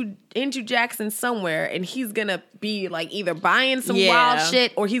into Jackson somewhere, and he's gonna be like either buying some Yeah. wild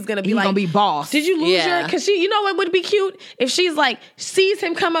shit, or he's gonna be He's like, gonna be boss. "Did you lose Yeah. your?" Because you know what would be cute if she's like sees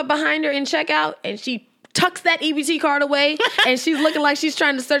him come up behind her in checkout, and she tucks that EBT card away, and she's looking like she's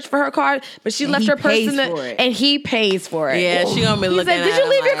trying to search for her card, but she And left he her purse pays in the, for it. and he pays for it. Yeah, she gonna be He's looking like, at "Did you him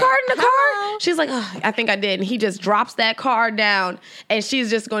leave your like, card in the car?" She's like, "Oh, I think I did." And he just drops that card down, and she's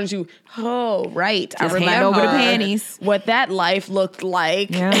just going to, "Oh, right, I Just remember hand over the panties. what that life looked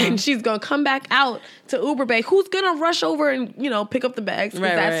like." Yeah. And she's gonna come back out to Uber Bae, who's gonna rush over and pick up the bags because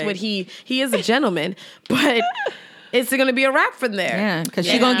Right, that's right. what he is, a gentleman, but. It's gonna be a wrap from there. Yeah, because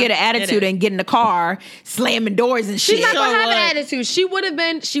she's gonna get an attitude and get in the car, slamming doors and shit. She's not gonna have would. an attitude. She would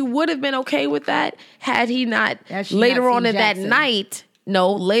have been okay with that had he not Had she later not on seen in that Jackson. night.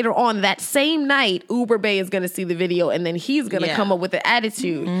 No, later on that same night, Uber Bae is gonna see the video and then he's gonna Yeah. come up with an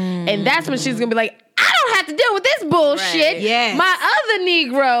attitude. And that's when she's gonna be like, "I don't have to deal with this bullshit. Right. Yes. My other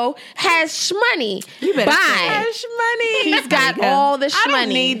Negro has shmoney. You better Bye. say it. Cash money. He's got There you go. all the shmoney. I don't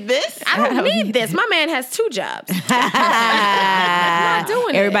need this. I don't need this. My man has 2 jobs. I'm not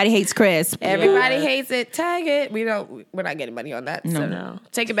doing it. Everybody hates Chris. Everybody hates it. Tag it. We're not getting money on that. No.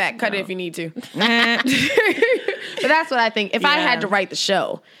 Take it back. Cut it if you need to. But that's what I think. If I Yeah. had to write the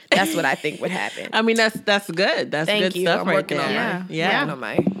show, that's what I think would happen. I mean, that's good. That's Thank good you. stuff I'm right working there. on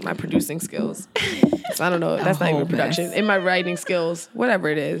my producing skills. So I don't know. That's not even whole production. mess. In my writing skills, whatever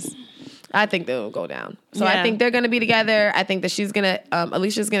it is. I think they'll go down. So Yeah. I think they're going to be together. I think that she's going to,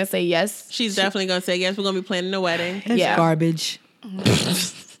 Alicia's going to say yes. She's definitely gonna say yes. We're gonna be planning a wedding. Yeah. Garbage.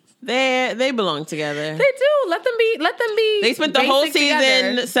 They belong together. They do. Let them be. They spent the whole basic season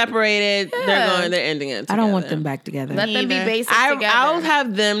together. separated. Yeah. They're ending it together. I don't want them back together. Let them be Either. basic I'll together.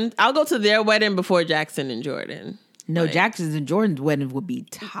 have them. I'll go to their wedding before Jackson and Jordan. No, Jackson's and Jordan's wedding would be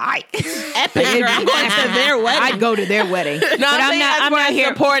tight. Epic. Girl, I'm going to their wedding. I'd go to their wedding. No, I'm not here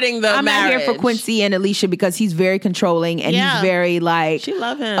supporting the I'm marriage. not here for Quincy and Alicia because he's very controlling and Yeah. he's very like. She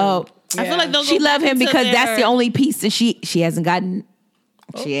love him. Oh, I feel like they'll she go love back him into because that's their- the only piece that she hasn't gotten.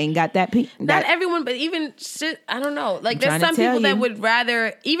 She ain't got that piece. Not everyone, but even shit, I don't know. Like, there's trying to some tell people that you. would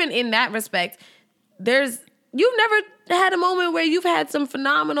rather, even in that respect, you've never had a moment where you've had some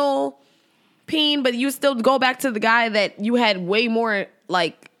phenomenal peen, but you still go back to the guy that you had way more,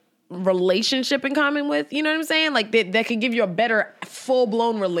 like, relationship in common with. You know what I'm saying? Like, that could give you a better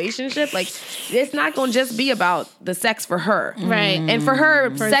full-blown relationship. Like, it's not going to just be about the sex for her. Right. And for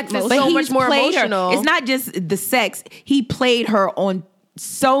her, sex is But so he's much more played her. emotional. It's not just the sex. He played her on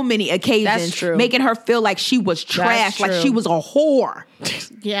so many occasions, That's true. making her feel like she was trash, like she was a whore.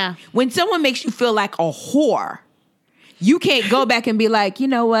 Yeah. When someone makes you feel like a whore, you can't go back and be like, you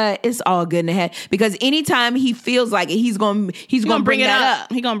know what, it's all good in the head. Because anytime he feels like it, he's gonna bring that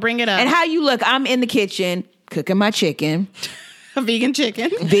up. He gonna bring it up. And how you look, I'm in the kitchen cooking my chicken. Vegan chicken.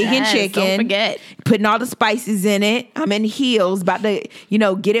 Vegan chicken. Don't forget. Putting all the spices in it. I'm in heels, about to,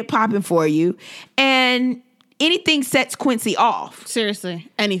 get it popping for you. And anything sets Quincy off. Seriously,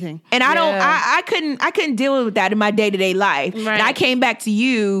 anything. And I couldn't deal with that in my day-to-day life. Right. And I came back to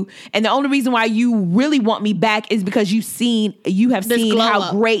you, and the only reason why you really want me back is because you have This seen glow how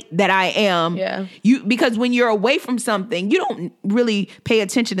up. great that I am. Yeah. Because when you're away from something, you don't really pay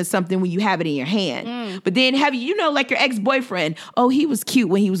attention to something when you have it in your hand. But then like your ex-boyfriend, oh, he was cute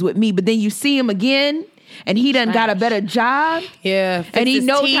when he was with me, but then you see him again and he done got a better job. Yeah. And he Fix his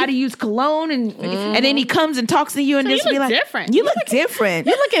knows teeth. how to use cologne and then he comes and talks to you and So just you be look like, different. You look different.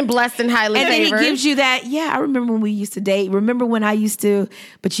 You're looking blessed and highly And then favored. he gives you that, I remember when we used to date. Remember when I used to,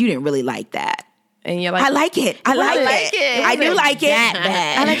 but you didn't really like that. And you're like, I like it. I like like it. it. I do like it. That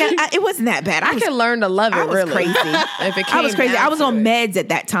bad. I like it. It wasn't that bad. I could learn to love it. I was really, crazy. If it I was came crazy. down I was to on it. meds at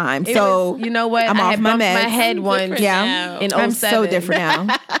that time. It So was- you know what? I'm I off had my bumped meds. my head once. Yeah. In 07. I'm so different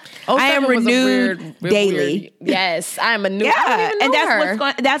now. I am 07 was a renewed weird- daily. weird- Yes, I am a new. I don't Yeah, even know and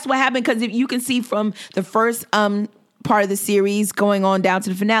that's her. that's what happened because if you can see from the first part of the series going on down to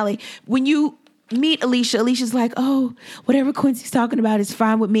the finale, when you meet Alicia's like, oh, whatever Quincy's talking about is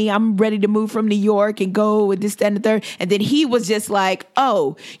fine with me. I'm ready to move from New York and go with this, that, and the third. And then he was just like,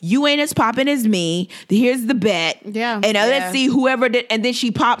 oh, you ain't as popping as me. Here's the bet. Yeah. And let's see whoever did. And then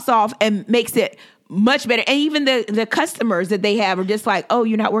she pops off and makes it much better. And even the customers that they have are just like, oh,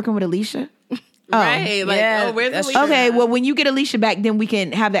 you're not working with Alicia? Right. Like, Yeah, where's that's Alicia? Okay, well, when you get Alicia back, then we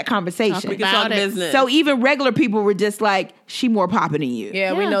can have that conversation. We can talk About it. business. So even regular people were just like, she more popping than you.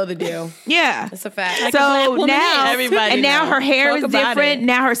 Yeah, we know the deal. Yeah. It's a fact. a black So woman now, is. Everybody and now knows. her hair Talk is about different. it.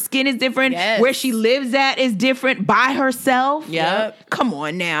 Now her skin is different. Yes. Where she lives at is different by herself. Yep. Come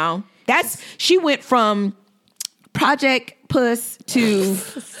on now. She went from Project Puss to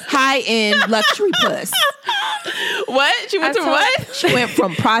high-end luxury puss. What? She went to what? She went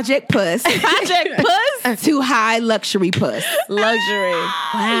from Project Puss Project Puss? to high luxury puss. Luxury.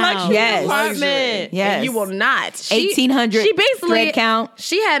 Luxury Yes. apartment. Yes. And you will not. 1800 She basically thread count.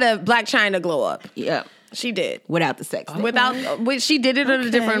 She had a Black China glow up. Yeah. She did. Without the sex. Without, she did it in a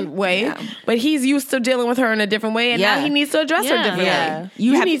different way, Yeah. but he's used to dealing with her in a different way, and Yeah. now he needs to address her Yeah. differently. Yeah.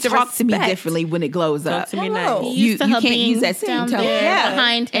 You have need to talk to me respect. differently when it glows up. to me Hello. nice. He used to you her can't being use that same down tone. there Yeah.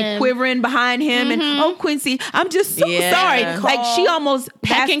 behind him. And quivering behind him and oh Quincy, I'm just so Yeah. sorry. Like she almost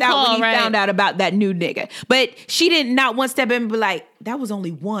passed and out call, when he right. found out about that new nigga. But she didn't not one step in and be like, that was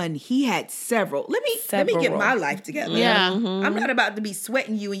only one. He had several. Let me get Several. my life together. Yeah. I'm not about to be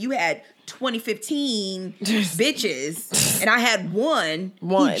sweating you and you had 2015 bitches and I had one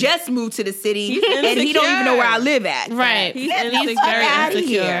who just moved to the city and he don't even know where I live at. Right. He's Get the insecure. fuck outta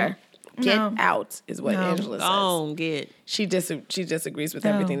Insecure. here. Get No. out is what Angela says. Don't get. She disagrees with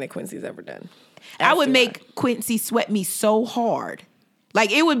everything that Quincy's ever done. I would do make Quincy sweat me so hard. Like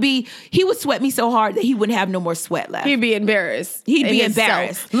he would sweat me so hard that he wouldn't have no more sweat left. He'd be embarrassed. He'd in be himself.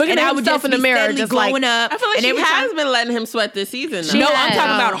 embarrassed. Looking and at I would himself just in the be mirror, steadily just glowing like, up. I feel like and she every has time, been letting him sweat this season. Though. No, She I'm has.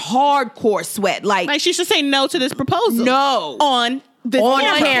 talking about hardcore sweat. Like she should say no to this proposal. No. On this on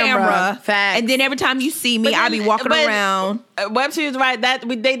camera. camera. Facts. And then every time you see me, But I be then- walking but- around. Webster is right.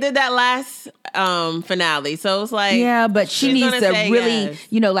 They did that last finale, so it's like Yeah, but she she's needs gonna to say really,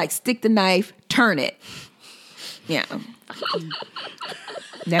 yes. like stick the knife, turn it. Yeah.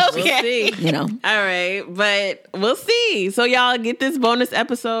 Okay. You know. All right, but we'll see. So y'all get this bonus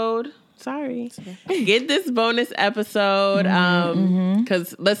episode. Sorry. Get this bonus episode.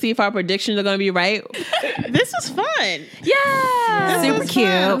 Because let's see if our predictions are going to be right. This was fun. Yeah. Super cute.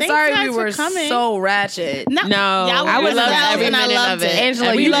 I'm Thanks, sorry guys, we for were coming. so ratchet. No, I would love every and I minute loved of it.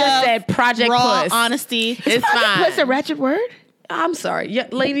 Angela, We you just love said Project raw Puss. honesty. It's fine. What's a ratchet word? I'm sorry. Yeah,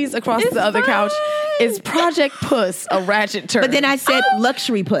 ladies across the other couch, is Project Puss a ratchet term? But then I said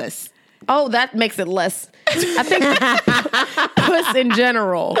luxury puss. Oh, that makes it less. I think puss in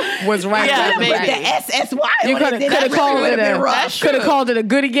general was right. Yeah, maybe. The SSY. You could have called it a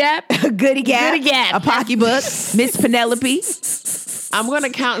goodie gap. Goody Gap. Goody Gap. A pocketbook. Miss Penelope. I'm going to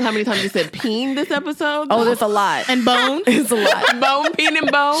count how many times you said peen this episode. Oh, there's a lot. And bone. It's a lot. Bone, peen, and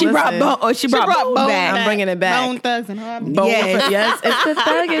bone. She brought bone. Oh, she brought bone back. I'm bringing it back. Bone thugs and hobbies. Bone Yes. yes, it's the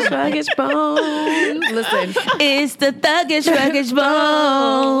thuggish bone. Listen, It's the thuggish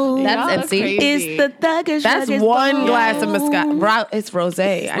bone. that's Y'all are MC. crazy. It's the thuggish. That's ruggish one bone. glass of Moscato. It's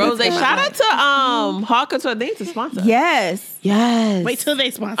rosé. Rose, shout out to Hawk Couture. They need to sponsor. Yes. Yes. Wait till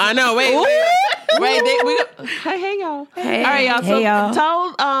they sponsor. I know. Wait. Hey, y'all. Hey. All right, y'all. So Hey, y'all.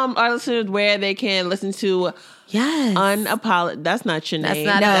 tell our listeners where they can listen to Yes. Unapologetic. That's not your name.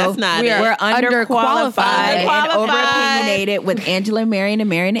 not That's it. not We it. are We're underqualified and Underqualified. over-opinionated with Angela and Marion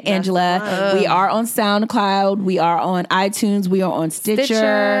and Angela. We are on SoundCloud. We are on iTunes. We are on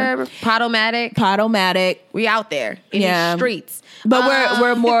Stitcher. Podomatic. Podomatic. We out there in Yeah. the streets. But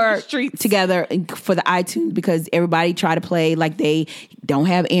we're more Streets. together for the iTunes because everybody try to play like they don't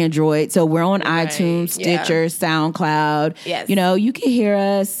have Android. So we're on iTunes, yeah. Stitcher, SoundCloud. Yes. You know, you can hear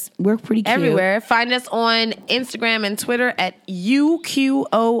us. We're pretty cute. Everywhere. Find us on Instagram and Twitter at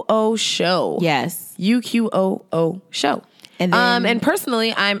UQOO Show. Yes. UQOO Show. And then and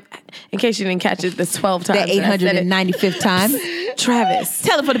personally, I'm, in case you didn't catch it this 12 times. the that I said it, 895th time. Travis.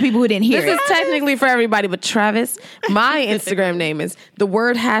 Tell it for the people who didn't hear This it. is technically for everybody, but Travis, my Instagram name is the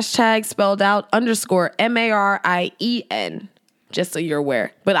word hashtag spelled out _ MARIEN. Just so you're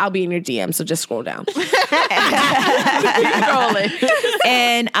aware. But I'll be in your DM, so just scroll down. Keep scrolling.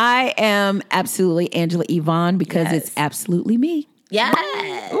 And I am absolutely Angela Yvonne because Yes. it's absolutely me. Yes.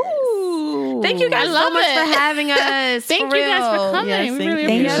 Thank you guys I so love much it. for having us. Thank you guys for coming. Yes, we thank really you.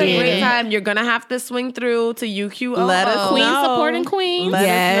 Thank We had a you. great time. You're gonna have to swing through to UQOO. Let us Queen know. supporting Queens. Let us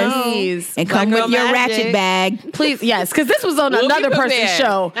Yes. know. Please. And come Black with Girl your Magic. ratchet bag. Please, yes, because this was on We'll be another person's prepared.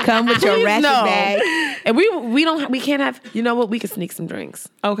 show. Come with your Please ratchet no. bag. And we can't have. You know what? We can sneak some drinks.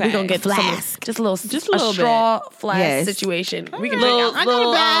 Okay. we gonna get Flask. just a little little straw flask Yes. situation. We can Little, drink out. I got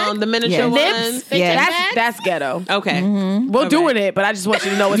a bag. the miniature Yeah. ones. Nips. Yeah. That's ghetto. Okay. We're doing it, but I just want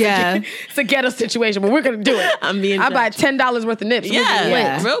you to know it's, Yeah. it's a ghetto situation. But we're gonna do it. I'm being I buy judged. $10 worth of nips. We'll Yeah, be lit.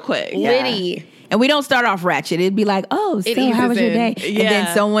 Yeah. real quick. Litty. And we don't start off ratchet. It'd be like, oh, so eases how was your in. day? And then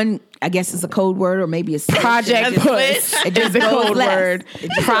Yeah. someone, I guess it's a code word or maybe a Project Puss. It just is the goes code left. word. It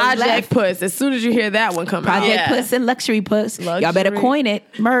just goes Project left. Puss. As soon as you hear that one come Project out. Puss and Luxury Puss. Y'all better Luxury. coin it.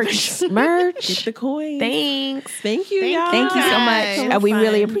 Merch. Merch. Get the coin. Thanks. Thank you, y'all. Thank you so much. It was We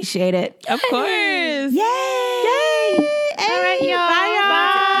really fun. appreciate it. Of course. Yay! All right, y'all.